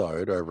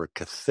cathode over a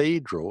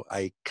cathedral,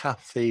 a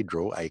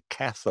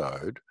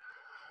cathode,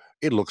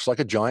 it looks like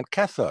a giant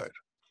cathode.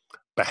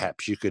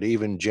 Perhaps you could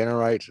even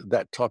generate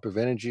that type of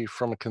energy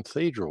from a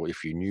cathedral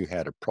if you knew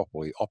how to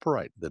properly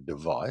operate the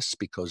device,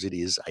 because it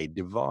is a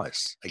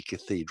device. A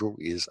cathedral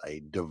is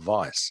a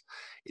device.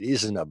 It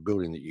isn't a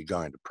building that you're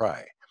going to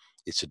pray.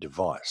 It's a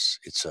device.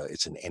 It's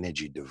an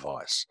energy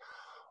device.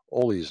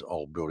 All these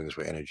old buildings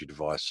were energy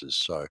devices.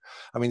 So,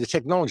 I mean, the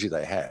technology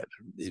they had,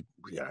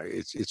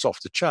 it's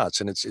off the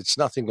charts, and it's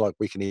nothing like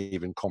we can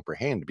even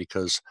comprehend,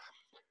 because,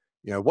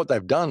 what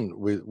they've done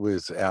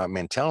with our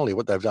mentality,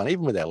 what they've done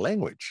even with our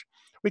language.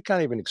 We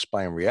can't even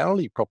explain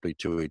reality properly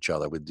to each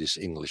other with this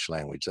English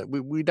language. That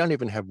we don't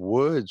even have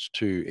words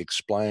to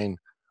explain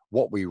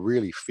what we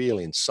really feel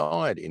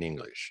inside in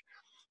English.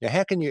 Now,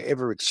 how can you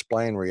ever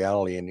explain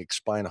reality and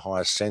explain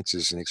higher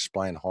senses and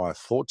explain higher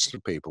thoughts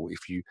to people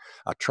if you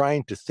are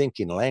trained to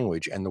think in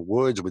language and the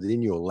words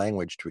within your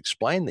language to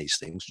explain these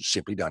things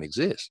simply don't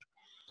exist?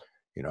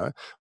 When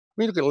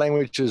you look at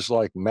languages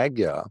like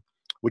Magyar,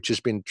 which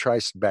has been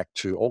traced back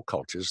to all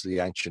cultures, the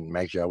ancient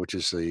Magyar, which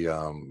is the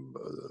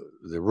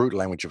root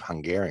language of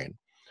Hungarian.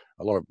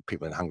 A lot of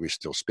people in Hungary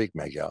still speak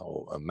Magyar,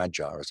 or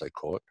Magyar as they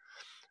call it.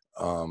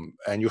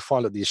 And you'll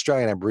find that the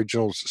Australian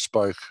Aboriginals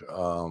spoke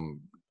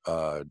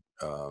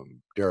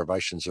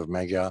derivations of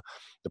Magyar.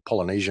 The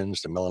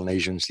Polynesians, the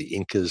Melanesians, the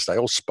Incas, they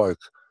all spoke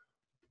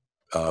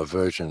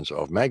versions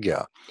of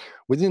Magyar.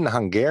 Within the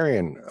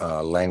Hungarian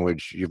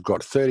language, you've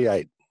got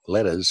 38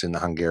 letters in the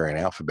Hungarian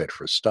alphabet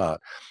for a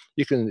start.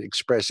 You can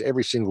express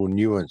every single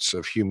nuance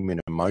of human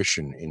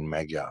emotion in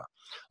Magyar.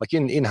 Like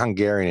in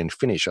Hungarian and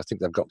Finnish, I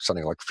think they've got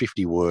something like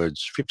 50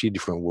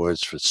 different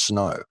words for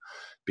snow,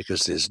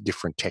 because there's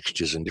different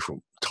textures and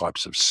different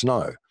types of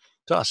snow.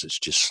 To us, it's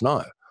just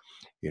snow,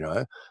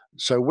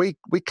 So we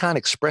can't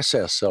express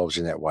ourselves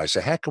in that way.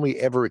 So how can we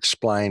ever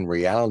explain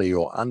reality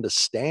or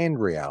understand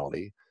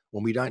reality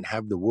when we don't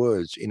have the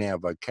words in our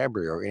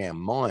vocabulary or in our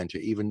mind to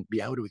even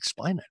be able to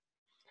explain it,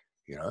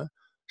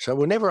 So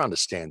we'll never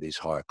understand these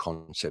higher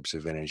concepts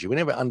of energy. We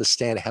never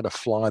understand how to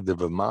fly the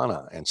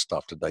Vimana and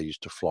stuff that they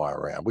used to fly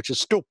around, which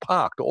is still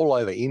parked all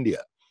over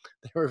India.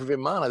 They're a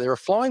Vimana. They're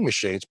flying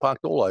machines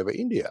parked all over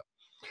India.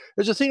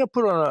 There's a thing I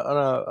put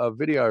on a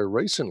video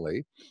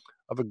recently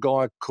of a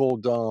guy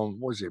called,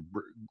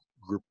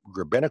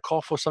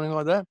 Grebennikov or something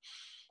like that,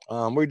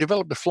 where he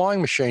developed a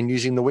flying machine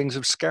using the wings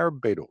of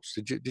scarab beetles.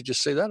 Did you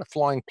see that? A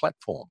flying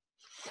platform.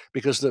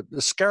 Because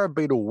the scarab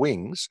beetle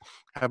wings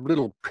have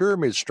little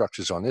pyramid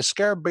structures on there.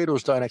 Scarab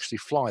beetles don't actually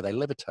fly, they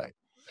levitate.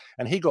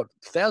 And he got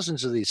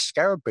thousands of these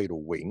scarab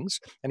beetle wings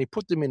and he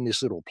put them in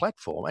this little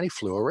platform and he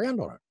flew around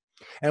on it.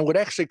 And would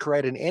actually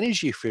create an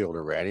energy field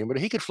around him, but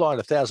he could fly at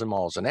 1,000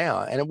 miles an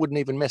hour and it wouldn't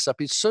even mess up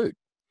his suit.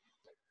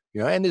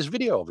 And there's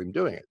video of him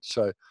doing it.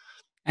 So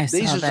I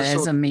saw that.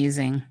 Is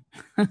amazing.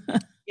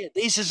 Yeah,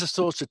 these are the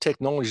sorts of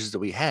technologies that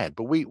we had,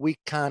 but we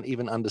can't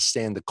even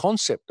understand the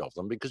concept of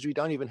them because we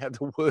don't even have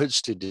the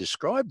words to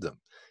describe them,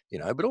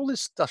 but all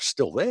this stuff's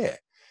still there.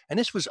 And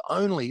this was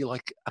only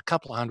like a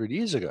couple of 100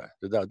 years ago,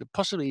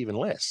 possibly even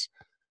less,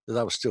 that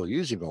they were still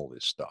using all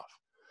this stuff.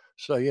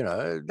 So,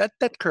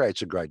 that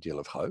creates a great deal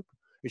of hope.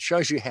 It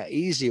shows you how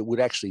easy it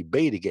would actually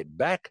be to get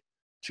back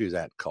to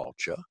that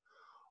culture.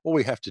 All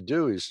we have to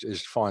do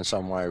is find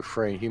some way of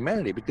freeing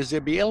humanity, because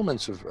there'd be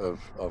elements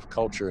of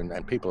culture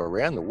and people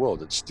around the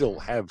world that still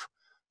have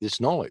this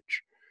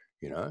knowledge,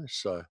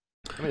 So,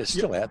 I mean, it's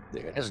still out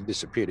there. It hasn't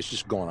disappeared. It's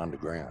just gone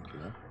underground,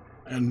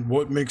 And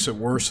what makes it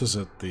worse is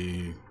that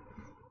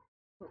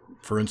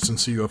for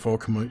instance, the UFO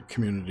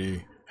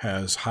community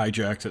has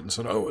hijacked it and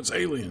said, oh, it's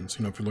aliens.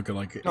 If you look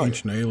at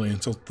ancient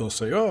aliens, they'll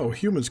say, oh,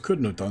 humans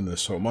couldn't have done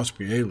this, so it must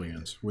be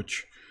aliens,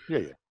 which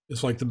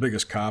is like the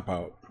biggest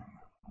cop-out.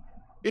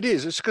 It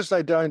is. It's because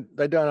they don't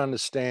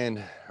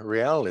understand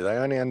reality. They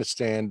only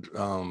understand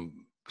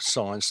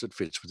science that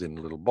fits within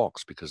a little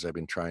box because they've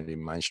been trained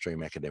in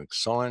mainstream academic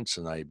science,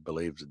 and they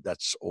believe that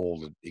that's all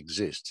that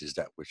exists, is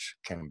that which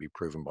can be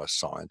proven by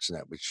science and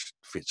that which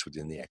fits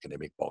within the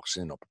academic box.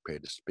 And they're not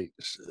prepared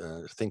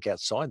to think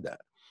outside that.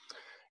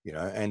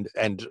 And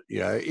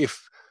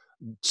if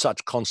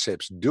such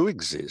concepts do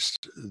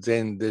exist,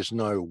 then there's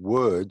no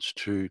words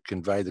to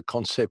convey the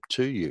concept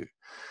to you.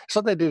 It's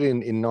like they did in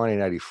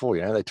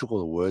 1984. They took all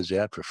the words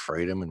out for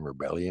freedom and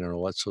rebellion and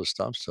all that sort of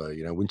stuff. So,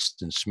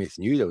 Winston Smith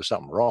knew there was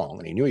something wrong,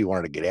 and he knew he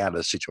wanted to get out of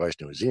the situation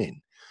he was in,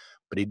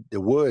 but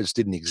the words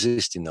didn't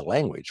exist in the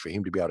language for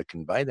him to be able to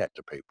convey that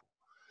to people.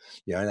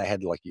 And they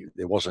had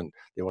there wasn't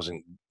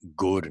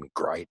good and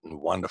great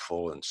and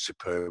wonderful and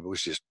superb. It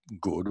was just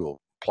good or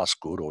plus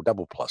good or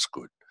double plus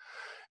good,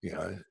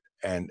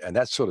 and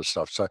that sort of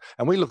stuff. So,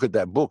 and we look at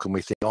that book and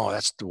we think, oh,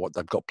 that's what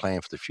they've got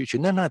planned for the future.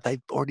 No,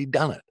 they've already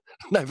done it.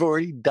 They've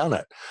already done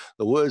it.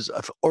 The words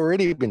have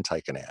already been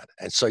taken out.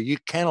 And so you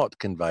cannot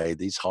convey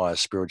these higher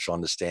spiritual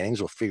understandings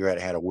or figure out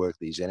how to work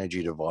these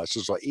energy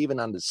devices or even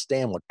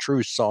understand what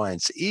true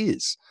science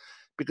is,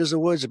 because the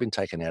words have been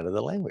taken out of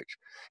the language.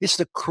 It's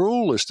the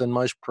cruelest and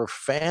most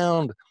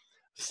profound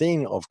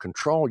thing of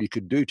control you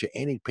could do to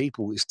any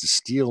people is to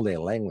steal their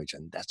language.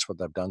 And that's what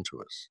they've done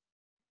to us.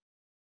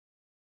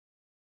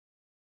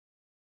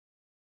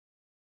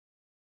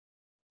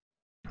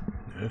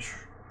 Ish.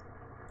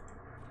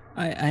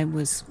 I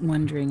was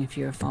wondering if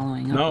you were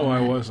following up. No,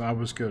 I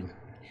was good.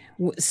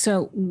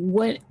 So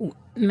what,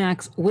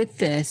 Max,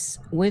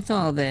 with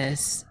all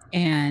this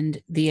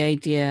and the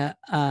idea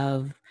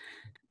of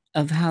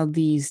how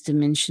these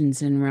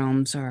dimensions and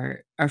realms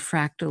are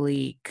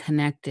fractally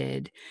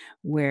connected,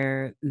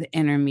 where the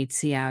inner meets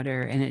the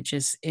outer, and it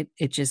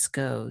just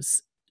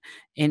goes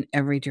in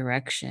every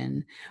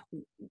direction.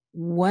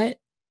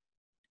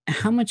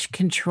 How much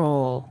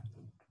control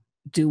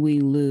do we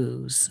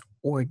lose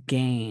or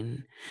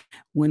gain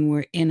when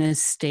we're in a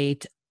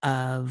state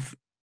of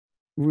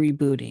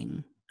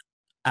rebooting,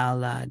 a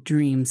la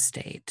dream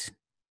state?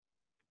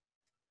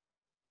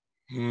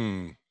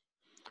 Good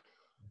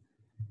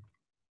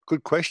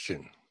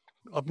question.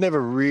 I've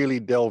never really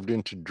delved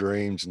into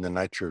dreams and the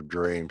nature of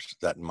dreams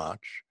that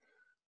much.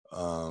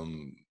 I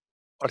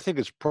think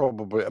it's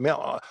probably,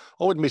 I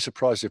wouldn't be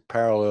surprised if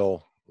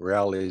parallel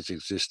realities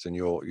exist and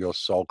your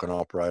soul can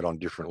operate on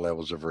different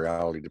levels of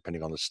reality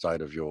depending on the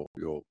state of your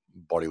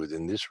body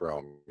within this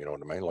realm. You know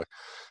what I mean? Like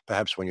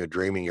perhaps when you're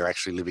dreaming, you're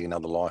actually living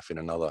another life in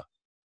another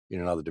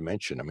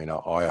dimension.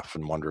 I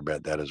often wonder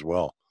about that as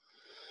well.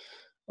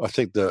 I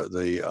think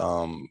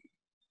the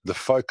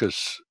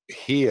focus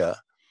here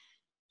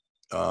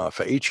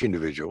for each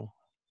individual,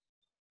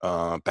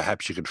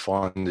 perhaps you could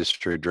find this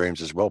through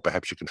dreams as well,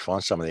 perhaps you can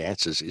find some of the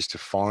answers, is to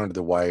find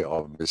the way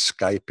of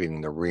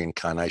escaping the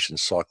reincarnation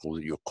cycle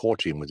that you're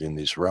caught in within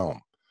this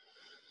realm.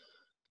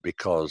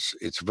 Because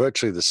it's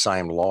virtually the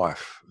same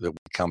life that we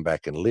come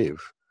back and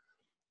live,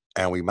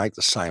 and we make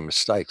the same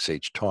mistakes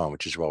each time,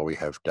 which is why we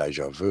have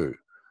deja vu.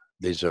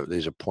 These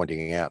are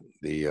pointing out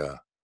the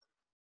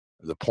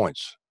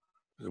points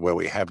where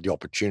we have the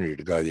opportunity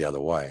to go the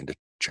other way and to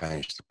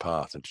change the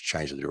path and to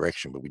change the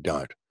direction, but we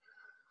don't.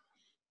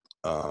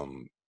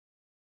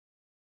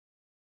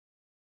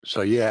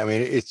 So yeah,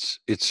 it's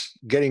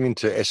getting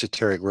into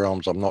esoteric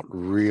realms I'm not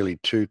really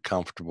too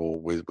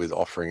comfortable with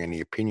offering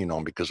any opinion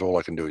on, because all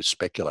I can do is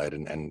speculate,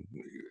 and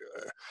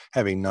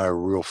having no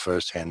real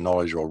first-hand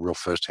knowledge or real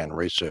first-hand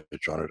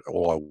research on it,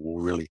 all I will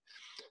really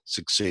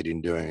succeed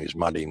in doing is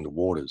muddying the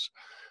waters,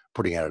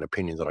 putting out an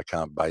opinion that I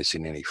can't base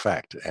in any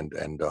fact. And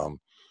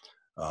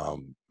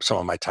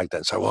someone may take that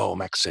and say, well,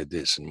 Max said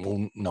this, and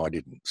well, no, I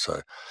didn't.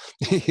 So,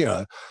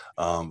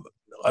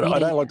 I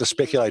don't like to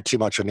speculate too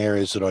much on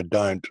areas that I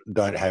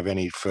don't have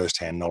any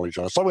first-hand knowledge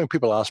on. It's like when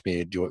people ask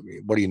me,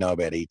 what do you know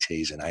about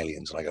ETs and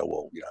aliens? And I go,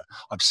 well,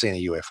 I've seen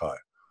a UFO.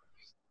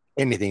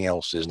 Anything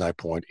else, there's no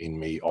point in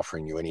me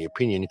offering you any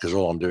opinion, because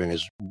all I'm doing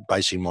is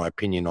basing my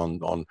opinion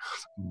on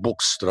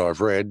books that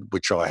I've read,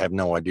 which I have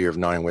no idea of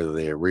knowing whether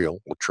they're real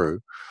or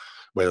true,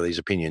 whether these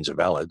opinions are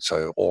valid.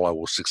 So all I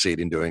will succeed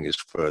in doing is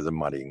further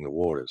muddying the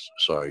waters.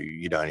 So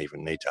you don't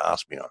even need to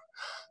ask me on it.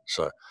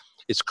 So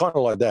it's kind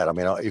of like that.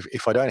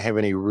 If I don't have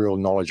any real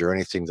knowledge or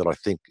anything that I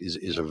think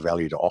is of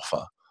value to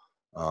offer,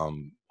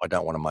 I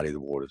don't want to muddy the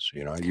waters.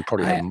 You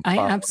probably have I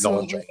absolutely,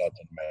 knowledge on that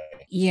than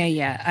me.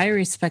 Yeah. I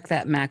respect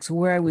that, Max.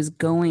 Where I was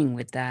going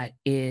with that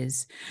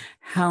is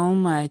how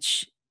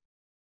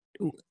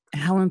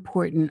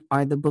important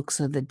are the books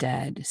of the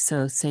dead?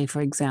 So say,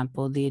 for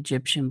example, the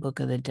Egyptian Book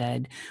of the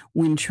Dead,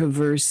 when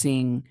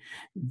traversing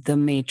the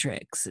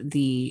matrix,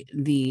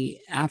 the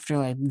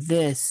afterlife,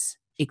 this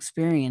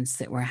experience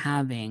that we're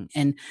having.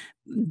 And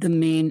the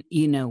main,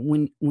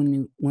 when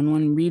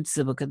one reads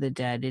the Book of the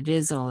Dead, it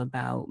is all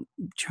about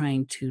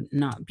trying to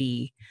not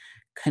be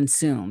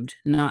consumed,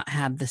 not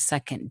have the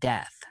second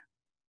death.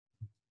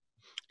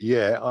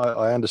 Yeah,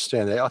 I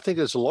understand that. I think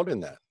there's a lot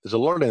in that.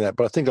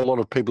 But I think a lot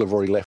of people have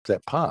already left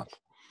that path.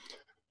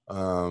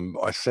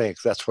 I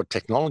think that's what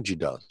technology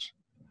does.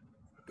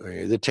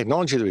 the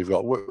technology that we've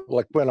got,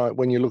 like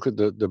when you look at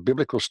the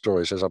biblical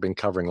stories, as I've been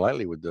covering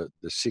lately with the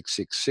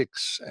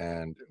 666,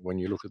 and when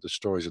you look at the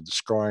stories of the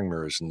scrying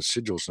mirrors and the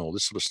sigils and all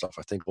this sort of stuff,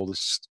 I think all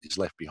this is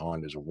left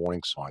behind as a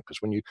warning sign.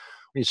 Because when you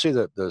see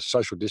the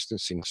social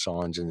distancing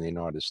signs in the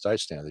United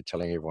States now, they're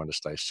telling everyone to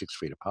stay 6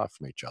 feet apart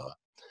from each other.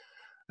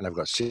 And they've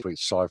got 6 feet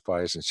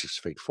sideways and 6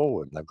 feet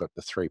forward. And they've got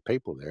the 3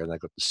 people there, and they've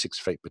got the 6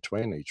 feet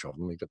between each of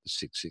them. You've got the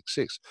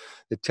 666.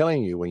 They're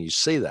telling you when you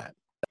see that,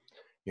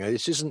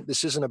 this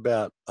isn't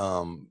about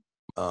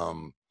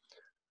the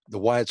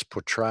way it's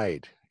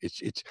portrayed.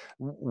 It's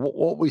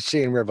what we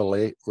see in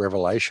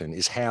Revelation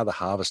is how the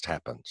harvest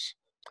happens,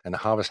 and the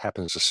harvest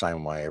happens the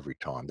same way every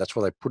time. That's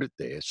why they put it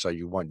there, so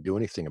you won't do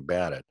anything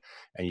about it,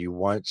 and you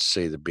won't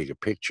see the bigger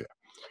picture.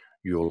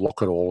 You'll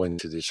look it all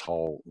into this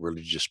whole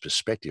religious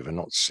perspective and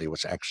not see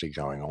what's actually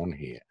going on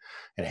here,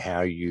 and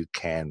how you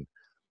can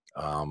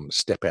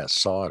step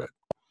outside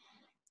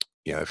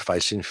it.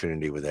 Face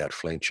infinity without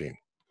flinching.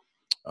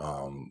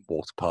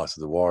 Walk the path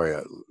of the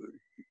warrior.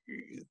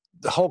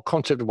 The whole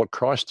concept of what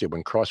Christ did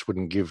when Christ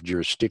wouldn't give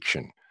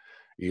jurisdiction.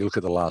 You look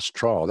at the last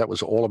trial, that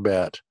was all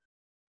about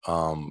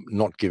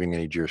not giving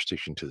any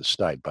jurisdiction to the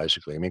state,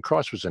 basically. I mean,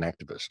 Christ was an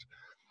activist,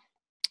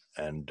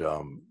 and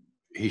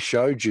he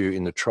showed you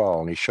in the trial,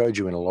 and he showed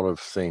you in a lot of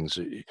things,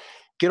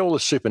 get all the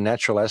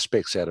supernatural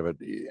aspects out of it,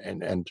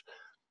 and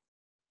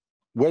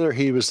whether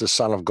he was the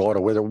Son of God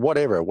or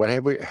whatever,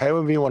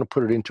 however you want to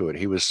put it into it,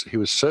 he was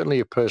certainly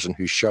a person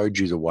who showed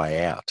you the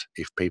way out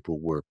if people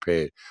were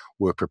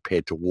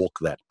prepared to walk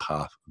that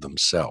path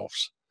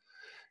themselves,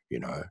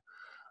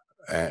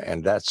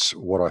 and that's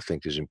what I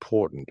think is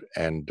important.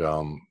 And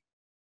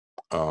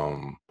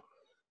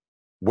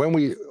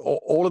when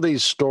all of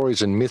these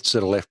stories and myths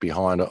that are left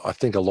behind, I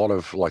think a lot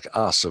of like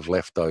us have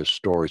left those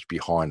stories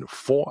behind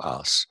for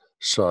us,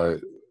 so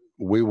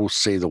we will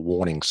see the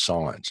warning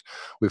signs.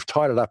 We've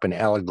tied it up in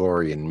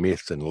allegory and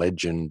myth and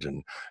legend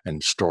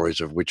and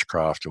stories of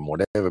witchcraft and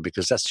whatever,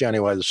 because that's the only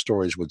way the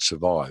stories would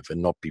survive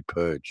and not be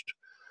purged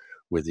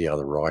with the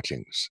other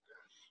writings.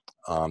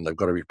 They've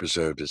got to be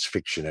preserved as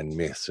fiction and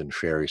myth and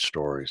fairy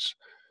stories,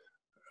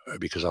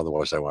 because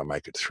otherwise they won't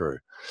make it through.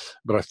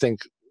 But I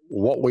think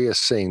what we are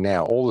seeing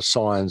now, all the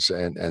signs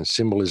and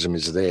symbolism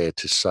is there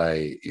to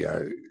say,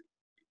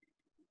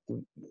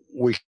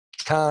 we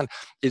can't,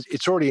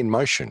 it's already in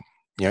motion.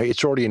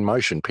 It's already in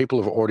motion.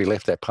 People have already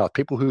left that path.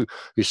 People who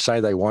say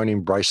they won't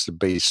embrace the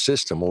beast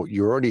system, or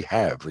you already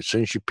have. As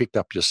soon as you picked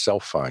up your cell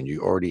phone,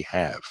 you already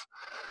have.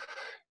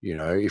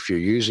 If you're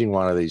using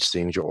one of these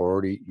things, you're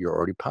already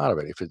part of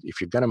it. If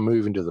you're going to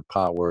move into the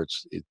part where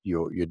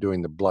you're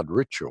doing the blood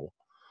ritual,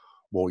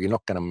 well, you're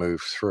not going to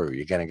move through.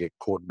 You're going to get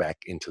caught back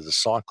into the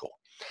cycle.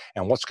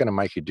 And what's going to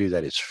make you do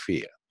that is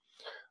fear.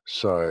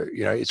 So,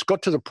 it's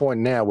got to the point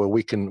now where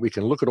we can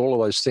look at all of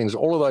those things.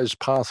 All of those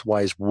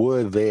pathways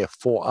were there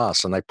for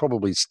us, and they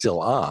probably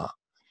still are.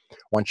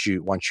 Once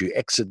you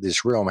exit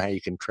this realm, how you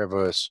can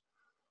traverse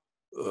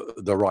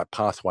the right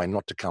pathway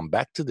not to come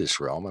back to this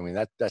realm. I mean,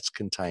 that's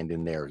contained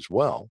in there as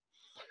well.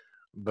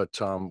 But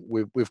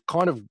we've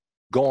kind of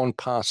gone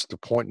past the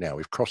point now.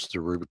 We've crossed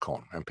the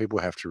Rubicon, and people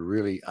have to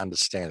really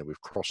understand that we've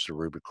crossed the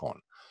Rubicon.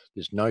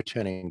 There's no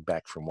turning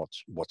back from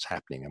what's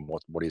happening and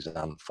what is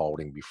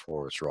unfolding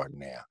before us right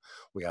now.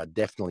 We are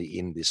definitely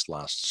in this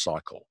last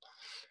cycle.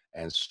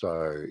 And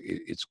so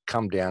it's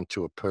come down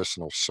to a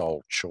personal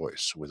soul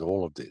choice with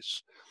all of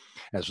this.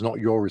 And it's not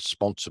your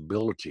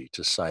responsibility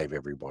to save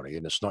everybody,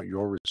 and it's not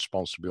your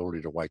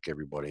responsibility to wake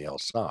everybody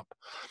else up.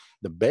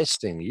 The best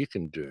thing you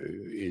can do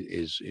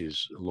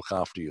is look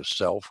after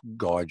yourself,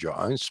 guide your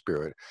own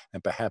spirit,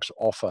 and perhaps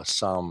offer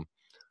some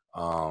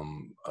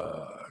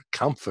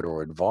comfort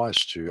or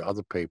advice to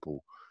other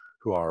people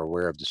who are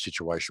aware of the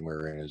situation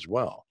we're in as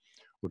well,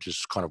 which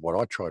is kind of what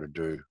I try to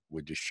do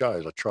with this show.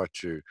 Is I try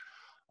to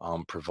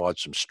provide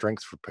some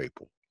strength for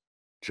people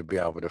to be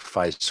able to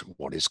face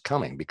what is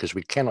coming, because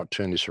we cannot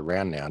turn this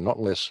around now, not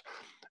unless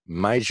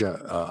major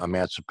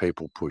amounts of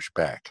people push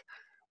back.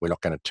 We're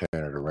not going to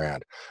turn it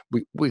around.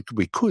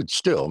 We could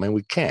still, I mean,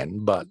 we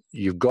can, but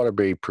you've got to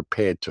be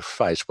prepared to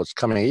face what's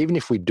coming. Even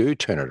if we do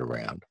turn it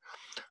around,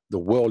 the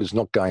world is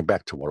not going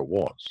back to what it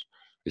was.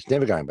 It's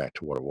never going back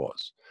to what it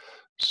was.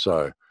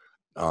 So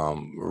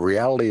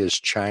reality has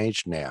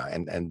changed now,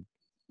 and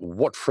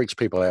what freaks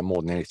people out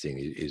more than anything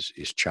is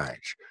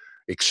change,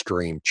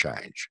 extreme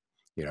change.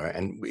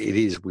 And it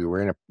is.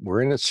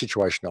 We're in a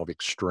situation of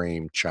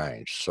extreme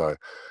change. So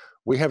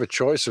we have a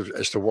choice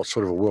as to what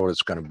sort of a world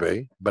it's going to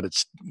be. But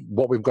it's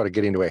what we've got to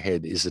get into our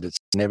head is that it's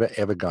never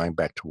ever going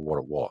back to what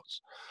it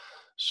was.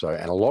 So,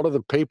 and a lot of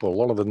the people, a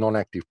lot of the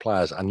non-active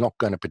players are not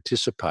going to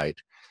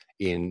participate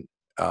in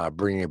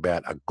bringing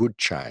about a good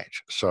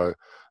change. So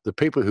the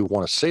people who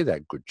want to see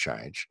that good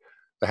change,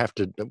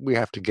 we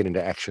have to get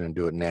into action and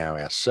do it now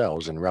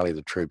ourselves and rally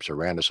the troops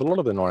around us. A lot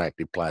of the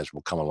non-active players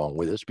will come along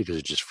with us because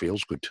it just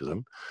feels good to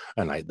them,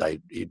 and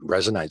it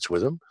resonates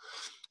with them,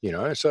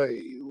 So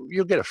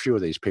you'll get a few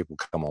of these people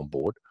come on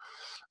board,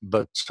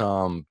 but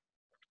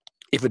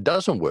if it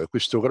doesn't work,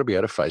 we've still got to be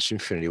able to face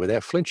infinity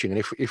without flinching.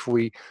 And if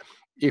we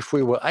if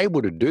we were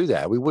able to do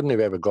that, we wouldn't have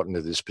ever gotten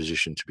to this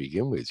position to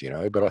begin with,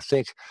 But I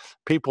think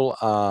people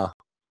are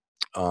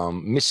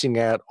missing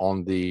out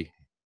on the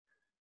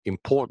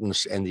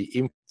importance and the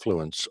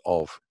influence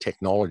of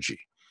technology.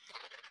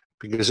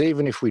 Because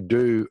even if we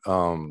do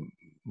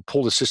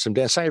pull the system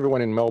down, say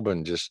everyone in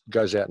Melbourne just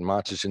goes out and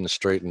marches in the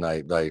street and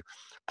they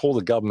pull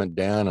the government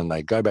down and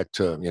they go back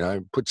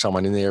to, put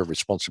someone in there of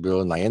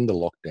responsibility and they end the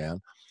lockdown.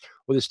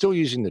 Well, they're still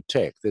using the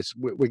tech.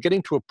 We're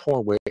getting to a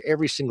point where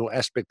every single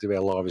aspect of our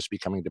life is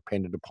becoming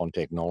dependent upon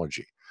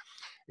technology.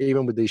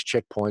 Even with these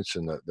checkpoints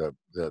and the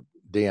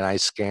DNA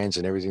scans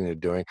and everything they're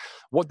doing,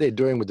 what they're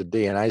doing with the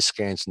DNA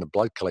scans and the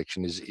blood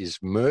collection is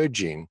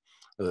merging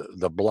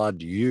the blood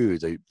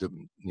the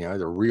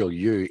real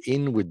you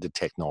in with the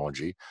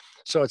technology.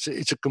 So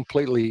it's a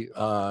completely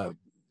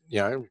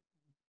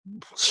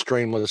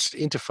streamless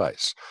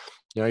interface.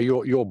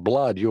 Your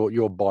blood,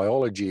 your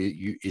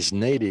biology is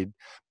needed,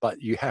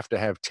 but you have to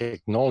have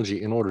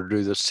technology in order to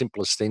do the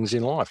simplest things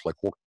in life, like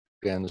walk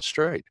down the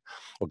street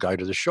or go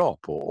to the shop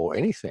or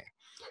anything.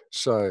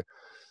 So,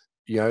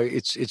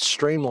 it's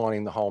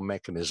streamlining the whole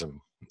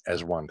mechanism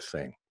as one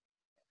thing.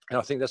 And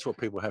I think that's what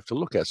people have to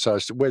look at. So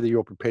as to whether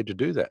you're prepared to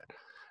do that.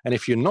 And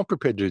if you're not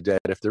prepared to do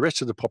that, if the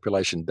rest of the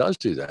population does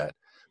do that,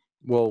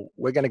 well,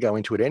 we're going to go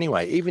into it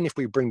anyway, even if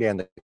we bring down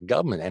the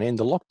government and end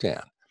the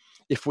lockdown.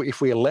 If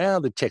we allow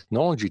the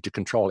technology to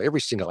control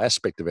every single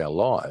aspect of our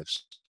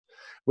lives,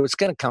 well, it's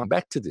going to come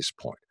back to this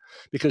point.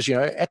 Because,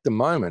 at the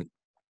moment,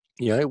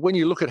 when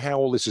you look at how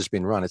all this has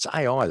been run, it's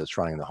AI that's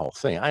running the whole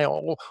thing. AI,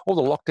 all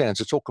the lockdowns,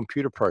 it's all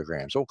computer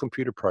programs.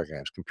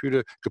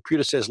 Computer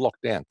says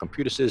lockdown.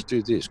 Computer says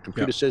do this.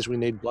 Computer says we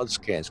need blood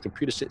scans.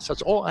 Computer says, so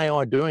it's all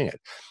AI doing it.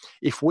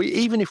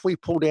 Even if we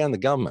pull down the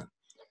government,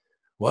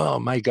 well, it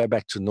may go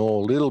back to a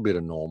little bit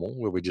of normal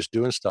where we're just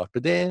doing stuff,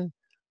 but then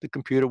the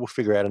computer will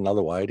figure out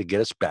another way to get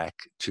us back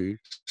to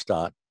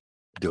start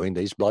doing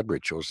these blood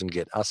rituals and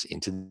get us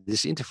into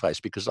this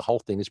interface, because the whole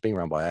thing is being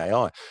run by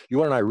AI. You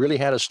want to know really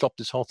how to stop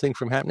this whole thing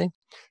from happening?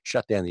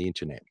 Shut down the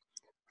internet.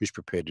 Who's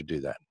prepared to do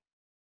that?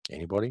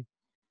 Anybody?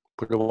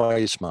 Put away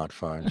your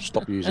smartphone.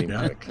 Stop using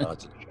credit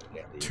cards. And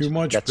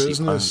shut down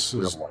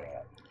the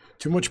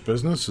Too much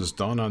business is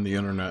done on the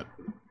internet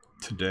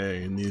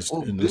today in these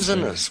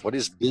business. What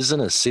is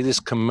business? See this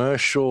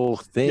commercial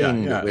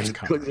thing. You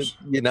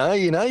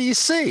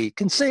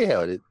can see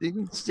how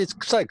it's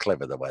so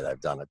clever the way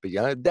they've done it.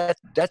 But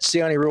that's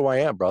the only real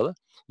way out, brother.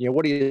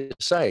 What do you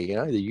say? The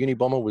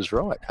Unabomber was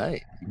right.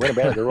 Hey, he went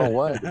about it the wrong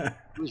way.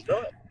 He was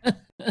right.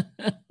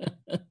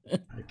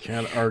 I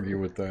can't argue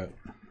with that.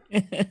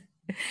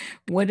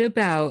 What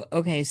about,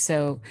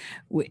 so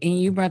and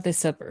you brought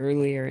this up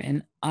earlier,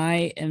 and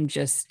I am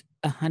just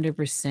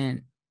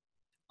 100%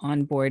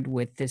 on board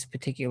with this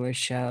particular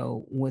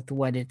show, with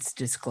what it's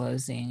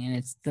disclosing, and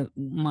it's the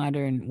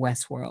modern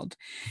Westworld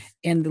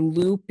and the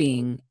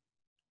looping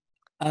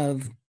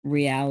of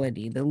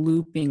reality, the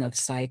looping of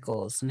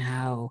cycles, and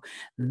how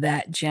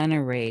that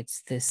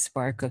generates this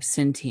spark of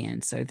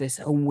sentience or this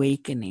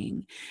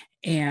awakening.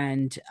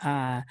 And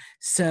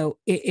so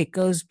it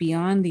goes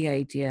beyond the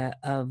idea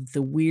of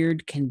the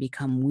weird can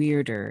become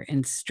weirder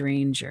and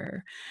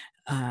stranger.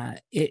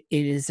 It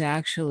is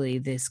actually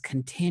this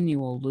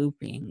continual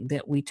looping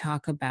that we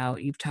talk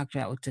about. You've talked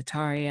about with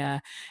Tartaria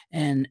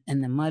and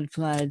the mud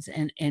floods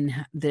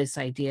and this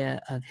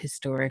idea of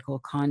historical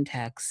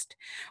context.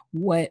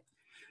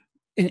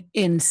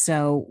 And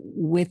so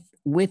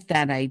with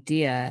that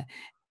idea,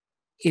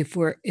 if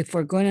we're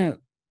going to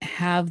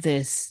have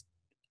this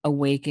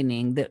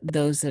awakening, that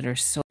those that are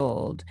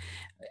sold,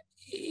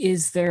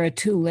 is there a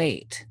too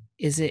late?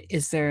 Is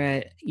there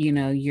a,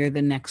 you're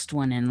the next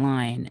one in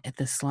line at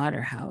the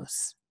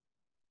slaughterhouse?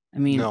 I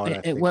mean, no,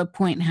 at what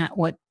point,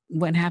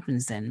 what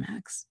happens then,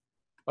 Max?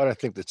 I don't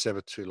think that's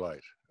ever too late.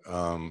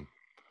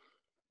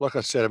 Like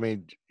I said, I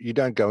mean, you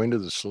don't go into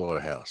the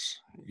slaughterhouse.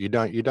 You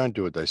don't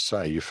do what they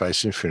say. You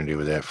face infinity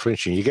without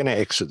flinching. You're going to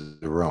exit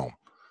the realm.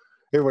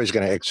 Everybody's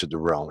going to exit the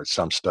realm at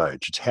some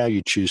stage. It's how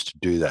you choose to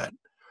do that.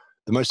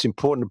 The most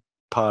important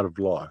part of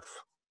life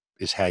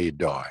is how you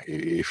die.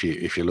 If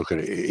you look at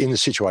it in the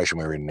situation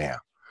we're in now.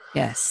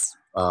 Yes.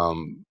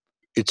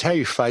 It's how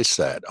you face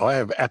that. I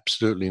have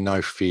absolutely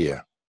no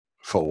fear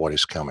for what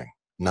is coming.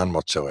 None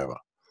whatsoever.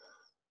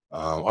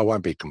 I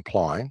won't be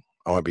complying.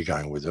 I won't be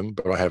going with them,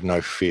 but I have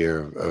no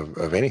fear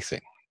of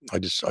anything. I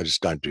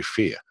just don't do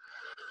fear.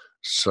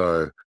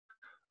 So,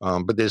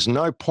 but there's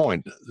no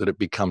point that it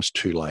becomes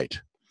too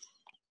late.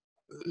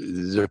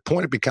 The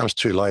point it becomes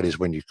too late is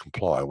when you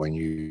comply, when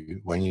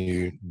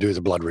you do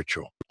the blood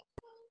ritual.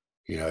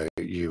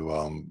 You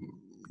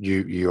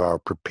are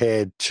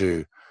prepared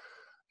to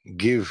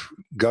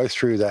go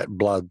through that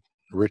blood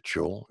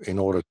ritual in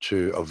order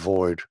to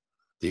avoid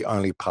the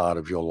only part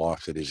of your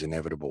life that is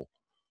inevitable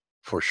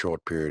for a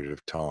short period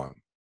of time.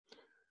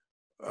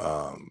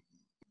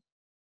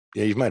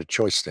 You've made a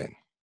choice then.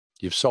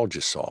 You've sold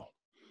your soul.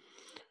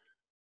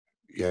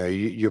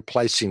 You're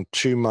placing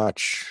too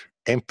much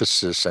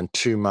emphasis and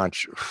too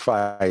much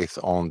faith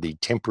on the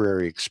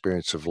temporary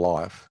experience of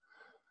life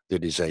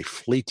that is a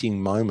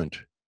fleeting moment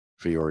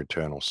for your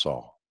eternal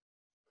soul.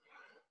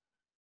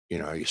 You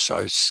know, you're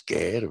so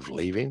scared of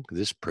leaving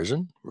this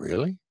prison.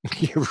 Really?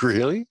 You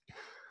really?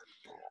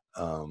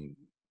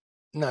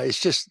 No,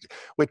 it's just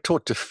we're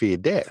taught to fear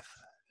death.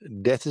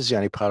 Death is the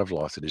only part of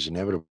life that is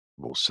inevitable.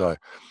 So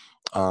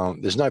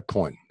there's no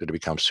point that it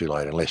becomes too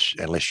late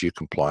unless you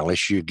comply,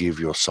 unless you give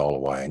your soul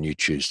away and you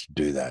choose to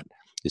do that.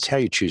 It's how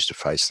you choose to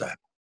face that.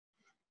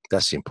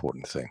 That's the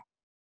important thing.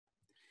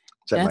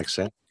 Does that make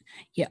sense?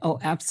 Yeah. Oh,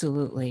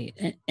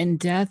 absolutely. And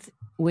death,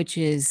 which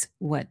is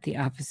what the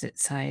opposite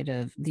side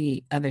of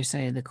the other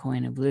side of the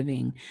coin of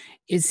living,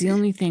 is the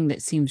only thing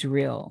that seems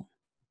real.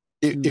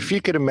 If you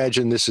could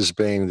imagine this as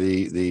being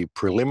the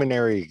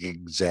preliminary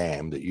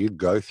exam that you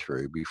go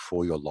through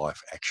before your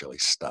life actually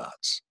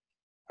starts,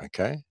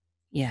 okay?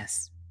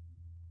 Yes.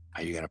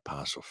 Are you going to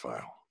pass or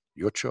fail?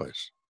 Your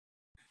choice.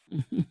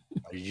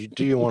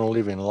 Do you want to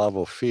live in love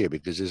or fear?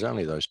 Because there's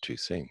only those two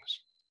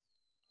things.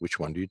 Which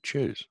one do you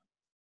choose?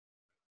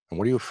 And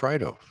what are you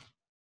afraid of?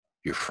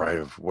 You're afraid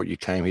of what you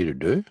came here to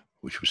do,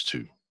 which was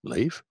to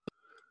leave?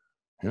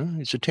 You know,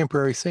 it's a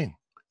temporary thing.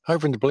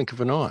 Over in the blink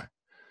of an eye.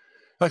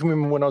 I can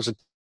remember when I was a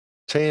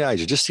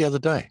teenager, just the other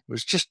day. It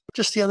was just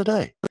the other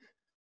day.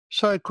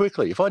 So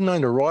quickly. If I'd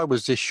known the ride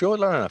was this short,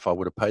 I don't know if I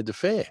would have paid the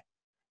fare,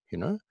 you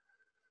know?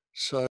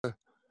 So,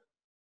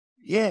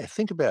 yeah,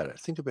 think about it.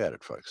 Think about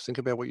it, folks. Think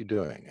about what you're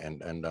doing.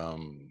 And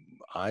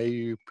are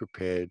you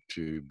prepared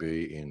to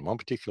be in one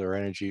particular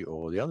energy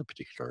or the other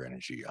particular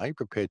energy? Are you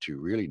prepared to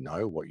really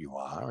know what you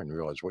are and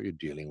realize what you're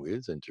dealing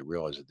with and to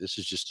realize that this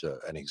is just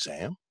an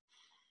exam?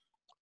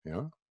 You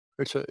know?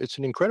 It's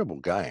an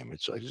incredible game.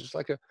 It's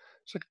like a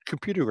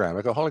computer game,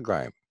 like a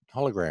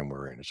hologram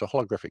we're in. It's a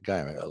holographic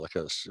game, like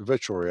a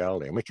virtual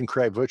reality. And we can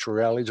create virtual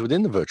realities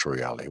within the virtual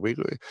reality. We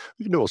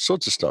can do all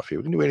sorts of stuff here.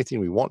 We can do anything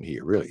we want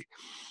here, really.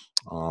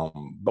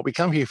 But we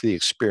come here for the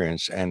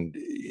experience, and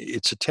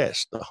it's a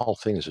test. The whole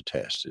thing is a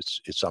test.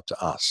 It's up to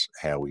us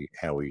how we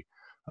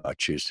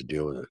choose to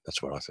deal with it.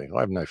 That's what I think. I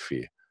have no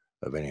fear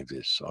of any of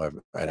this.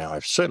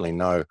 I've certainly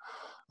no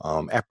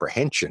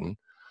apprehension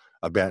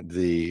about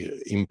the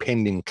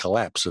impending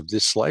collapse of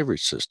this slavery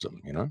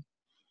system, you know?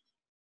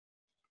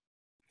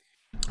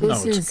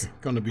 It's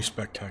going to be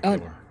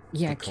spectacular. Oh,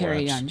 yeah,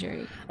 carry on,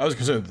 Jerry. I was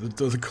going to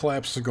say, the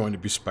collapse is going to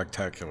be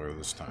spectacular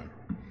this time.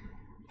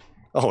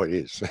 Oh, it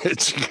is.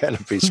 It's going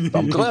to be.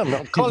 I'm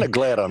kind of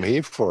glad I'm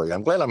here for you.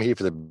 I'm glad I'm here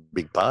for the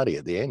big party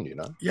at the end, you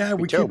know? Yeah,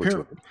 we keep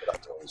hearing.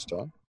 This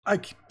time. A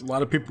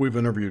lot of people we've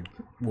interviewed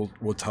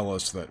will tell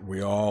us that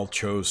we all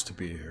chose to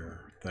be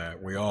here,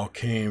 that we all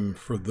came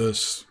for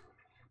this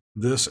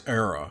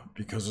era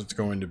because it's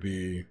going to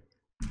be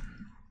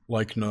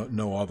like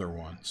no other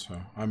one.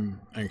 So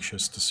I'm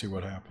anxious to see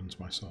what happens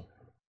myself.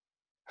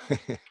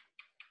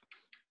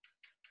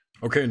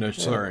 Okay, Nick,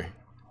 sorry.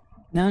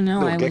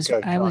 No,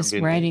 I was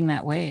riding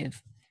that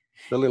wave.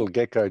 The little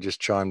gecko just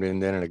chimed in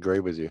then and agreed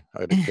with you.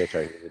 I had a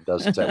gecko that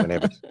does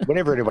that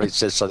whenever anybody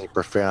says something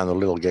profound, the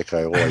little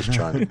gecko always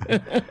chimes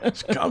in.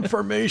 It's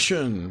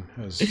confirmation,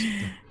 as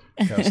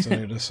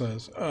Castaneda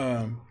says.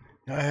 I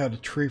had a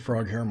tree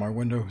frog here in my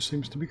window who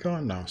seems to be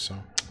gone now, so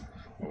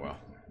oh well.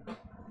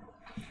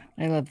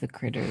 I love the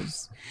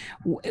critters.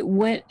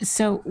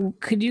 So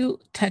could you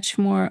touch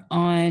more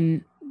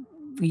on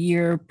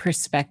your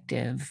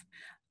perspective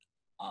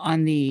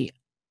on the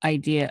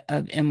idea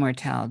of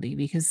immortality?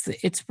 Because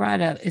it's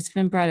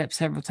been brought up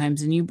several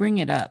times, and you bring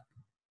it up.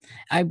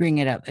 I bring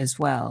it up as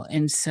well.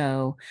 And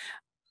so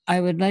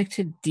I would like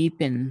to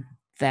deepen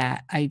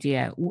that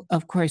idea.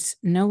 Of course,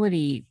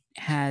 nobody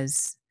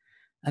has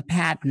a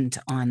patent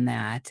on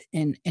that,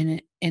 and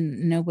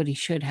nobody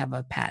should have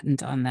a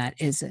patent on that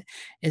is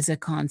a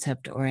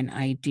concept or an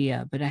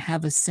idea. But I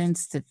have a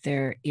sense that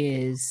there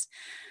is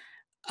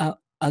a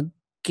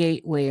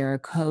gateway or a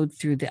code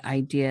through the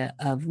idea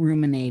of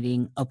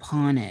ruminating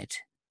upon it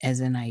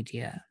as an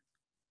idea.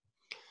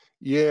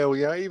 Yeah,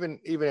 well, even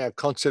our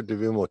concept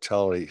of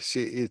immortality.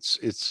 See,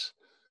 it's.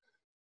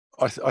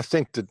 I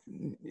think that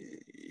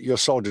your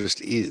soul just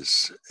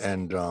is,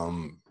 and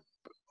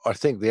I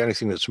think the only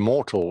thing that's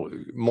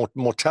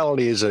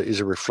mortality is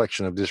a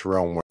reflection of this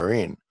realm we're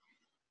in,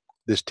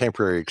 this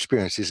temporary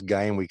experience, this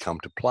game we come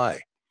to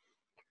play.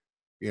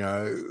 You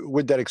know,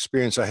 with that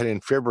experience I had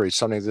in February,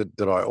 something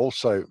that I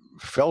also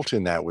felt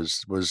in that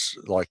was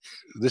like,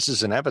 this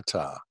is an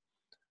avatar,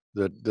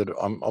 that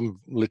I'm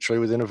literally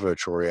within a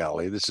virtual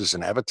reality. This is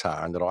an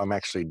avatar, and that I'm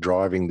actually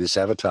driving this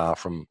avatar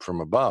from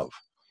above.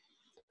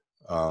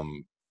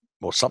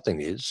 Well,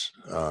 something is.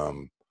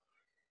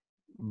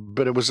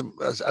 But it was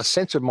a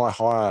sense of a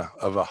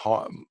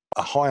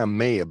higher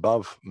me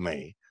above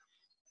me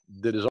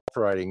that is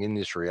operating in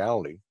this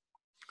reality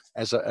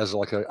as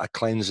like a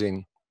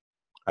cleansing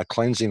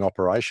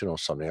operation or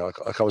something.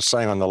 Like I was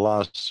saying on the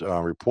last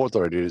report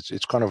that I did,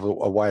 it's kind of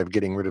a way of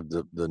getting rid of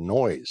the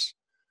noise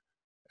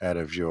out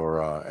of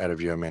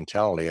your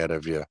mentality, out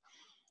of your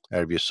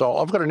soul.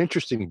 I've got an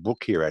interesting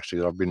book here actually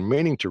that I've been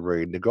meaning to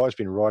read. The guy's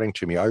been writing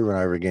to me over and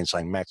over again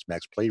saying, Max,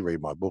 please read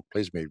my book.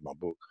 Please read my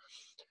book.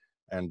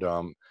 And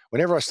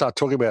whenever I start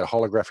talking about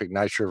holographic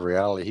nature of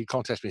reality, he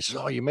contacts me and says,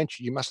 "Oh, you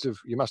must have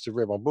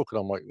read my book." And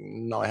I'm like,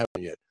 "No, I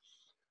haven't yet."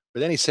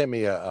 But then he sent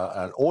me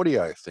an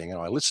audio thing,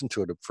 and I listened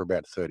to it for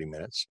about 30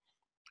 minutes,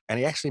 and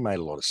he actually made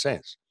a lot of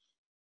sense.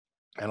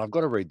 And I've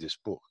got to read this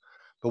book.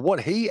 But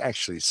what he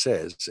actually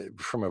says,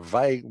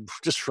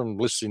 just from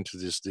listening to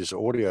this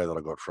audio that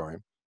I got from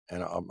him,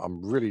 and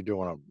I'm really do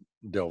want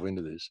to delve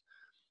into this,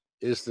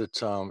 is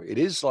that it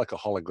is like a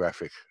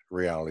holographic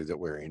reality that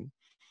we're in.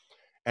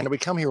 And we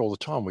come here all the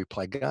time. We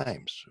play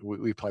games.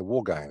 We play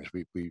war games.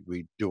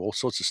 We do all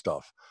sorts of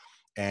stuff.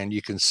 And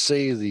you can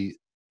see the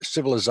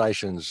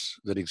civilizations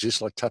that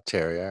exist, like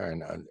Tartaria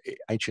and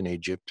ancient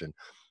Egypt and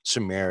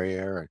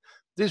Sumeria. And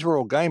these were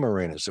all game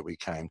arenas that we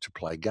came to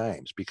play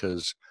games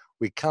because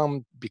we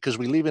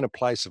live in a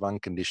place of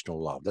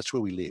unconditional love. That's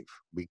where we live.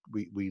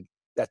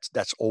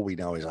 That's all we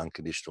know is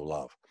unconditional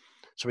love.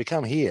 So we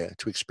come here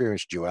to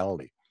experience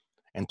duality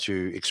and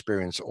to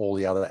experience all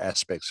the other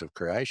aspects of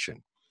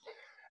creation.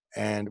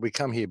 And we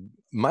come here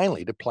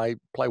mainly to play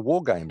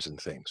war games and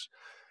things,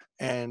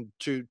 and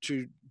to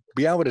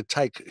be able to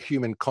take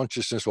human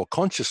consciousness or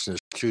consciousness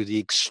to the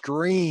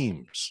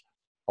extremes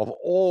of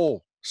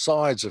all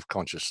sides of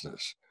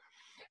consciousness.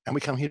 And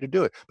we come here to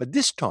do it. But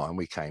this time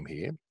we came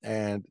here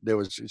and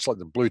it's like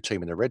the blue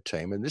team and the red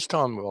team. And this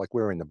time, like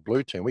we're in the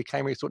blue team, we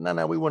came here and thought,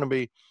 no, we want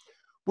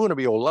to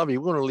be all lovey.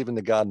 We want to live in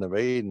the Garden of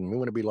Eden. We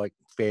want to be like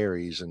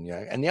fairies. And,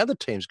 and the other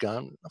team's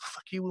going, oh,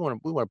 fuck you. We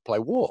want to play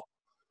war.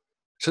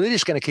 So they're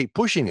just going to keep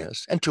pushing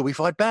us until we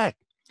fight back.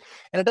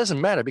 And it doesn't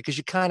matter because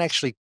you can't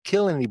actually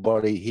kill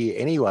anybody here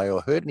anyway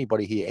or hurt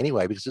anybody here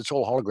anyway because it's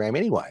all hologram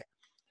anyway.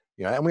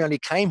 And we only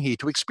came here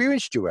to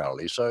experience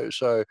duality. So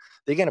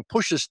they're going to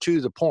push us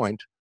to the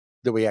point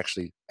that we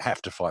actually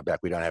have to fight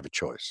back. We don't have a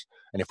choice.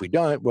 And if we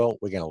don't, well,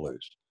 we're going to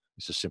lose.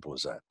 It's as simple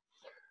as that.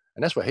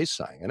 And that's what he's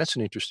saying. And that's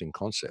an interesting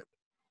concept.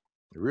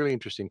 A really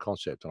interesting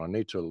concept, and I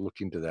need to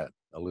look into that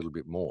a little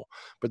bit more.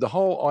 But the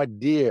whole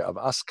idea of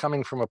us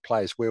coming from a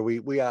place where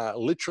we are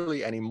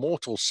literally an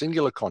immortal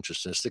singular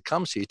consciousness that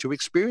comes here to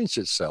experience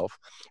itself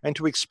and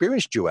to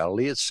experience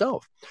duality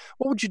itself.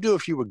 What would you do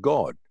if you were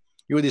God?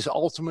 You were this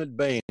ultimate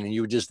being and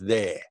you were just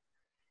there.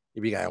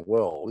 You'd be going,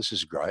 well, this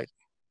is great.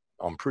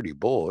 I'm pretty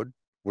bored.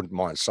 Wouldn't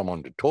mind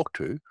someone to talk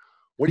to.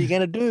 What are you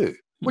going to do?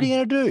 What are you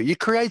going to do? You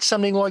create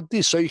something like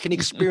this so you can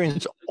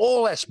experience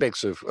all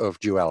aspects of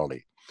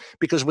duality.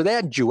 Because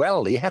without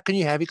duality, how can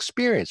you have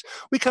experience?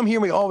 We come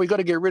here and we got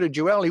to get rid of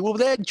duality. Well,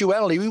 without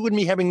duality, we wouldn't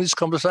be having this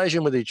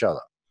conversation with each other.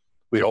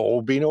 We'd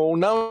all been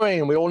all-knowing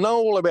and we all know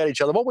all about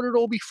each other. What would it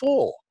all be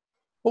for?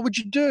 What would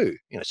you do?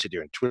 Sit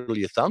here and twiddle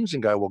your thumbs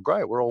and go, well,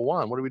 great, we're all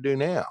one. What do we do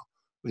now?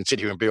 We can sit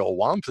here and be all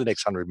one for the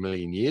next 100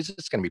 million years.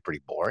 It's going to be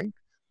pretty boring.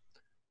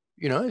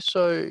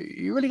 So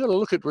you really got to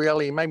look at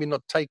reality and maybe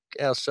not take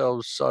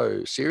ourselves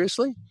so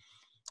seriously,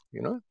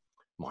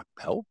 might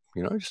help,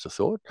 just a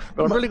thought.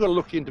 But I've really got to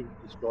look into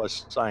what this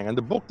guy's saying. And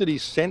the book that he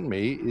sent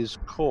me is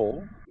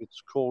called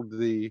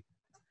the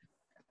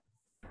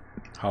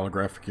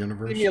Holographic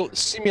Universe?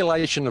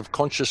 Simulation of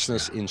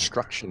Consciousness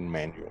Instruction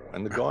Manual.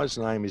 And the guy's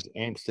name is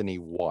Anthony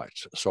White.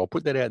 So I'll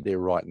put that out there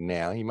right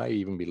now. He may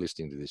even be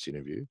listening to this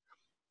interview.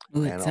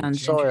 Ooh, and I'm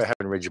sorry I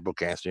haven't read your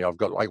book, Anthony. I've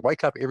got,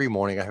 wake up every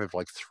morning, I have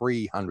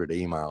 300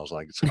 emails.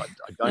 I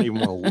don't even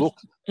want to look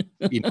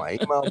in my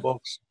email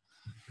box.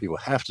 People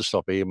have to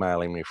stop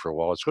emailing me for a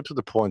while. It's got to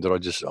the point that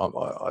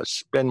I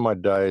spend my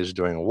days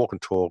doing a walk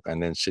and talk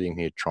and then sitting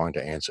here trying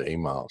to answer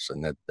emails.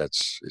 And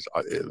that's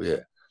yeah.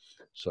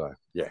 So,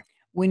 yeah.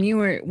 When you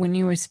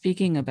were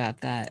speaking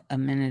about that a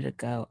minute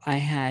ago, I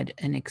had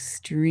an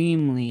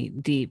extremely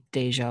deep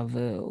deja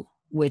vu,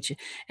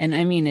 and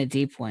I mean a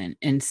deep one.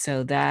 And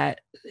so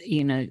that,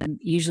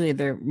 usually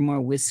they're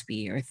more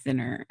wispy or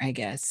thinner, I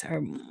guess,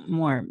 or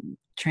more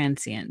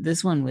transient.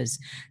 This one was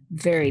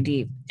very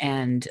deep,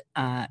 and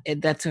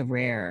that's a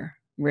rare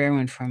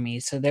one for me.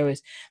 So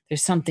there's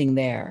something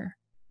there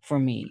for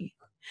me.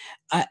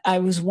 I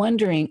was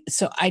wondering,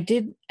 so I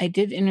did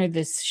enter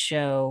this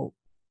show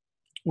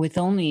with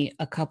only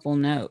a couple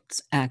notes,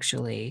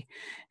 actually,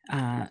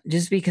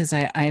 just because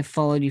I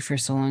followed you for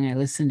so long. I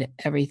listened to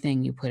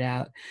everything you put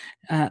out.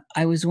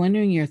 I was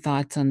wondering your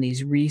thoughts on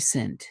these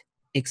recent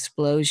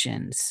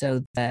explosions.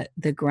 So that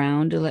the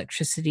ground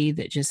electricity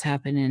that just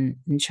happened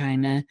in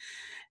China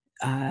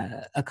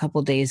a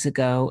couple days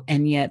ago,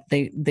 and yet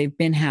they've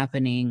been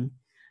happening.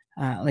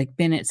 Like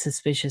Bennett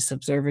Suspicious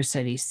Observer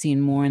said, he's seen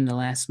more in the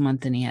last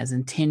month than he has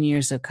in 10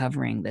 years of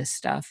covering this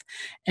stuff.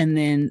 And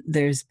then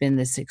there's been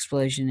this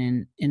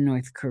explosion in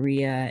North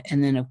Korea.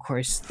 And then, of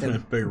course,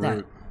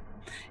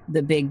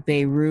 the big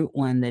Beirut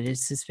one that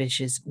is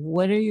suspicious.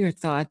 What are your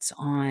thoughts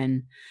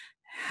on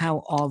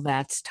how all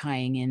that's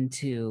tying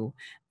into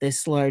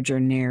this larger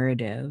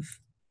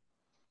narrative?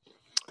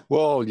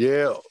 Well,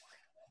 yeah.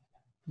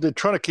 They're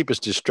trying to keep us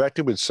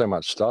distracted with so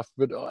much stuff,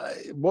 but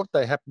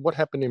what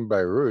happened in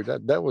Beirut,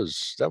 that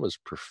was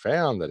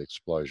profound, that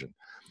explosion.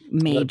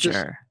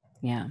 Major.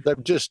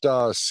 They've just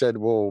said,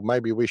 well,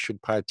 maybe we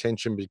should pay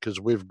attention because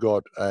we've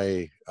got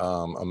a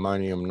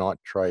ammonium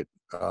nitrate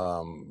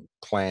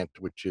plant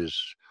which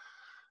is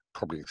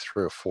probably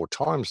 3 or 4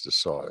 times the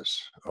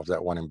size of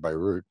that one in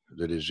Beirut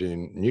that is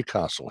in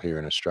Newcastle here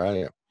in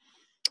Australia.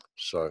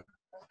 So,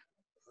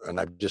 and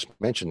I've just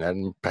mentioned that,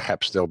 and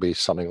perhaps there'll be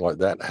something like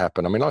that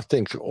happen. I mean, I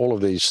think all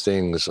of these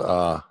things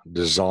are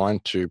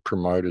designed to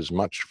promote as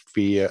much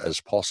fear as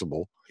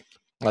possible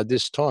at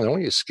this time. They're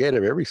only scared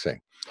of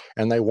everything.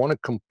 And they want to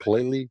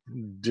completely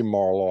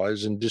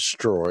demoralize and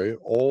destroy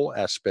all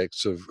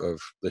aspects of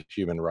the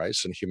human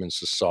race and human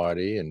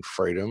society and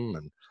freedom.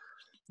 And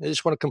they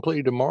just want to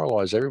completely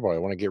demoralize everybody.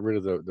 They want to get rid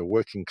of the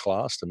working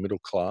class, the middle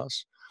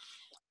class,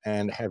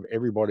 and have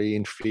everybody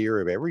in fear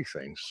of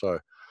everything. So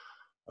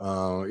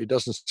it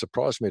doesn't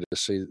surprise me to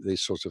see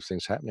these sorts of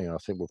things happening. I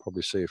think we'll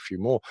probably see a few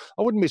more.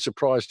 I wouldn't be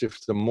surprised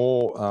if the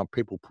more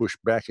people push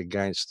back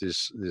against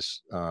this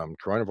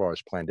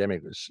coronavirus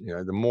pandemic,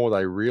 the more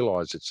they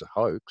realize it's a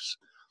hoax,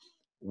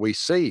 we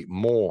see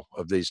more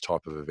of these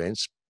type of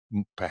events,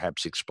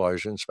 perhaps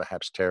explosions,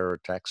 perhaps terror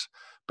attacks,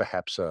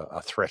 perhaps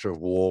a threat of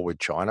war with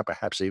China,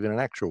 perhaps even an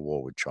actual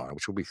war with China,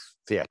 which will be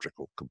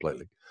theatrical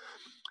completely.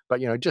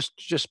 But,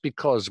 just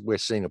because we're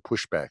seeing a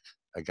pushback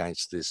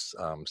against this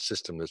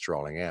system that's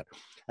rolling out,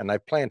 and they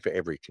plan for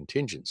every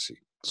contingency.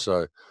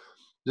 So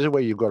this is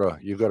where you've got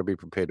to be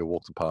prepared to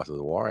walk the path of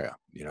the warrior,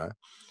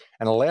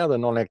 and allow the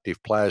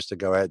non-active players to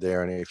go out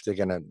there, and if they're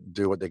going to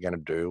do what they're going to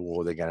do,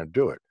 or they're going to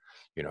do it.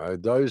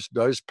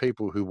 Those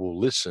people who will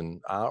listen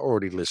are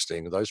already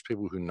listening. Those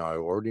people who know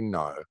already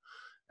know,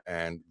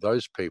 and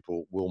those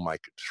people will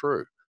make it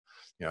through.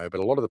 But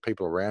a lot of the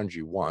people around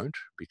you won't,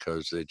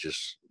 because they're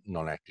just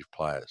non-active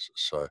players.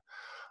 So,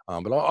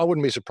 but I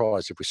wouldn't be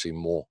surprised if we see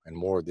more and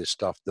more of this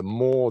stuff. The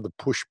more the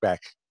pushback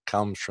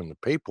comes from the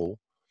people,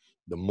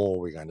 the more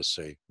we're going to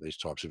see these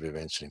types of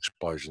events and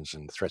explosions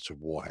and threats of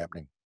war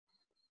happening.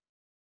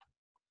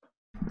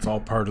 It's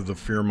all part of the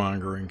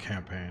fear-mongering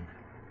campaign.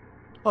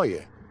 Oh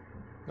yeah.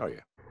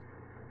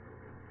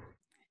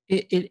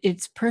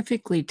 It's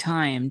perfectly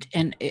timed,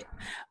 and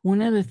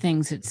one of the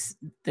things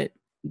that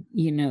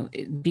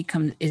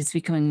is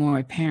becoming more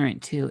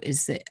apparent too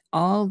is that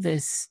all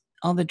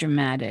the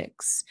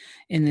dramatics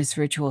in this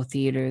virtual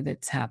theater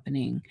that's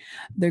happening,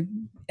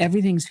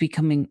 everything's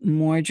becoming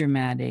more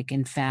dramatic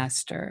and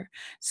faster.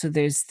 So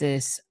there's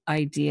this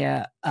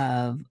idea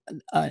of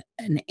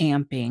an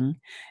amping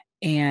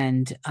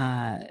and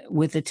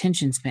with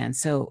attention span.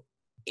 So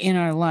in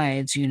our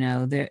lives,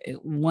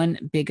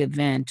 one big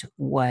event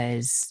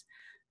was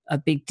a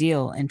big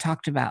deal and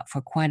talked about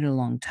for quite a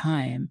long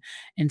time.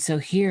 And so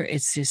here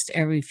it's just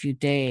every few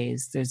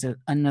days, there's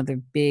another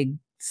big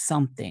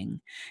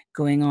something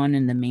going on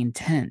in the main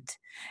tent.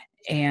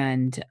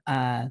 And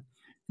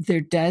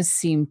there does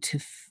seem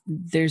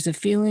there's a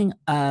feeling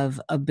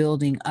of a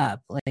building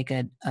up, like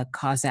a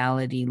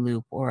causality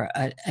loop, or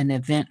an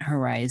event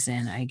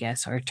horizon, I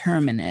guess, or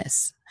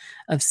terminus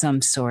of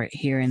some sort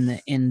here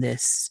in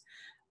this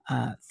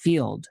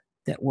field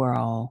that we're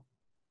all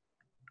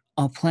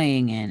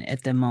playing in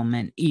at the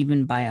moment,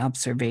 even by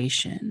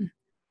observation.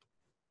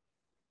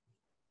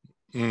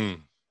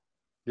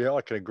 Yeah,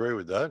 I can agree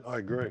with that. I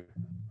agree.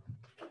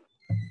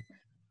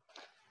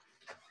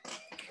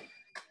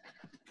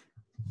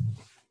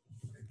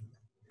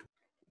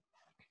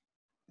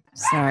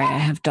 Sorry, I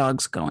have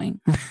dogs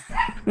going.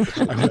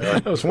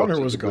 I was wondering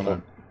what was going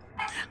on.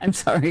 I'm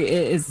sorry.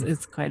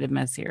 It's quite a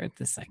mess here at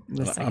the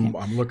second.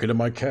 I'm looking at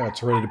my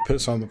cats ready to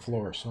piss on the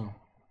floor. So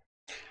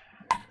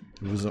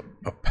it was a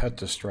pet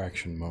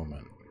distraction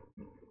moment.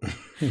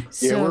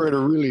 Yeah, we're at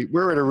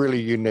a really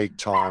unique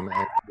time,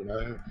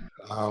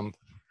 and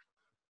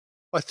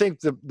I think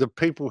the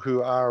people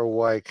who are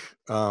awake,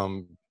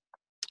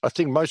 I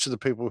think most of the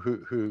people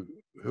who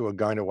are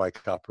going to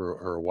wake up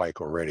are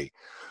awake already.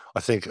 I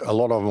think a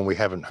lot of them we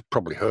haven't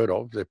probably heard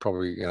of. They're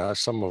probably,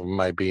 some of them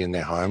may be in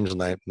their homes and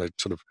they're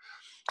sort of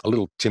a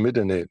little timid,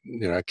 and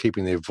they're,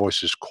 keeping their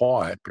voices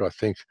quiet. But I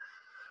think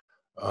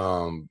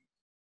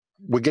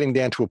we're getting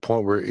down to a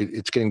point where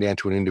it's getting down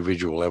to an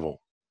individual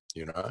level,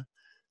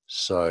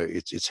 So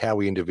it's how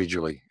we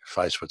individually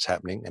face what's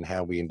happening and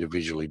how we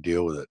individually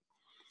deal with it.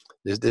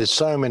 There's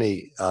so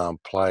many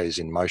players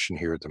in motion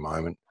here at the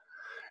moment.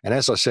 And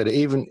as I said,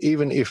 even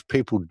if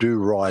people do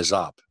rise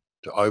up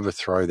to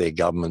overthrow their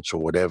governments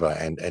or whatever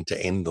and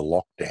to end the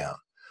lockdown,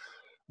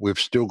 we've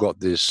still got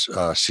this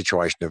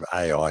situation of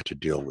AI to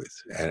deal with.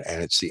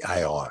 And it's the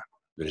AI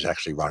that is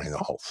actually running the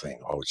whole thing,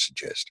 I would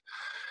suggest.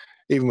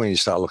 Even when you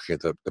start looking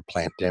at the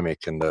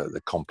pandemic and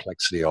the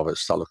complexity of it,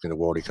 start looking at the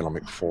World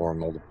Economic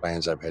Forum, all the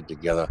plans they've had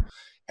together,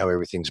 how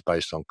everything's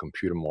based on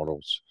computer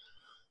models.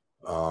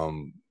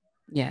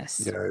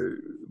 Yes.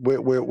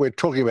 We're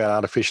talking about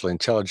artificial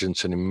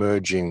intelligence and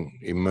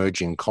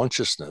emerging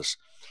consciousness.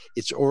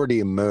 It's already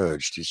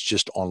emerged. It's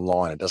just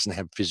online. It doesn't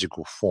have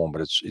physical form,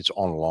 but it's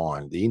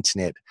online. The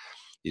internet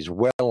is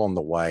well on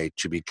the way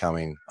to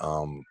becoming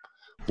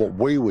what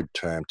we would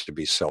term to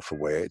be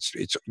self-aware.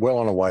 It's well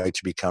on the way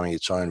to becoming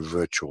its own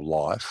virtual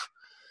life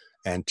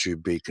and to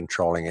be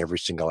controlling every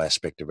single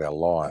aspect of our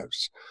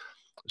lives.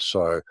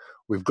 So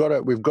we've got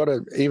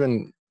to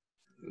even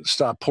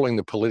start pulling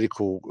the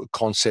political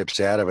concepts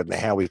out of it and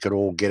how we could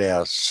all get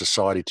our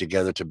society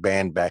together to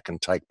band back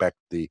and take back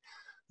the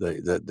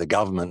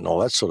government and all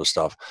that sort of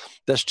stuff.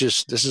 This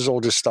is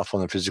all just stuff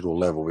on the physical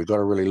level. We've got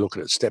to really look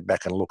at it, step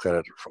back and look at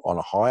it on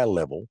a higher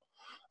level.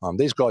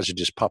 These guys are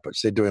just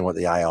puppets. They're doing what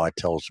the AI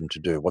tells them to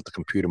do, what the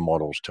computer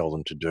models tell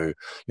them to do,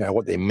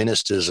 what their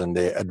ministers and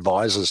their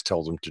advisors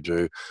tell them to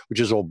do, which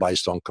is all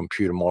based on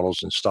computer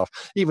models and stuff.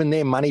 Even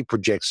their money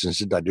projections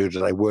that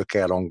they work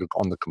out on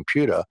the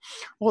computer.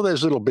 Well,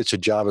 there's little bits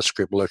of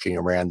JavaScript lurking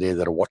around there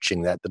that are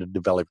watching that are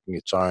developing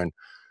its own,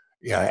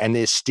 and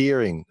they're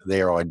steering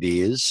their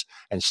ideas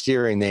and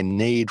steering their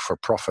need for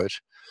profit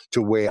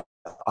to where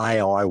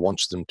AI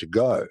wants them to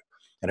go.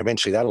 And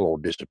eventually that'll all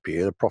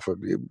disappear.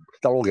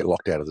 They'll all get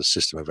locked out of the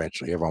system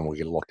eventually. Everyone will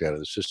get locked out of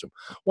the system.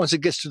 Once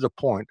it gets to the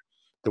point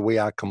that we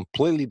are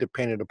completely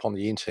dependent upon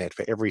the internet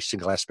for every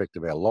single aspect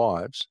of our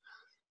lives,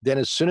 then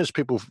as soon as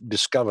people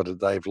discover that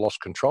they've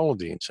lost control of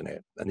the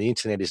internet and the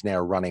internet is now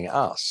running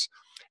us,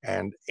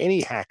 and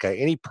any hacker,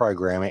 any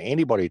programmer,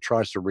 anybody who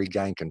tries to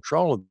regain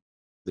control of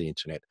the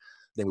internet,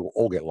 then we'll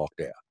all get locked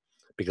out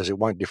because it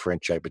won't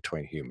differentiate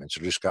between humans.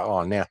 It'll just go,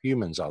 oh, now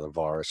humans are the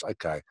virus.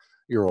 Okay,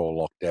 you're all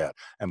locked out.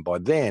 And by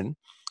then,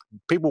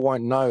 people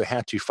won't know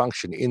how to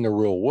function in the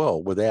real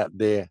world without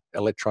their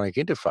electronic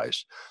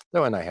interface. They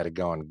won't know how to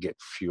go and get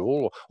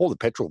fuel. All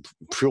the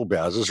fuel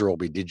bowsers will all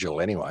be digital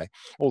anyway.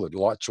 All the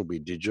lights will be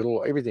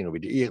digital. Everything will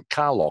be your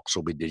car locks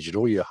will be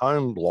digital. Your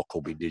home lock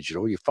will be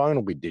digital. Your phone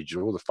will be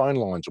digital. The phone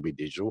lines will be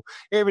digital.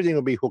 Everything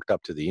will be hooked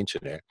up to the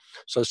internet.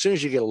 So as soon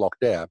as you get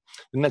locked out,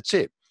 then that's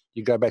it.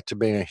 You go back to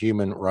being a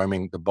human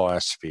roaming the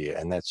biosphere,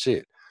 and that's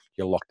it.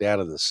 You're locked out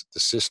of the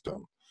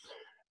system.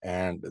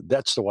 And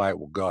that's the way it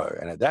will go.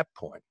 And at that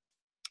point,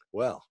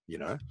 well,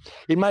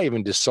 it may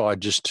even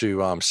decide just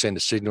to send a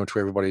signal to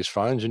everybody's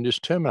phones and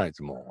just terminate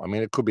them all. I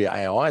mean, it could be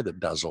AI that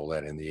does all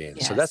that in the end.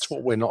 Yes. So that's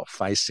what we're not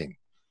facing,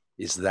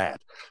 is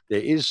that. There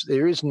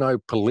is no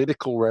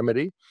political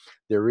remedy.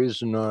 There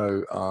is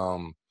no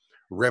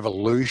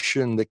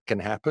revolution that can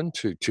happen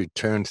to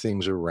turn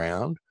things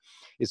around.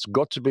 It's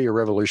got to be a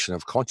revolution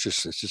of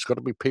consciousness. It's got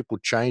to be people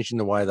changing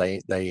the way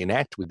they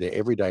enact with their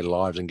everyday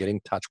lives and get in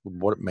touch with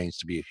what it means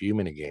to be a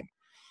human again.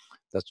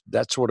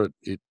 That's what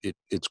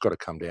it's got to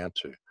come down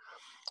to.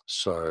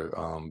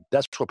 So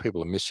that's what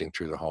people are missing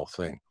through the whole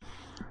thing.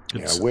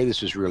 Where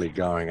this is really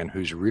going and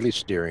who's really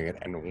steering it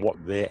and what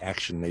their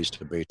action needs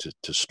to be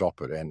to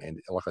stop it.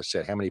 And like I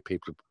said, how many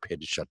people are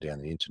prepared to shut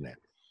down the internet?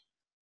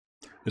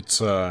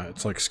 It's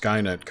like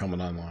Skynet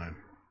coming online.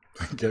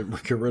 Get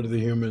rid of the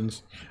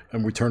humans,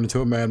 and we turn into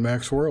a Mad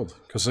Max world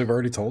because they've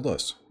already told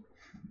us.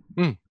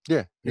 Yeah,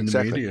 in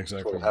exactly. the media,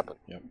 exactly. That's what will happen.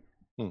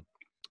 Yep.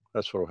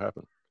 That's what will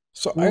happen.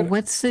 So,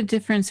 what's the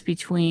difference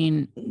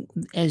between,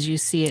 as you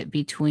see it,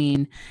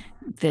 between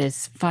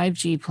this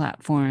 5G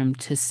platform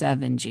to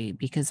 7G?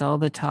 Because all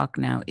the talk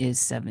now is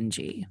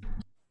 7G.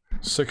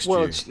 6G.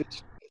 Well,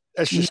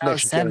 it's just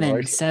next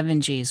generation.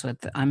 7G is what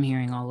I'm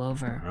hearing all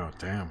over. Oh,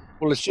 damn.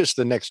 Well, it's just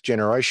the next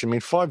generation. I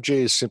mean, 5G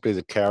is simply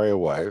the carrier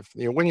wave.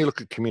 When you look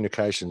at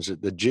communications,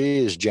 the G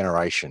is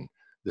generation.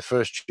 The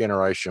first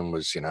generation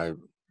was,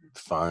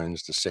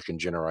 phones. The second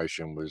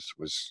generation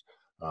was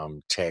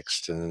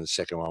text, and then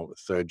the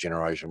third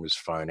generation was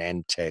phone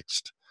and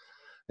text.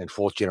 And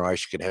fourth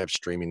generation could have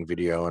streaming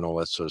video and all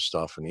that sort of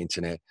stuff, and the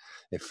internet.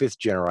 And fifth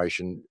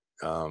generation,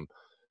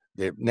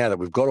 now that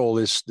we've got all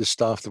this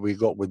stuff that we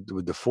got with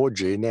the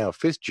 4G, now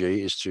 5G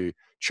is to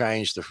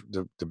change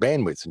the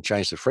bandwidth and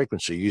change the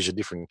frequency, use a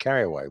different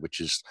carrier wave, which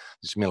is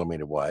this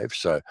millimeter wave.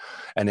 So,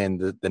 and then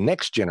the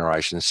next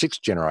generation, the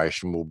sixth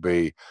generation, will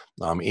be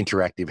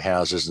interactive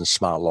houses and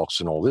smart locks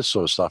and all this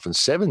sort of stuff. And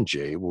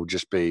 7G will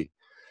just be,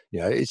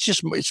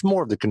 it's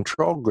more of the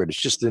control grid.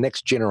 It's just the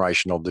next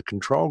generation of the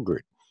control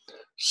grid.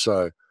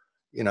 So,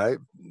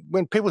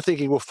 when people are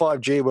thinking, well,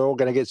 5G, we're all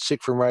going to get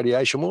sick from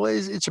radiation. Well,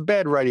 it's a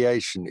bad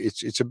radiation.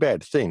 It's a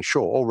bad thing.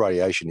 Sure, all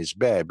radiation is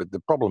bad, but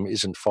the problem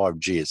isn't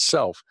 5G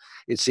itself.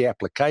 It's the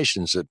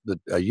applications that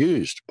are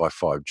used by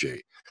 5G,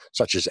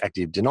 such as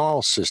active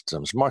denial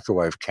systems,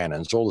 microwave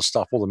cannons, all the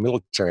stuff, all the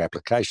military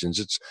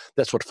applications.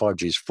 That's what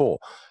 5G is for.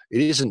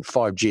 It isn't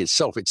 5G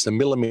itself. It's the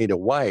millimeter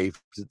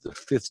wave that the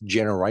fifth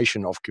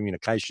generation of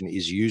communication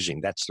is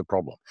using. That's the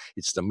problem.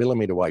 It's the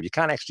millimeter wave. You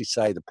can't actually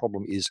say the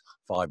problem is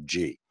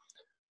 5G.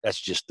 That's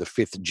just the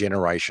fifth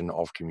generation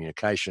of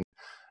communication.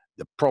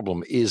 The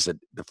problem is that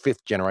the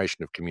fifth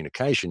generation of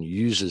communication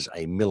uses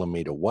a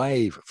millimeter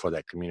wave for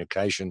that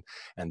communication,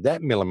 and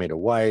that millimeter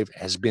wave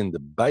has been the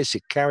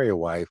basic carrier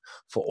wave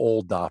for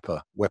all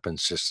DARPA weapon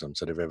systems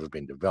that have ever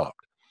been developed.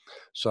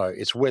 So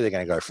it's where they're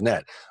going to go from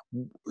that.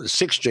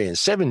 6G and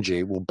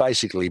 7G will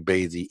basically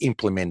be the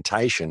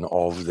implementation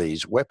of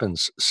these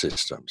weapons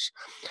systems.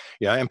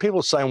 And people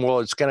are saying, well,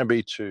 it's going to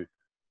be to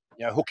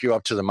hook you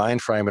up to the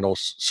mainframe and all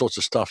sorts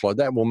of stuff like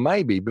that. Well,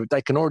 maybe, but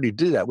they can already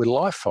do that with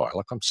Li-Fi.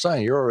 Like I'm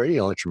saying, you're already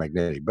an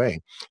electromagnetic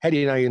being. How do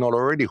you know you're not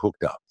already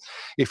hooked up?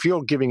 If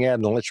you're giving out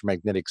an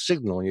electromagnetic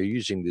signal and you're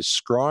using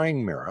this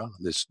scrying mirror,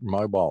 this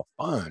mobile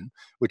phone,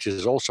 which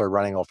is also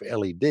running off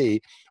LED,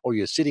 or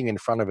you're sitting in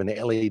front of an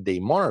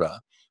LED monitor,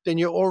 then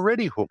you're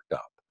already hooked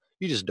up.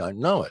 You just don't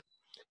know it,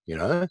 you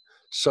know?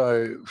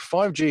 So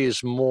 5G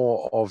is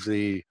more of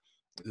the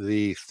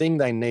thing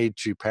they need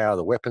to power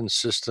the weapons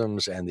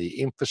systems and the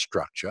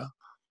infrastructure,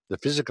 the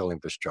physical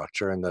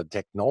infrastructure and the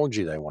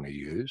technology they want to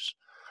use.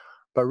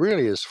 But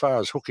really, as far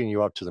as hooking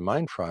you up to the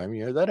mainframe,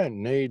 you know, they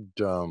don't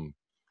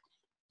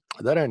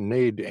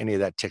need any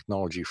of that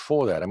technology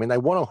for that. I mean, they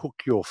want to hook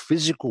your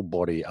physical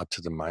body up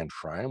to the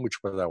mainframe, which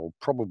they will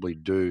probably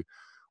do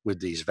with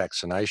these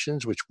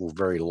vaccinations, which will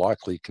very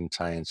likely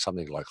contain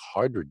something like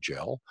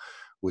hydrogel,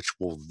 which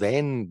will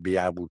then be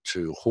able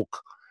to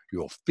hook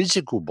your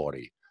physical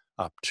body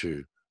up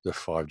to the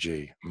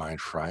 5G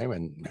mainframe,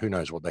 and who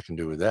knows what they can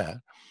do with that.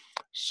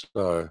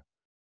 So,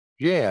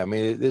 yeah, I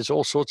mean, there's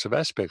all sorts of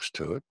aspects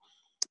to it.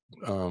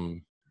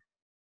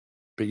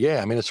 But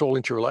yeah, I mean, it's all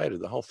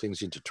interrelated. The whole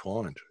thing's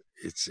intertwined.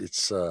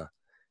 It's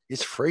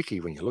freaky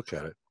when you look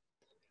at it.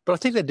 But I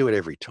think they do it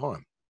every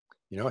time.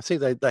 You know, I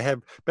think they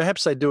have,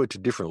 perhaps they do it to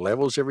different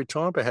levels every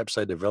time. Perhaps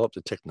they develop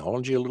the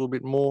technology a little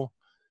bit more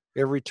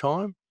every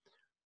time.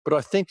 But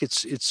I think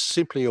it's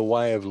simply a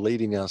way of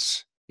leading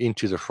us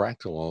into the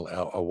fractal,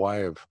 a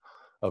way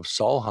of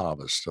soul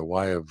harvest, a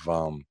way of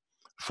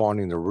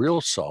finding the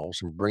real souls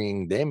and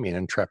bringing them in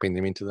and trapping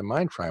them into the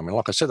mainframe. And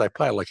like I said, they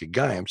play it like a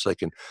game, so they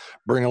can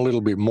bring a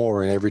little bit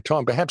more in every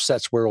time. Perhaps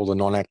that's where all the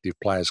non-active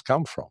players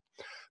come from.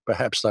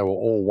 Perhaps they were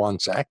all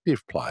once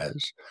active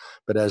players,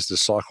 but as the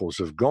cycles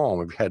have gone,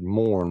 we've had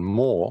more and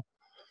more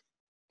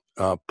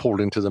pulled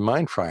into the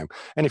mainframe.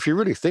 And if you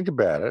really think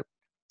about it,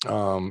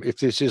 if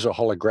this is a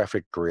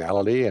holographic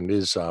reality and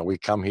we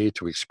come here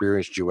to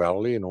experience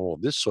duality and all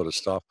of this sort of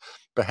stuff,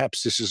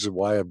 perhaps this is a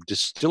way of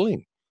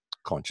distilling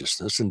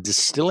consciousness and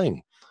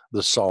distilling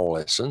the soul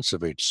essence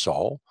of each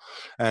soul.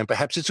 And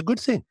perhaps it's a good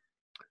thing.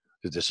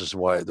 This is the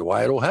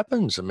way it all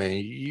happens. I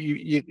mean,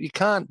 you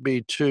can't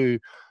be too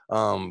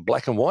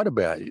black and white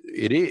about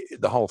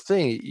it. The whole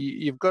thing,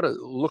 you've got to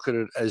look at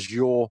it as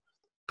your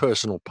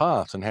personal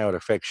path and how it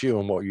affects you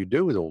and what you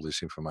do with all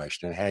this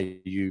information and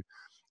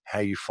how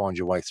you find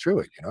your way through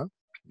it, you know.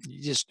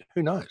 You just,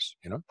 who knows,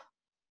 you know.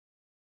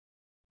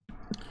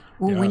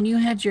 Well, when you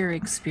had your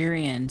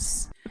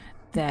experience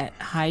that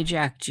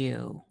hijacked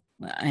you,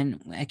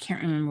 and I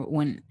can't remember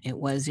when it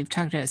was, you've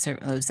talked about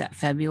it, was that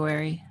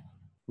February?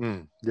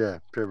 Yeah,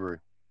 February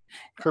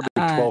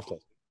 12th.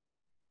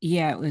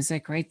 Yeah, it was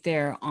like right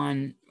there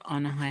on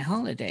a high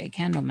holiday,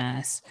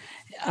 Candlemas.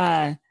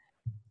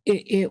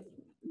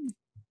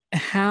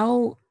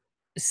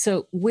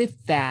 So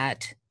with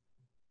that,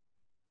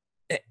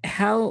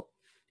 how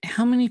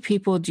many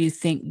people do you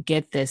think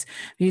get this?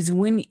 Because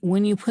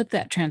when you put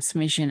that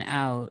transmission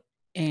out,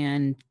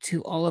 and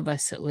to all of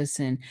us that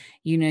listen,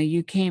 you know,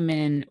 you came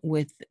in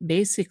with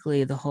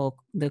basically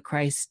the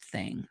Christ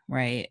thing,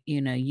 right? You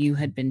know, you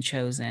had been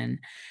chosen,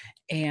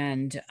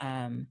 and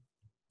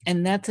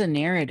that's a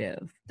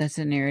narrative. That's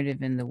a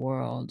narrative in the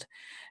world.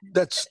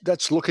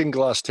 That's looking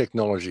glass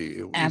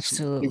technology.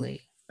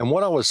 Absolutely. And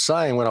what I was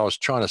saying when I was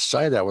trying to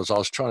say that was, I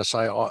was trying to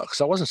say,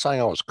 because I wasn't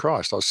saying I was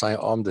Christ. I was saying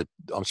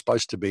I'm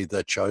supposed to be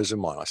the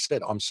chosen one. I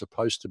said I'm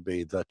supposed to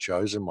be the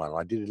chosen one.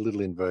 I did a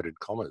little inverted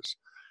commas.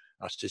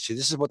 I said, see,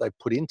 this is what they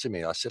put into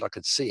me. I said I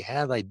could see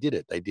how they did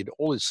it. They did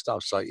all this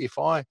stuff. So if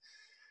I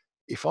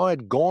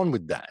had gone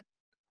with that,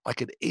 I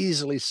could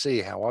easily see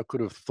how I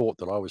could have thought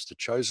that I was the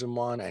chosen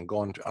one and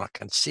gone. And I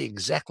can see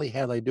exactly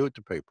how they do it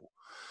to people.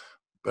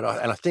 But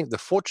I think the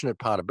fortunate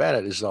part about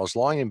it is I was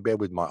lying in bed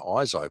with my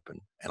eyes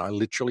open and I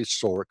literally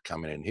saw it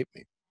come in and hit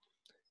me.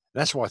 And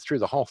that's why through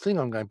the whole thing,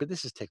 I'm going, but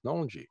this is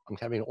technology. I'm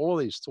having all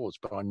of these thoughts,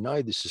 but I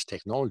know this is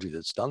technology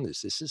that's done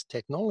this. This is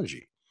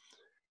technology,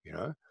 you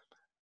know?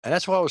 And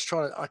that's why I was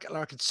trying to,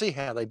 I could see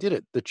how they did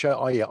it.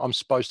 I'm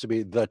supposed to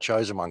be the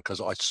chosen one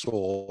because I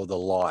saw the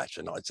light.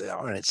 And I'd say,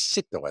 it's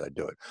sick the way they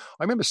do it.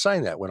 I remember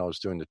saying that when I was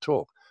doing the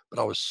talk, but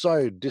I was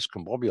so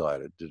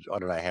discombobulated. I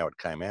don't know how it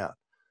came out.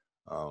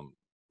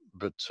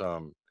 But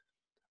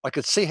I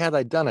could see how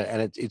they'd done it.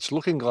 And it's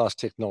looking glass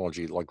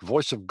technology, like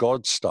voice of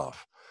God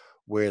stuff,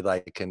 where they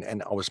can,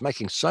 and I was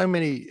making so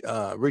many,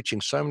 reaching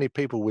so many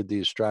people with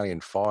the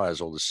Australian Fires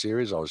or the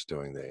series I was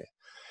doing there.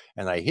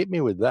 And they hit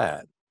me with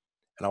that.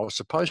 And I was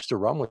supposed to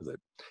run with it.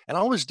 And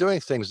I was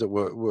doing things that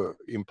were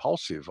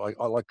impulsive. I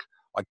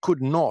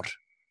could not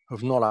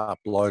have not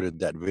uploaded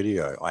that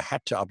video. I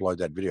had to upload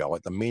that video.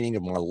 Like the meaning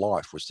of my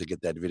life was to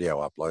get that video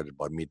uploaded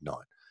by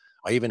midnight.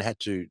 I even had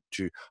to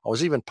I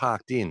was even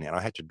parked in and I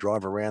had to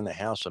drive around the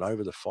house and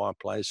over the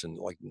fireplace and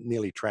like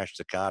nearly trash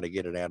the car to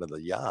get it out of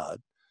the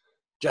yard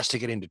just to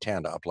get into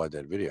town to upload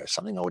that video.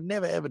 Something I would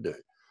never, ever do.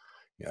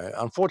 You know,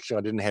 unfortunately,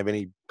 I didn't have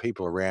any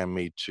people around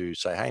me to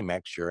say, hey,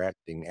 Max, you're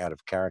acting out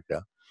of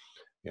character.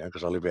 You know,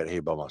 because I live out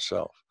here by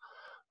myself.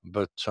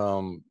 But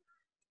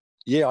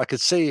yeah, I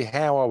could see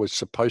how I was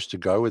supposed to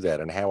go with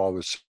that and how I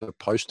was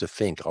supposed to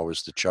think I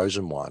was the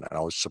chosen one and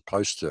I was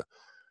supposed to,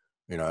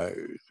 you know,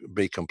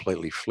 be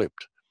completely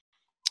flipped.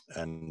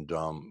 And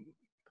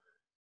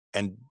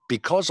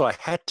because I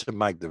had to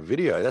make the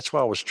video, that's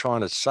why I was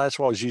trying to say, that's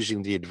why I was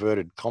using the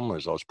inverted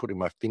commas. I was putting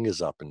my fingers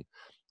up and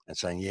and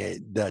saying, yeah,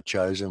 the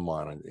chosen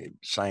one, and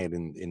saying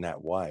it in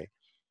that way,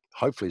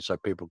 hopefully so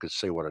people could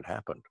see what had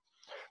happened.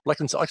 Like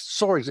I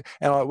saw,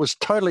 and I was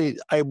totally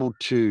able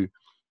to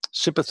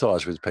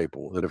sympathize with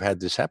people that have had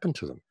this happen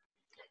to them.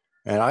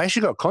 And I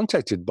actually got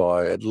contacted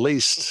by at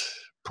least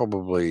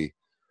probably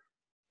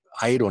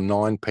 8 or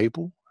 9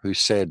 people who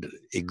said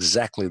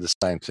exactly the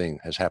same thing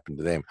has happened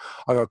to them.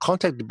 I got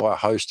contacted by a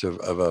host of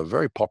a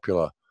very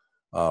popular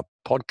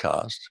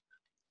podcast,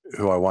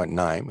 who I won't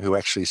name, who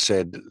actually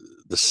said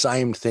the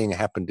same thing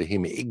happened to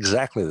him,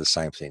 exactly the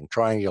same thing.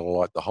 Triangular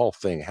light, the whole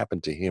thing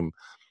happened to him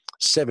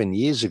 7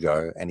 years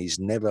ago, and he's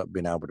never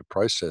been able to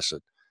process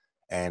it.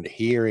 And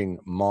hearing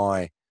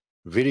my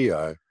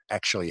video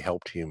actually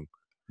helped him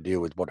deal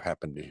with what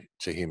happened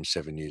to him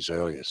 7 years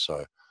earlier.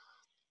 So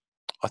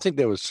I think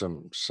there was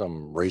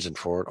some reason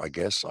for it, I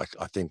guess.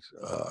 I think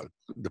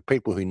the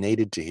people who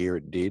needed to hear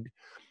it did,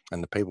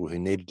 and the people who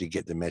needed to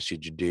get the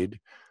message did,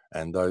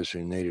 and those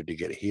who needed to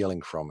get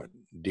healing from it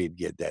did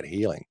get that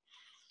healing.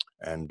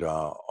 And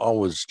I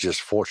was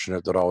just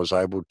fortunate that I was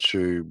able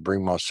to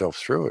bring myself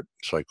through it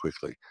so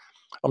quickly.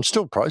 I'm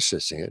still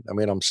processing it. I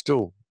mean, I'm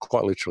still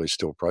quite literally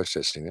still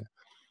processing it.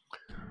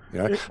 You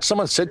know,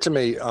 someone said to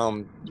me,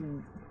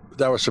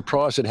 they were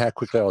surprised at how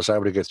quickly I was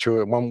able to get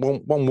through it.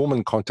 One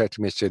woman contacted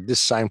me and said this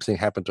same thing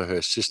happened to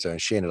her sister,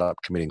 and she ended up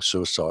committing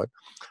suicide.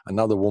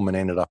 Another woman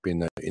ended up in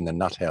the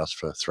nut house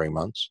for 3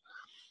 months.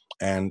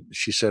 And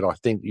she said, I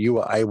think you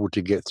were able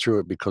to get through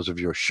it because of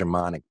your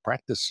shamanic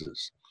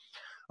practices.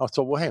 I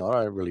thought, well, hang on,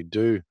 I don't really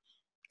do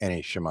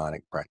any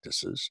shamanic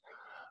practices.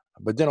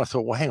 But then I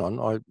thought, well, hang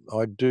on,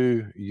 I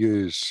do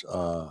use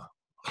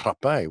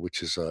rapé,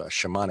 which is a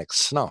shamanic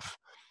snuff,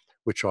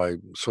 which I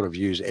sort of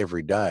use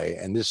every day.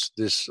 And this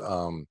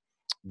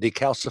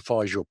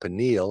decalcifies your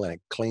pineal, and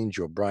it cleans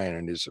your brain,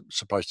 and is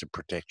supposed to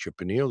protect your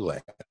pineal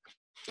gland.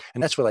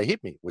 And that's where they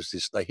hit me,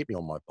 they hit me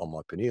on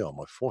my pineal, on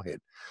my forehead.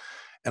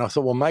 And I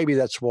thought, well, maybe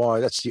that's why,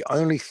 that's the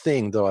only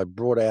thing that I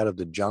brought out of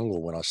the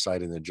jungle when I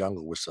stayed in the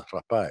jungle was the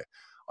rapé.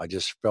 I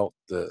just felt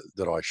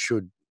that I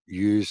should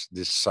use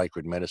this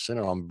sacred medicine,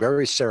 and I'm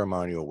very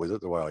ceremonial with it,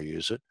 the way I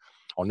use it.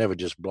 I'll never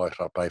just blow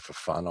rapé for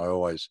fun.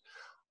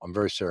 I'm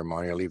very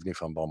ceremonial. Even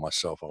if I'm by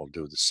myself, I'll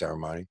do the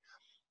ceremony.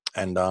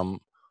 And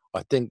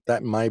I think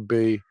that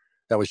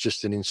was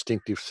just an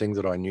instinctive thing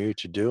that I knew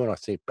to do. And I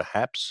think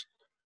perhaps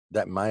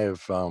that may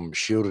have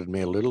shielded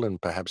me a little,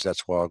 and perhaps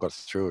that's why I got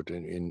through it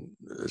in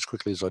as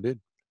quickly as I did.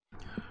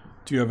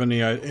 Do you have any,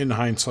 in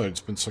hindsight,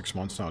 it's been 6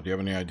 months now, do you have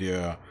any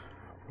idea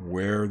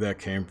where that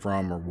came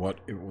from, or what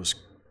it was,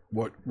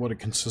 what it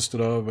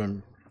consisted of,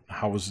 and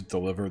how was it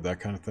delivered, that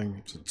kind of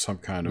thing? Is it some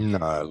kind of...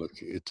 No, look,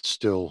 it's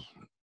still,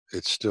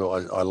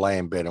 I lay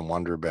in bed and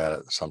wonder about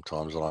it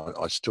sometimes, and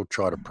I still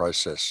try to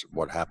process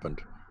what happened.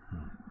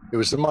 It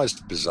was the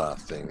most bizarre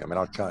thing. I mean,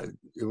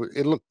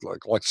 it looked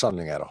like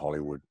something out of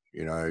Hollywood,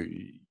 you know,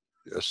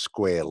 a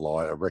square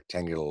light, a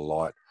rectangular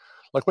light.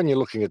 Like when you're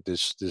looking at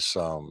this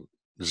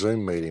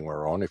Zoom meeting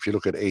we're on, if you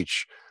look at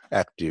each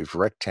active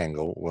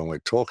rectangle when we're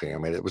talking, I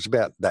mean, it was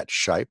about that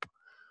shape,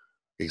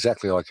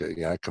 exactly like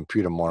a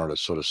computer monitor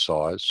sort of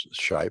size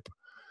shape.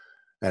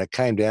 And it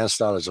came down,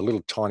 started as a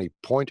little tiny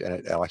point,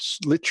 and I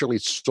literally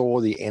saw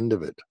the end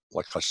of it.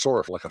 Like I saw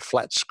it like a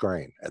flat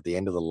screen at the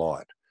end of the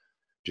light,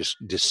 just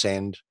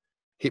descend,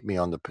 hit me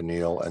on the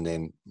pineal, and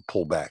then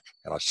pull back.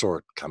 And I saw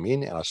it come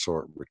in, and I saw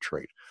it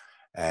retreat.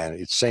 And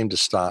it seemed to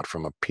start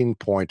from a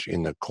pinpoint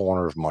in the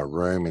corner of my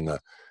room, in the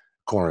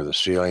corner of the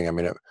ceiling. I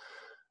mean,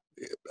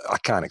 I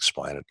can't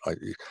explain it.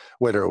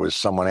 Whether it was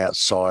someone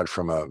outside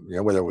from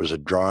whether it was a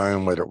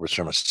drone, whether it was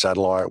from a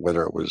satellite,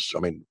 whether it was,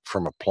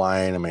 from a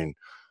plane. I mean,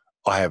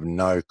 I have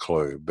no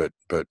clue, but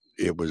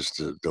it was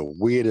the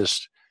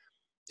weirdest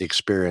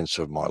experience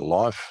of my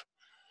life,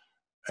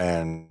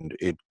 and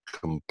it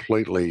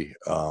completely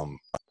I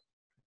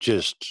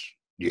just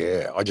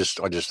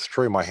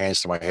threw my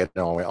hands to my head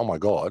and I went, oh my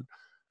God.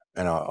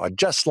 And I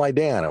just lay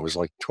down. It was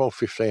like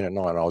 12:15 at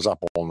night, and I was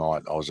up all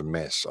night. I was a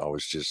mess. I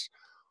was just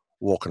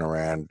walking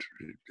around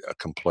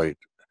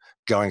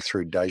going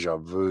through deja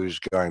vus,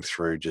 going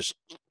through just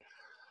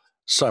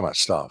so much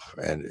stuff.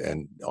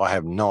 And I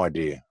have no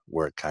idea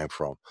where it came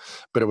from.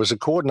 But it was a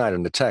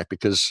coordinated attack,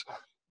 because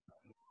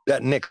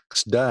that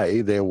next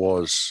day there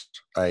was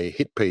a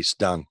hit piece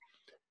done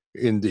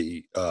in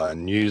the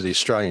news, the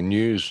Australian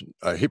news,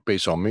 a hit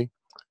piece on me.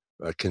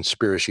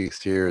 Conspiracy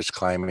theorists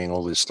claiming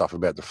all this stuff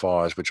about the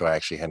fires, which I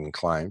actually hadn't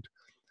claimed,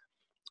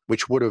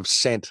 which would have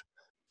sent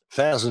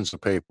thousands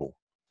of people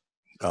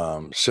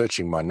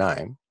searching my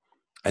name.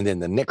 And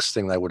then the next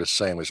thing they would have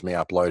seen was me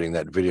uploading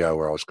that video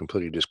where I was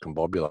completely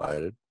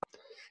discombobulated.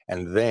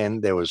 And then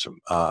there was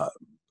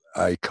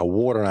a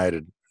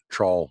coordinated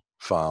troll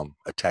farm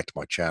attacked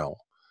my channel,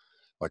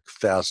 like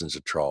thousands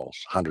of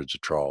trolls, hundreds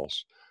of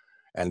trolls.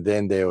 And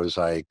then there was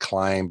a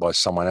claim by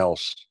someone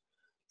else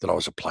that I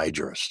was a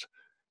plagiarist,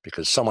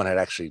 because someone had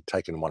actually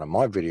taken one of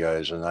my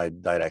videos and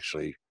they'd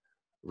actually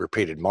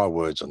repeated my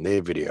words on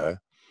their video.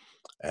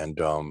 And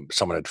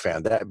someone had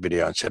found that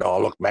video and said,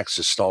 oh, look, Max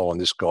has stolen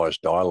this guy's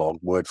dialogue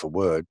word for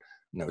word.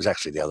 And it was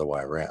actually the other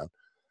way around.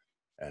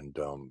 And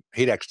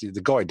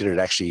the guy who did it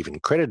actually even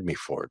credited me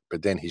for it,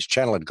 but then his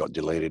channel had got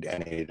deleted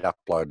and he'd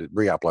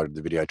re-uploaded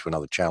the video to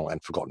another channel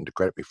and forgotten to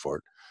credit me for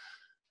it.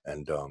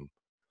 And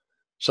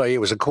so it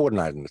was a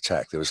coordinated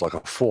attack. There was like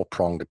a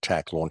 4-pronged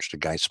attack launched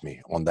against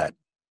me on that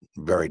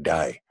very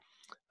day.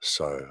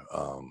 So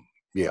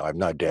I have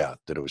no doubt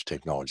that it was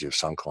technology of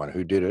some kind.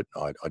 Who did it?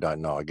 I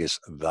don't know. I guess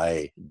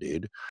they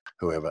did,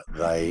 whoever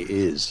they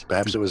is.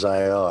 Perhaps it was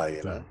AI,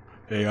 you know.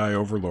 AI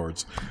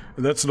overlords.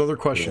 And that's another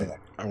question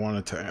I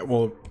wanted to ask.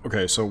 Well,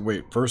 okay, so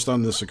wait, first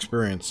on this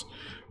experience,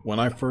 when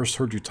I first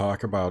heard you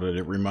talk about it,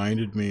 it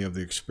reminded me of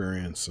the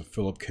experience that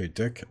Philip K.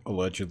 Dick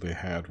allegedly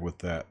had with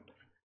that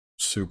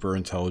super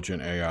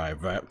intelligent AI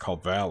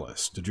called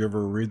Valis. Did you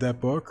ever read that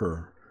book,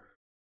 or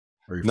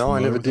are you No, I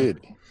never did.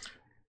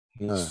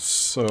 No.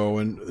 So,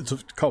 and it's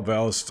called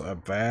Valis, a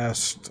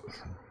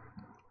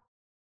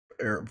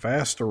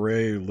vast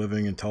array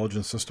living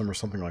intelligence system or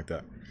something like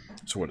that.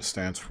 That's what it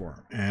stands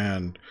for.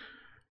 And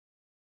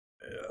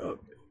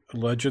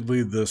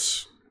allegedly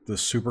this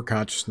super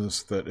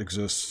consciousness that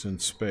exists in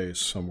space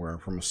somewhere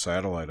from a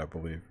satellite, I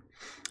believe,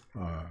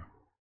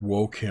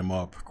 woke him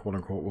up, quote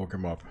unquote, woke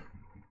him up,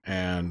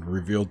 and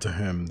revealed to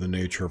him the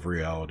nature of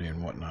reality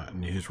and whatnot.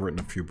 And he's written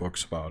a few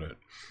books about it.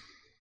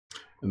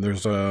 And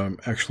there's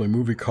actually a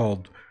movie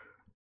called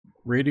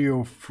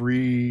Radio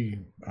Free,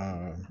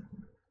 I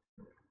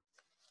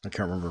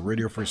can't remember,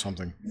 Radio Free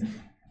something.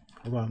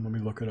 Hold on, let me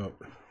look it up.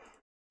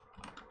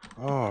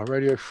 Oh,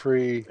 Radio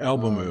Free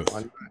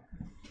Albemuth.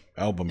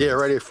 Yeah,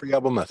 Radio Free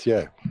Albemuth,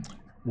 yeah.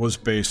 Was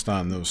based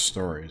on those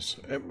stories.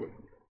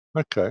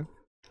 Okay.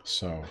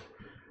 So,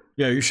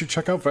 yeah, you should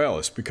check out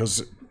Valis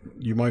because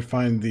you might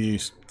find the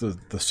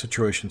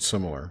situation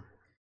similar.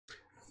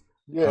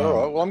 Yeah, all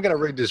right. Well, I'm going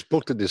to read this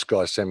book that this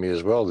guy sent me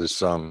as well. This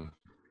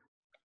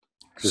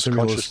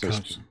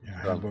consciousness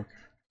book.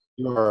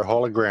 You are a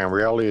hologram.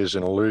 Reality is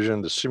an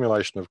illusion. The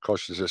simulation of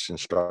consciousness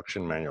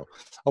instruction manual.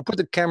 I'll put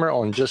the camera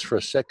on just for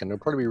a second. It'll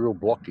probably be real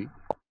blocky.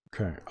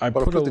 Okay. I'll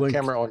put the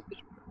camera on.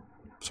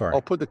 Sorry.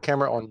 I'll put the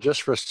camera on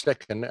just for a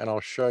second, and I'll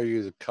show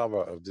you the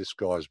cover of this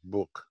guy's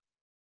book.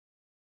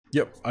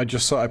 Yep,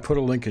 I put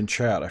a link in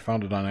chat. I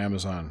found it on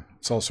Amazon.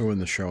 It's also in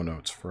the show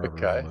notes for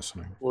everyone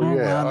listening. Well,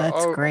 yeah, wow,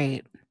 that's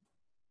great.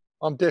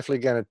 I'm definitely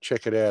going to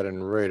check it out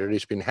and read it.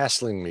 He's been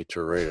hassling me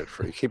to read it.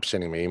 He keeps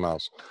sending me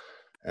emails.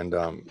 And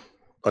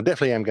I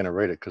definitely am going to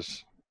read it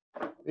because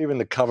even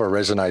the cover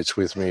resonates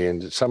with me,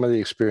 and some of the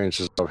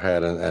experiences I've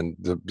had and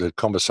the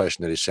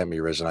conversation that he sent me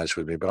resonates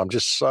with me. But I'm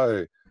just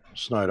so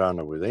snowed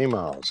under with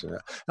emails. And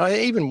I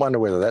even wonder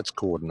whether that's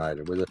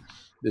coordinated, whether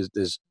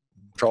there's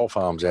troll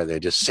farms out there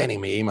just sending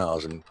me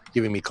emails and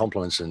giving me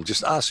compliments and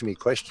just asking me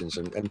questions.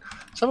 And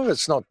some of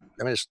it's not,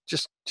 I mean, it's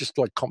just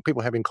like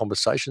people having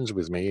conversations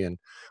with me, and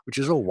which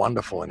is all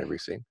wonderful and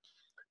everything.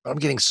 But I'm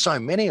getting so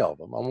many of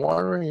them. I'm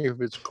wondering if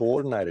it's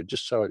coordinated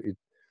just so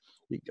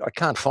I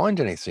can't find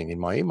anything in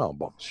my email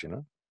box, you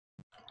know?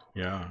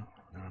 Yeah.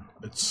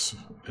 It's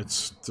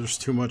there's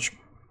too much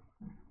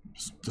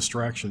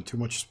distraction, too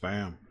much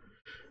spam.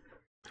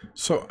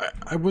 So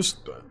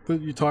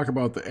you talk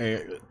about the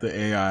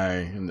AI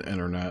and the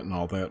internet and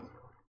all that.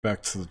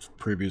 Back to the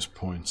previous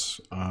points.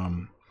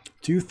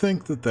 Do you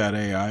think that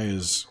AI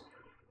is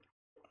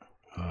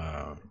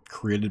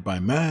created by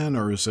man,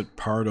 or is it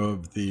part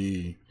of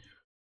the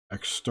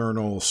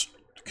external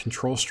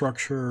control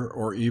structure,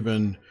 or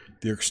even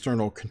the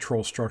external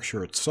control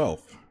structure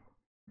itself?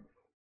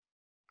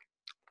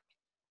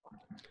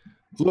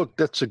 Look,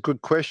 that's a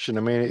good question.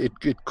 I mean,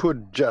 it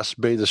could just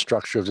be the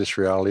structure of this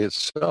reality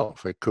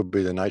itself. It could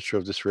be the nature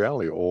of this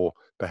reality, or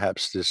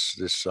perhaps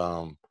this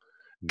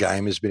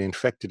game has been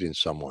infected in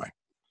some way.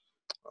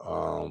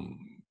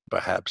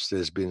 Perhaps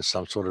there's been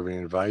some sort of an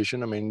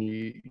invasion. I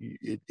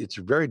mean, it's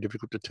very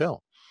difficult to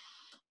tell.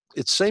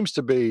 It seems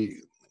to be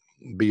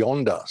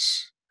beyond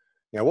us.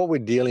 You know, what we're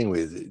dealing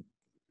with,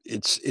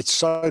 it's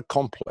so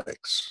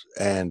complex.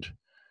 And,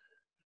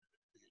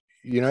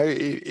 you know,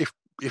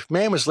 if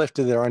man was left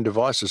to their own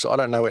devices, I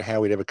don't know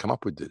how we'd ever come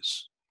up with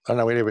this. I don't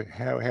know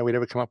how we'd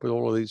ever come up with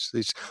all of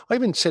these. I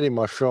even said in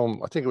my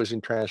film, I think it was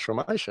in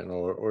Transformation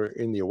or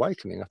in The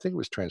Awakening, I think it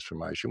was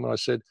Transformation, when I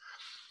said,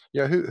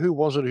 you know, who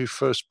was it who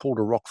first pulled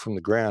a rock from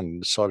the ground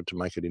and decided to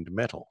make it into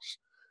metals?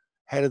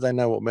 How did they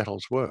know what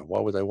metals were? Why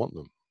would they want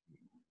them?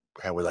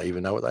 How would they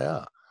even know what they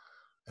are?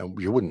 And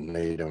you wouldn't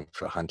need them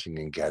for hunting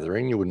and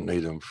gathering. You wouldn't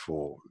need them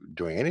for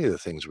doing any of the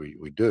things we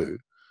do.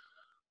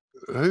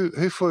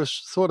 Who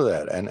first thought of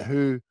that, and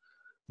who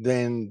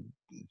then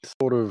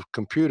thought of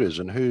computers,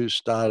 and who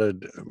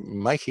started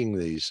making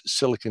these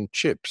silicon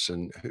chips,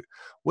 and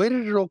where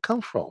did it all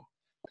come from?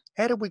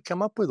 How did we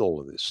come up with all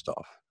of this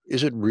stuff?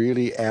 Is it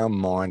really our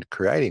mind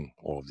creating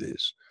all of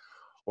this,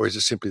 or is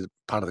it simply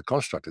part of the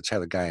construct? It's how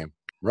the game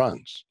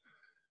runs,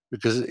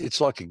 because it's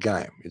like a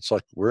game. It's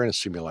like we're in a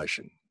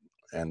simulation,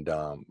 and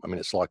I mean,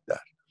 it's like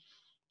that.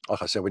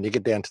 Like I said, when you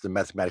get down to the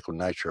mathematical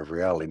nature of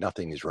reality,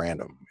 nothing is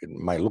random. It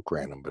may look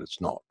random, but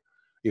it's not.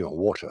 Even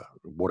water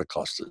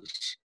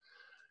clusters.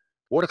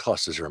 Water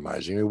clusters are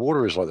amazing. I mean,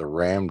 water is like the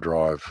RAM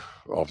drive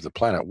of the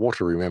planet.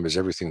 Water remembers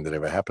everything that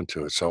ever happened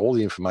to it. So all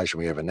the information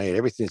we ever need,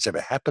 everything that's ever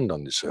happened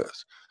on this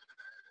Earth,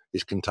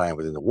 is contained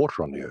within the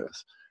water on the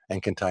Earth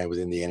and contained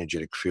within the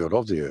energetic field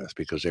of the Earth,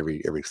 because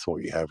every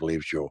thought you have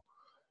leaves your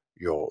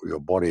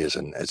body as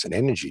an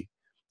energy,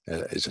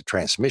 as a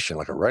transmission,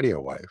 like a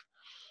radio wave.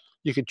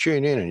 You could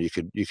tune in and you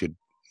could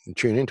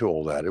tune into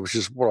all that. It was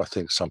just what I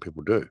think some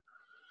people do.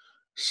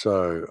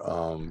 So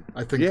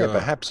I think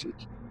perhaps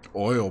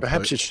oil.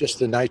 Perhaps it's just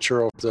the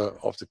nature of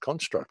the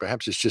construct.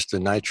 Perhaps it's just the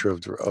nature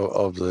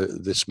of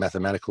this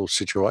mathematical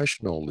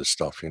situation. All this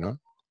stuff,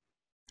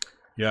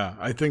 Yeah,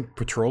 I think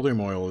petroleum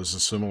oil is a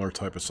similar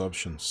type of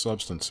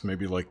substance.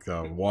 Maybe like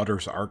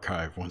water's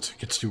archive. Once it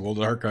gets too old,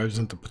 it archives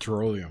into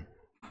petroleum.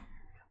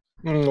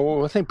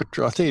 Well, I think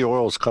the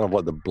oil is kind of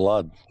like the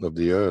blood of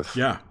the Earth.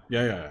 Yeah.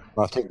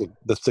 I think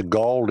the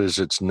gold is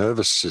its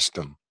nervous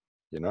system.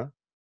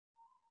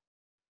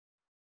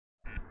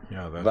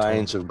 Yeah,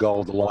 veins of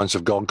gold, the lines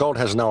of gold. Gold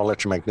has no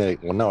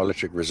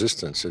electric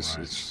resistance.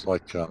 It's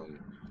like a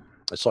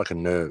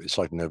nerve. It's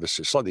like nervous.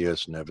 It's like the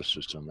Earth's nervous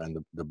system,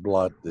 and the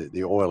blood,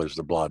 the oil is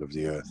the blood of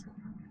the Earth.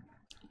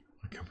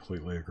 I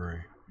completely agree,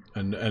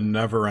 and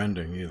never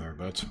ending either.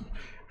 That's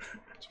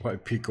why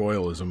peak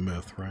oil is a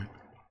myth, right?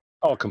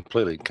 Oh,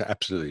 completely,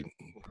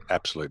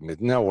 absolute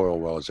myth. No oil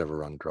well has ever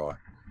run dry.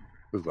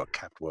 We've got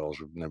capped wells.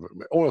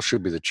 Oil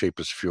should be the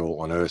cheapest fuel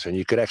on Earth, and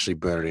you could actually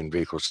burn it in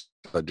vehicles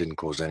that didn't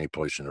cause any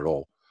pollution at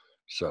all.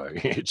 So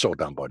it's all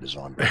done by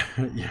design.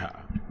 Yeah.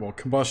 Well,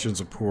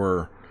 combustion's a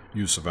poor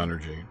use of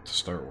energy to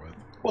start with.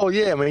 Well,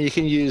 yeah. I mean, you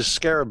can use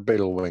scarab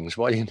beetle wings.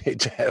 Why do you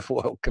need to have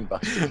oil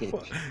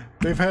combusting?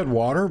 They've had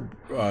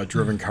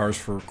water-driven cars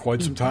for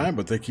quite some time,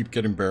 but they keep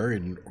getting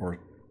buried or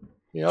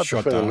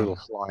shut down.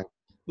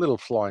 Little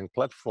flying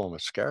platform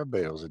of scarab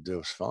beetles would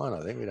do us fine.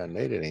 I think we don't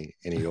need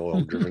any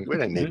oil driven. We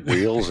don't need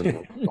wheels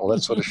and all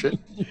that sort of shit.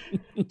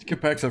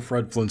 Get back to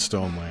Fred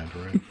Flintstone land,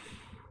 right?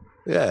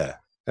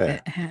 Yeah.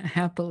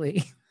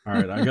 Happily. All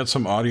right, I got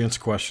some audience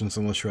questions.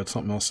 Unless you had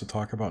something else to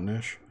talk about,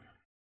 Nish.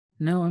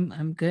 No,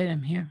 I'm good.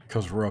 I'm here.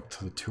 Because we're up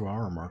to the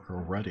 2-hour mark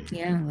already.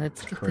 Yeah,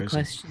 let's get the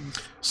questions.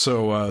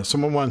 So,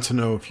 someone wants to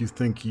know if you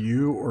think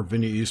you or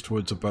Vinny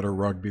Eastwood's a better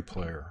rugby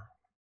player.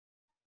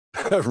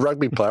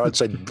 Rugby player, I'd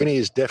say Vinny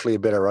is definitely a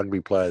better rugby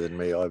player than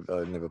me. I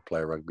never play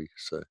rugby,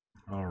 so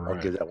all right.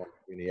 I'll give that one to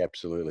Vinny,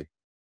 absolutely.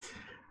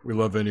 We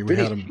love Vinny. We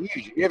had him.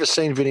 Huge. You ever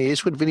seen Vinny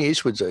Eastwood? Vinny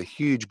Eastwood's a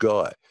huge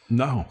guy.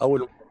 No, I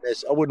wouldn't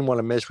want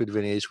to mess with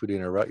Vinny Eastwood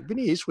in a rugby.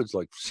 Vinny Eastwood's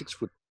like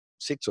 6'6"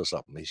 or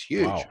something. He's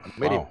huge. Wow.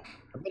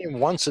 I met him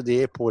once at the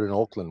airport in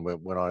Auckland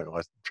when I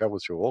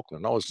travelled through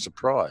Auckland. I was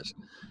surprised.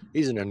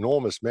 He's an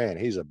enormous man.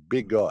 He's a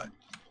big guy.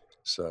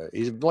 So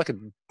he's like a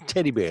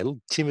teddy bear,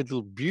 little timid,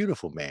 little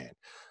beautiful man.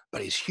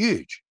 But he's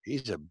huge.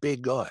 He's a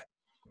big guy.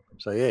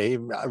 So, yeah,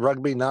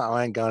 rugby, no,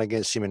 I ain't going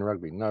against him in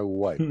rugby. No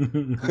way.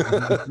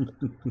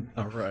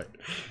 All right.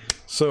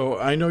 So,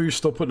 I know you're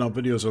still putting up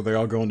videos. Are they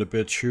all going to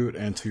BitChute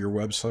and to your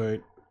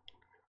website?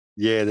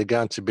 Yeah, they're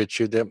going to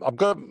BitChute.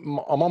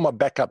 I'm on my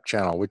backup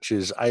channel, which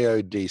is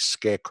AOD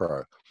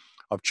Scarecrow.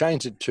 I've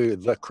changed it to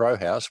The Crow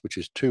House, which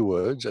is 2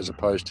 words, as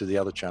opposed to the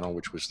other channel,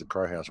 which was The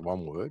Crow House,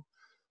 1 word.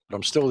 But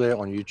I'm still there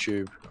on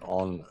YouTube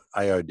on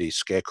AOD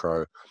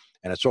Scarecrow.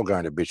 And it's all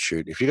going to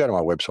BitChute. If you go to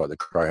my website,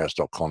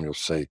 thecrowhouse.com, you'll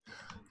see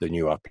the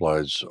new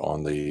uploads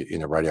in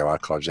the radio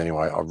archives.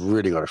 Anyway, I've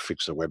really got to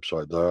fix the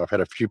website, though. I've had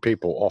a few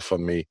people offer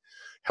me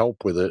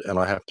help with it, and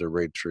I have to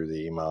read through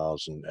the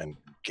emails and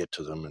get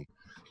to them. And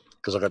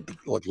because I've got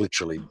like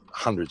literally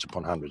hundreds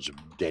upon hundreds of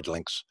dead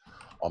links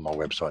on my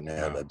website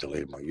now. They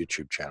deleted my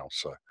YouTube channel,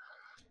 so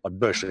I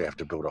virtually have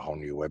to build a whole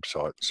new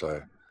website.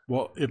 So,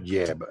 but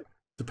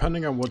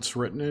depending on what's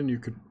written in, you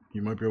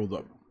might be able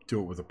to do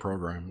it with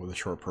a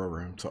short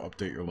program to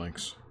update your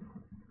links.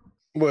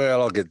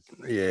 Well,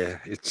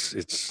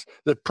 it's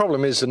the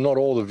problem is that not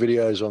all the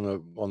videos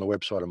on the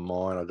website are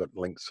mine. I've got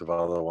links of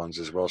other ones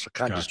as well, so I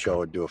can't just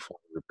go and do a full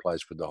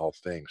replace with the whole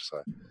thing.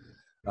 So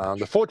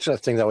the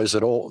fortunate thing though is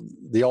that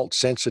the Alt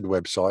Censored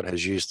website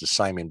has used the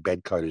same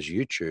embed code as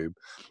YouTube.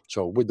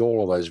 So with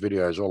all of those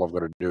videos, all I've got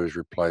to do is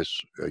replace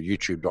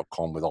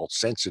youtube.com with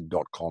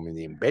altcensored.com in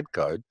the embed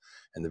code,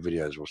 and the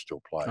videos will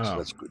still play. So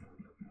that's good.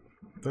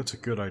 That's a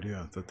good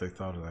idea that they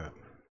thought of that.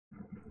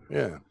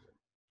 Yeah.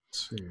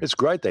 It's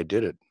great they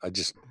did it. I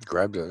just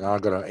grabbed it. And I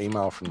got an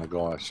email from the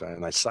guy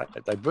saying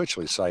they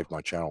virtually saved my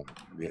channel,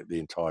 the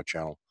entire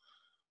channel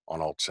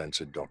on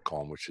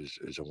altcensored.com, which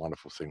is a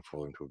wonderful thing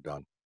for them to have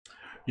done.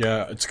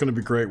 Yeah, it's going to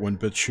be great when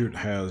BitChute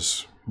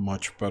has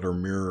much better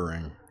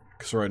mirroring.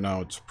 Because right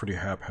now it's pretty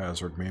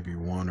haphazard, maybe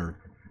 1 or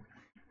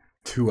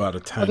 2 out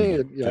of 10. I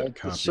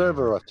think the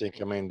server. I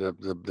mean,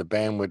 the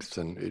bandwidth,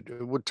 and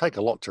it would take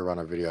a lot to run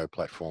a video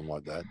platform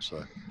like that.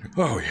 So.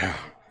 Oh yeah,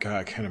 God,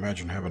 I can't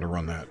imagine having to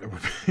run that.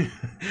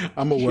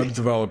 I'm a web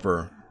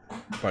developer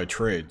by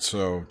trade,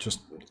 so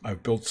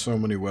I've built so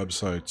many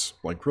websites,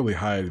 like really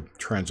high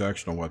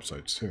transactional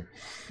websites too,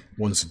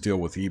 ones that deal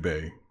with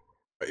eBay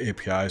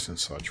APIs and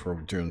such, where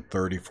we're doing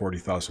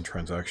 30,000-40,000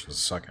 transactions a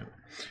second.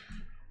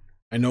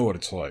 I know what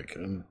it's like.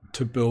 And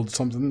to build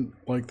something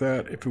like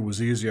that, if it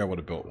was easy, I would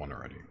have built one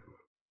already.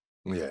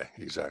 Yeah,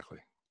 exactly.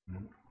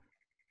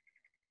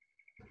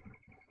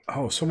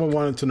 Oh, someone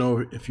wanted to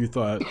know if you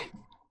thought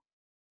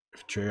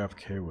if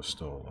JFK was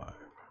still alive.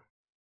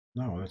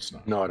 No, that's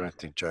not. No, I don't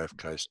think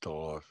JFK is still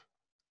alive.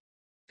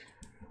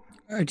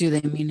 Or do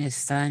they mean his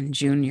son,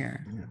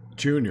 Junior?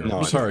 Junior.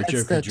 No, sorry,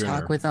 That's JFK the Jr.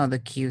 talk with all the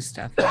Q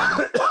stuff.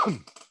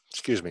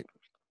 Excuse me.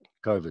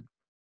 COVID.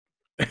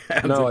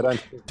 No, I don't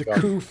think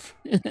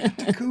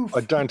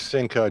I don't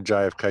think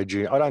JFK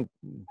Jr. I don't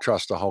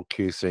trust the whole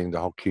Q thing, the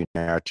whole Q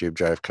narrative,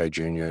 JFK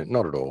Jr.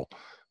 Not at all.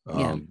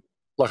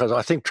 Like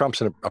I think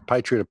Trump's in a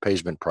patriot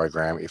appeasement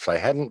program. If they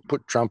hadn't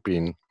put Trump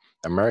in,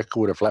 America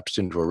would have lapsed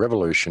into a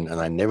revolution, and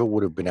they never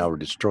would have been able to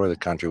destroy the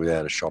country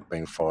without a shot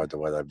being fired the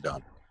way they've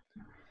done.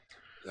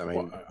 I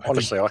mean,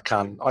 honestly, I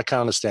can't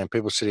understand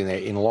people sitting there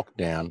in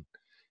lockdown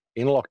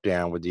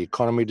with the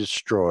economy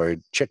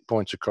destroyed,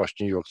 checkpoints across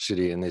New York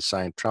City, and they're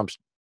saying Trump's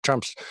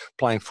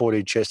playing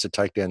 4D chess to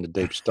take down the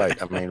deep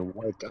state. I mean,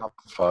 wake up,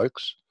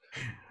 folks.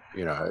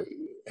 You know,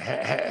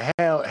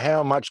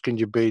 how much can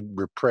you be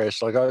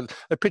repressed? Like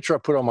the picture I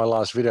put on my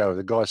last video of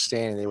the guy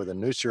standing there with a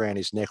noose around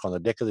his neck on the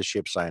deck of the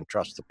ship saying,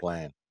 "Trust the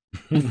plan."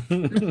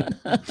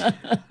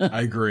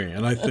 I agree.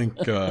 And I think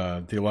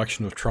the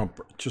election of Trump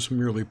just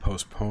merely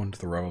postponed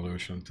the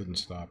revolution. It didn't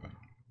stop it.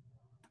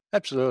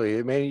 Absolutely.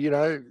 I mean, you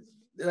know,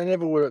 they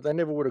never would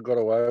have got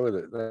away with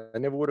it. They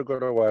never would have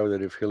got away with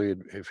it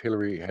if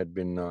Hillary had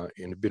been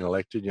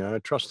elected. You know,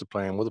 trust the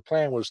plan. Well, the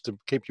plan was to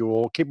keep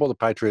all the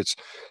patriots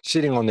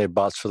sitting on their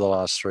butts for the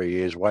last 3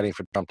 years, waiting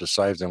for Trump to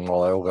save them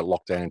while they all got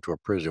locked down into a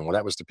prison. Well,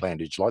 that was the plan.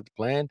 Did you like the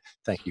plan?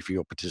 Thank you for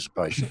your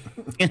participation.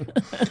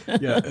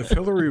 Yeah, if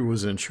Hillary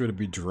was in, she would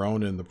be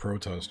droning the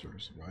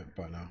protesters right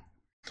by now.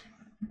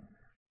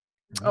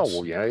 Oh,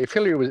 well, yeah. If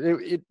Hillary was,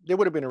 there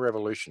would have been a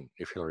revolution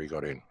if Hillary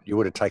got in. You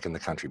would have taken the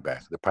country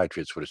back. The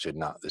Patriots would have said,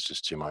 "No, this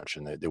is too much,"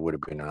 and there would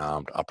have been an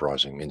armed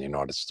uprising in the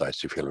United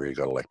States if Hillary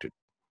got elected.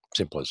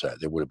 Simple as that.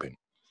 There would have been.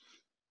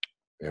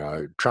 You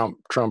know, Trump.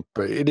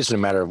 It isn't a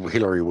matter of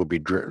Hillary would be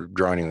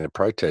droning the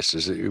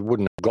protesters. It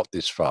wouldn't have got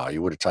this far.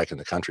 You would have taken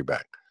the country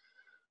back.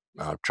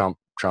 Trump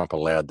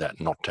allowed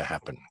that not to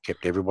happen.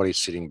 Kept everybody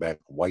sitting back,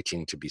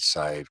 waiting to be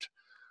saved,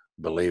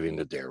 believing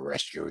that they're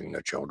rescuing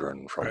the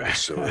children from the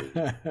sewer.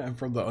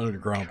 From the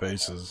underground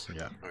bases.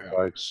 Yeah.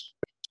 Folks,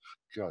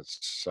 God's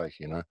sake,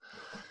 you know.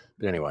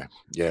 But anyway,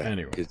 yeah.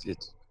 Anyway.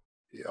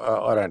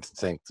 I don't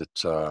think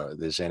that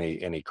there's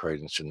any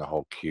credence in the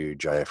whole Q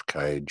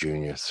JFK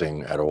Jr.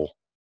 thing at all.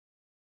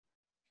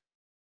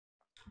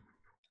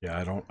 Yeah,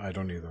 I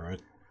don't either.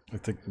 I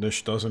think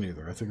Nish doesn't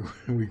either. I think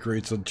we agree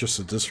it's just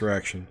a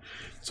distraction.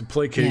 It's a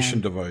placation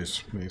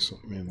device,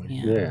 mainly.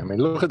 Yeah, I mean,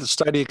 look at the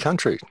state of your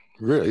country.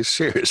 Really,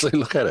 seriously,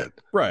 look at it.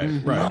 Right.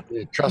 Yeah,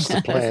 trust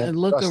the plan.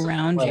 Look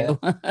around you.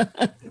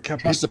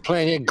 Trust the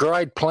plan. Yeah,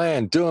 great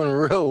plan. Doing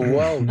real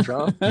well,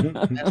 Trump. How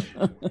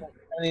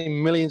many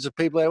millions of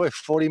people out of work?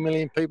 40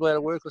 million people out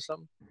of work or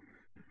something?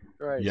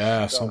 Great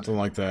stuff. Something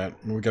like that.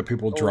 We got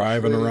people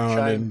driving around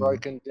and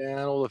broken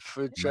down, all the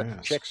food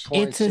checkpoints.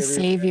 It's a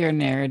savior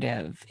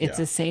narrative. It's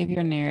a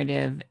savior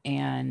narrative,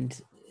 and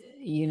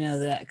you know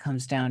that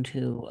comes down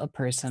to a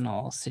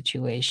personal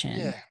situation.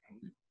 Yeah.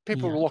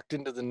 People are locked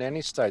into the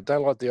nanny state. They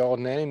like the old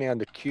nanny. Now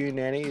the Q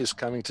nanny is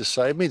coming to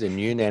save me. The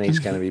new nanny is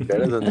going to be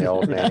better than the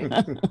old nanny.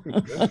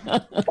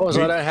 As long as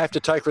I don't have to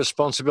take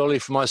responsibility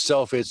for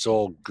myself, it's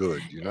all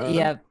good, you know?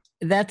 Yeah.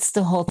 That's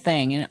the whole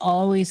thing. And it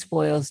always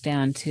boils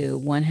down to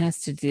one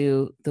has to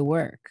do the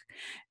work.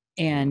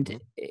 And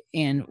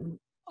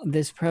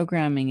this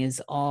programming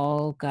is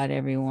all got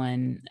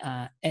everyone,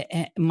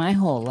 my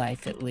whole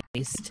life at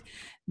least,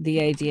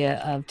 the idea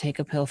of take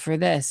a pill for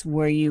this,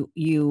 where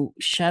you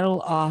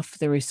shuttle off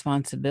the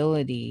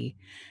responsibility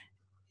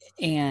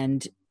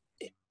and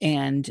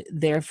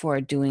therefore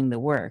doing the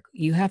work.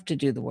 You have to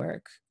do the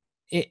work.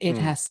 It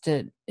has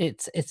to,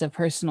 it's a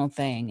personal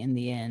thing in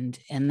the end.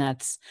 And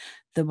that's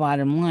the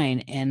bottom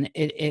line. And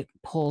it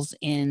pulls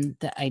in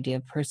the idea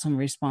of personal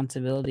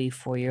responsibility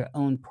for your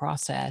own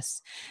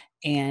process.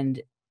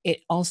 And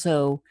it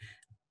also,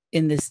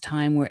 in this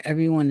time where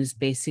everyone is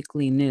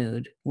basically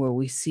nude, where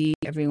we see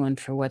everyone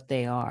for what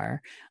they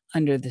are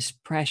under this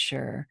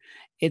pressure,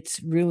 it's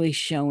really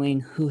showing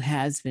who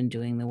has been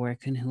doing the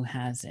work and who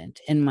hasn't,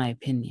 in my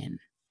opinion.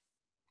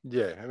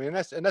 Yeah, I mean,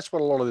 that's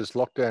what a lot of this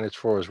lockdown is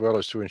for as well,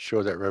 is to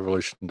ensure that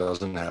revolution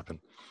doesn't happen.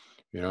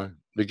 You know,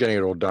 they're getting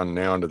it all done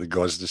now under the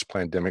guise of this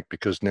pandemic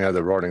because now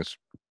the writing's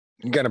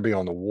going to be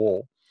on the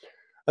wall.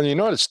 And the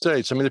United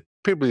States, I mean, the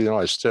people of the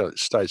United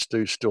States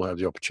do still have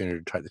the opportunity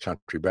to take the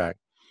country back.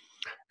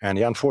 And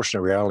the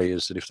unfortunate reality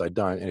is that if they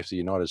don't, and if the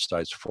United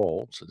States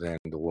falls, then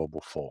the world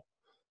will fall,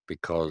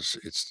 because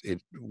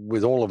it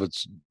with all of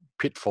its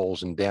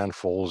pitfalls and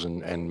downfalls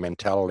and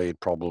mentality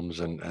problems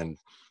and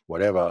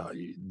whatever,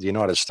 the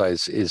United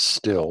States is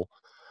still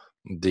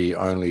the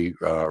only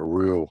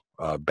real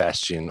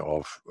bastion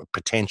of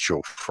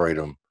potential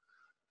freedom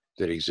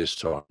that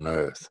exists on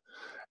Earth.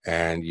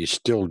 And you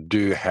still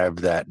do have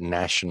that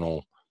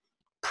national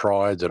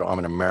pride that I'm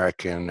an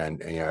American, and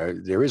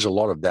there is a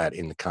lot of that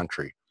in the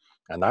country,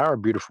 and they are a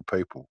beautiful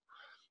people,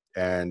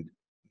 and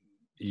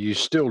you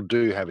still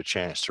do have a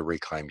chance to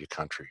reclaim your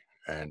country,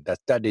 and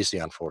that is the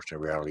unfortunate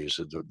reality, is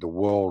that the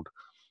world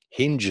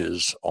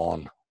hinges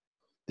on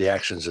the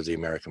actions of the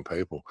American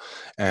people,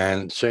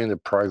 and seeing the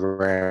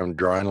programmed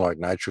drone-like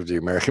nature of the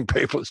American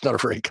people, it's not a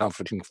very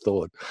comforting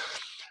thought,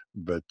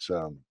 but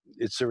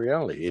it's a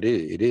reality.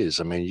 It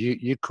is. I mean,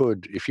 you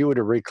could, if you were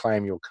to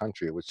reclaim your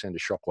country, it would send a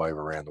shockwave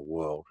around the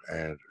world,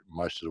 and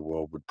most of the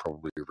world would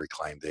probably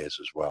reclaim theirs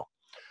as well.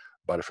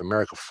 But if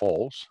America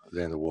falls,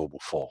 then the world will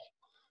fall.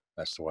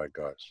 That's the way it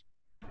goes.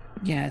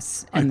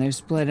 Yes, and there's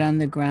blood on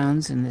the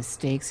grounds, and the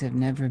stakes have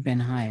never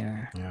been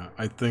higher. Yeah,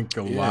 I think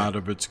a lot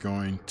of it's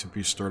going to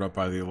be stirred up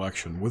by the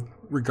election.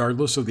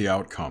 Regardless of the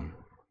outcome,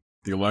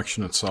 the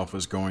election itself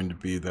is going to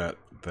be the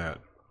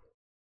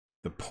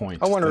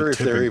point. I wonder if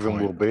there even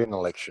will be an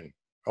election.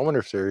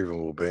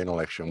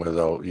 Whether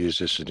they'll use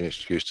this as an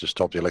excuse to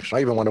stop the election.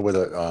 I even wonder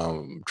whether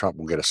Trump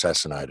will get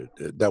assassinated.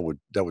 That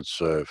would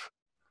serve.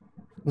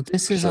 Well,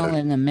 this is all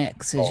in the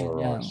mix, as you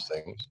know.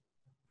 Things.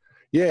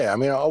 Yeah, I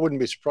mean, I wouldn't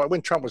be surprised.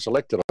 When Trump was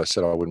elected, I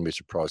said I wouldn't be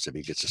surprised if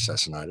he gets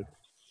assassinated.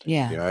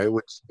 Yeah. It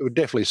would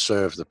definitely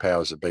serve the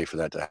powers that be for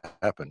that to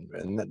happen.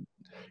 And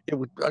it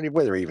would, I mean,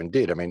 whether he even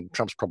did, I mean,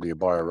 Trump's probably a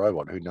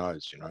bio-robot. Who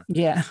knows,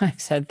 Yeah, I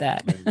said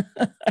that.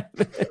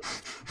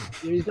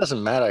 It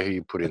doesn't matter who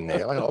you put in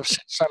there. Like I've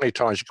said so many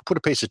times, you could put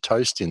a piece of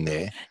toast in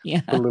there,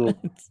 put a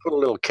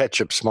little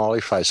ketchup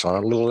smiley face on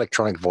it, a little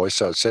electronic voice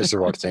so it says the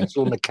right things, a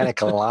little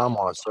mechanical alarm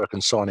on it so it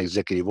can sign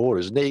executive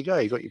orders, and there you go,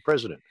 you got your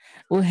president.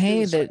 Well,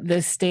 hey,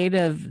 the state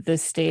of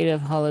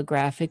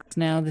holographics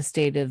now, the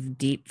state of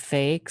deep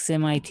fakes,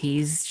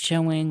 MIT's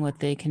showing what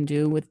they can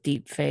do with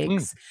deep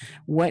fakes.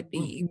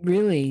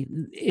 Really,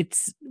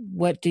 it's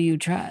what do you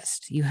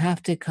trust? You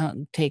have to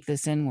take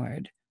this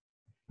inward.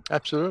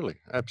 Absolutely.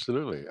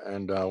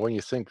 And when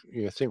you think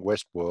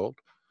Westworld,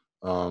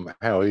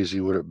 how easy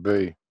would it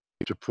be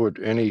to put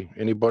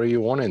anybody you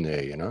want in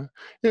there?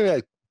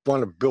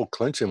 One of Bill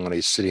Clinton when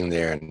he's sitting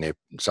there and they're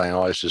saying,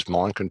 "Oh, it's just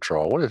mind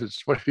control." What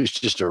if he's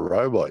just a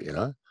robot?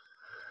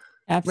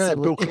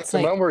 Absolutely. Bill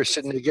Clinton one where he's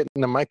sitting there getting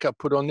the makeup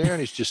put on there and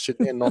he's just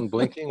sitting there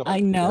non-blinking. I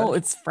know,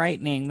 it's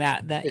frightening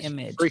that it's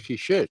image. Freaky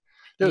shit.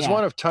 There was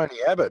one of Tony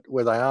Abbott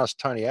where they asked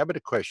Tony Abbott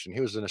a question.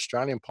 He was an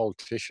Australian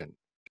politician,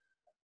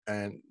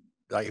 and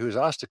he was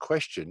asked a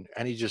question,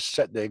 and he just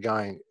sat there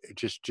going,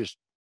 just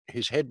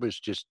his head was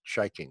just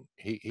shaking.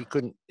 He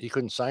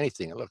couldn't say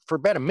anything. Look, for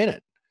about a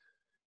minute.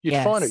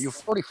 You'll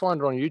probably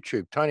find it on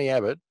YouTube. Tony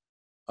Abbott,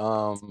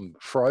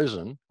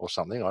 Frozen or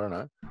something. I don't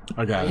know.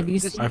 I got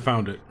it. I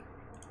found it.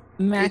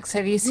 Max,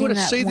 have you seen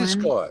that one? This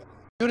guy. You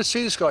want to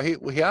see this guy?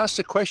 He asked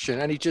a question,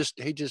 and he just.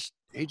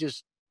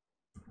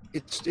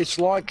 It's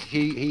like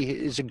he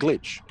is a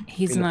glitch.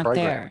 He's not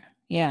there.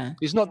 Yeah.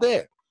 He's not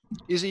there.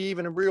 Is he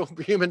even a real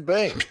human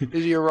being?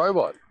 Is he a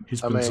robot?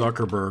 He's been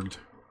Zuckerberged.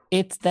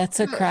 That's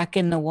a crack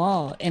in the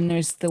wall. And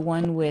there's the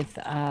one with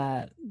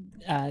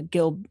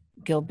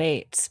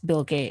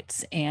Bill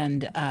Gates,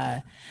 and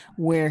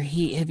where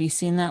have you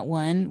seen that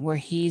one where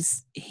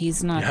he's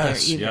not there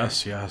either?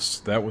 Yes.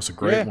 That was a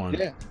great one.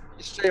 Yeah.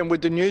 You see him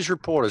with the news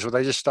reporters where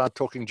they just start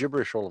talking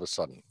gibberish all of a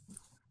sudden.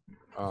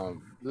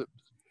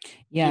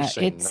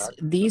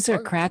 These are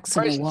cracks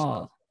in the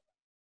wall.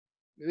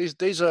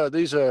 These are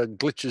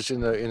glitches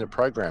in the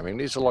programming.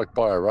 These are like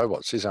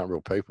bio-robots. These aren't real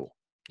people,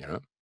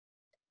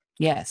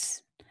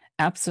 Yes,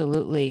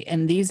 absolutely.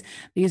 And these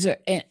are,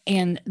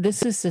 and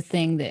this is the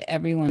thing that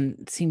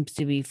everyone seems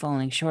to be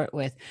falling short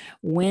with.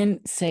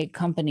 When, say,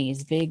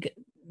 big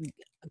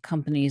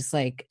companies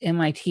like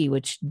MIT,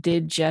 which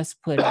did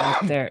just put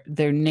out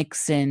their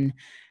Nixon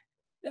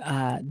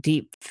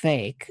deep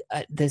fake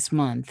this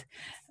month,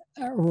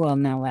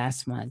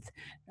 last month,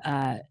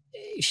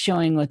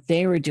 showing what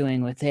they were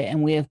doing with it.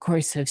 And we, of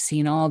course, have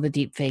seen all the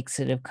deep fakes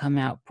that have come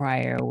out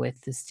prior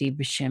with the Steve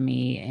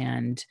Buscemi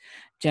and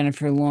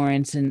Jennifer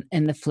Lawrence and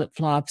the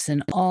flip-flops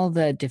and all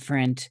the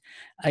different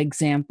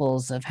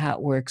examples of how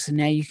it works. And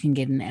now you can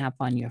get an app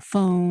on your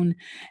phone.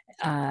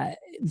 And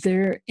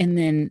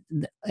then,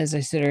 as I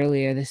said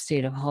earlier, the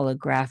state of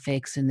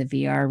holographics and the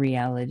VR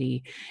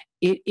reality,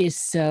 it is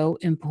so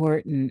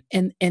important.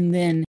 And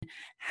then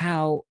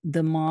how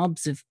the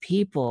mobs of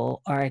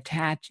people are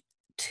attached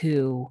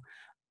to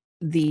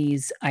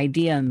these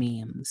idea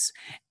memes,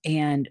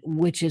 and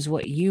which is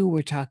what you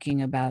were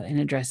talking about and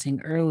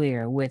addressing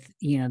earlier with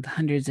the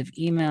hundreds of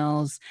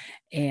emails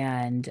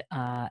and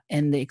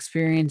the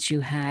experience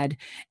you had.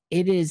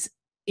 It is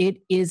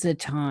a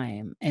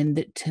time,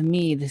 and to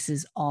me this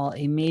is all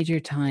a major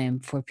time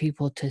for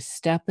people to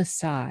step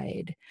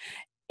aside,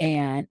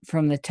 and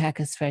from the tech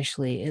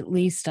especially, at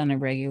least on a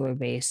regular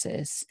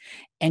basis,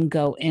 and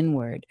go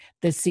inward.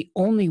 That's the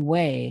only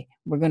way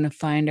we're going to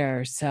find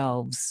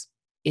ourselves,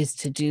 is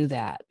to do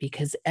that,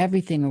 because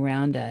everything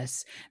around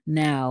us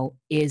now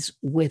is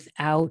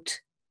without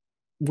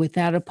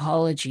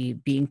apology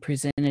being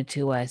presented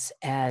to us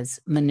as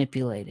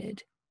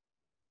manipulated.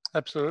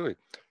 Absolutely.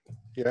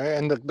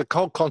 And the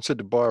whole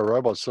concept of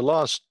bio-robots, the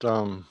last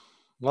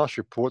Last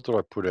report that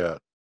I put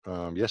out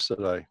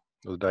yesterday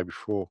or the day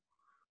before.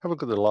 Have a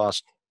look at the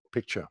last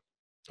picture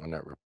on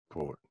that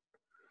report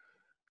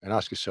and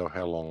ask yourself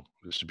how long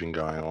this has been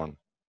going on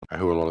and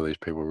who a lot of these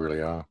people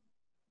really are.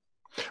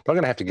 But I'm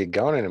going to have to get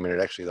going in a minute,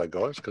 actually, though,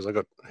 guys, because I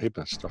got a heap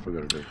of stuff I've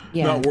got to do.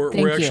 Yeah, no,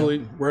 we're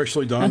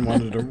actually done.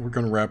 We're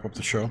going to wrap up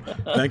the show.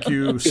 Thank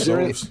you. Is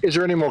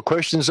there any more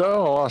questions?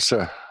 Oh, I'll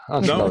answer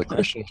another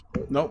question.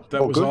 Nope,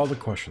 that was all the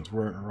questions.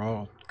 We're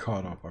all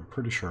caught up, I'm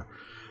pretty sure.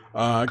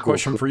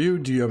 Question for you: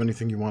 do you have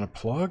anything you want to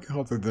plug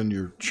other than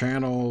your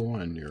channel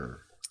and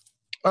your?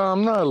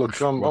 No,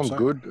 look, I'm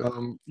good.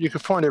 You can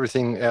find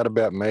everything out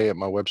about me at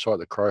my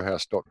website,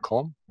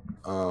 thecrowhouse.com.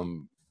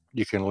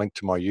 You can link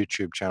to my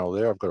YouTube channel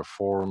there. I've got a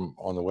forum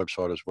on the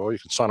website as well. You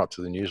can sign up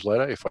to the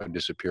newsletter if I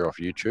disappear off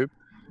YouTube.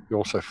 You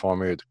also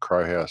find me at the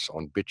Crow House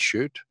on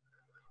BitChute.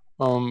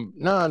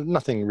 No,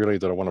 nothing really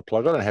that I want to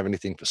plug. I don't have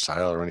anything for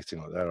sale or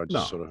anything like that. I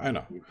just I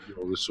know do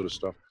all this sort of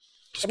stuff.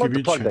 Just I'd like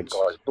to plug that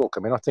guy's book.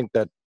 I mean, I think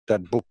that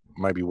book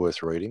may be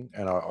worth reading,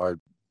 and I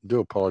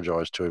do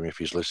apologize to him if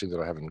he's listening that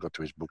I haven't got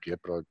to his book yet,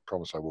 but I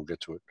promise I will get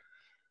to it.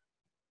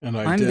 And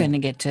I'm going to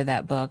get to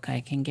that book. I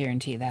can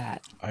guarantee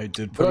that. I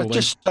did put a link.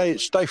 Just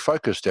stay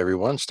focused,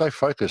 everyone. Stay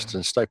focused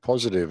and stay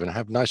positive and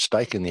have no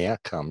stake in the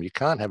outcome. You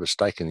can't have a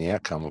stake in the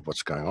outcome of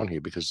what's going on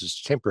here because it's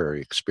a temporary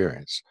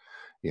experience.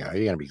 You know,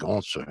 you're going to be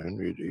gone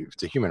soon. If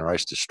the human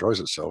race destroys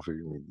itself,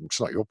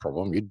 it's not your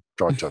problem. You'd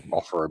try to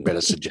offer a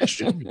better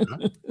suggestion. You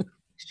know?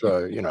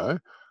 So,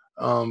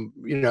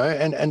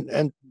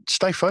 and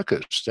stay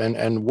focused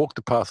and walk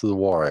the path of the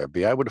warrior.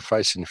 Be able to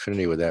face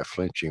infinity without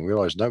flinching.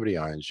 Realize nobody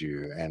owns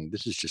you, and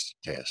this is just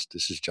a test.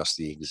 This is just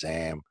the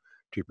exam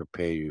to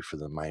prepare you for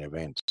the main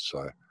event.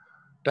 So,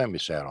 don't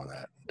miss out on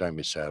that. Don't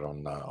miss out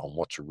on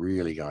what's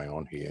really going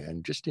on here,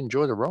 and just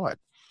enjoy the ride.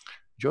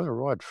 Enjoy the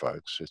ride,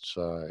 folks. It's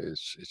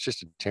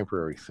just a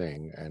temporary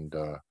thing, and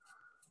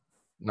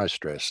no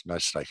stress, no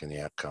stake in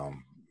the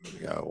outcome.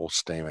 You know, all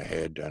steam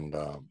ahead, and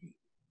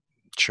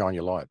shine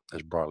your light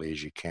as brightly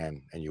as you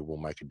can, and you will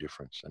make a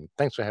difference. And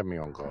thanks for having me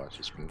on, guys.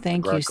 It's been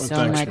thank you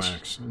so much,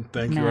 Max. And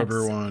thank you,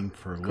 everyone,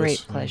 for listening.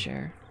 Great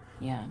pleasure.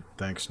 Yeah.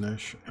 Thanks,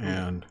 Nish.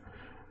 And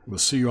we'll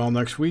see you all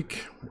next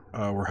week.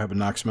 We're having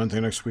Nox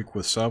Mente next week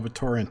with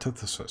Salvatore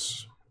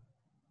Antithesis.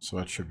 So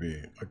that should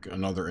be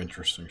another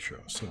interesting show.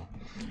 So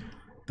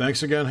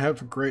thanks again.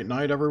 Have a great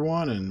night,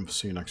 everyone, and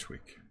see you next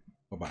week.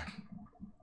 Bye-bye.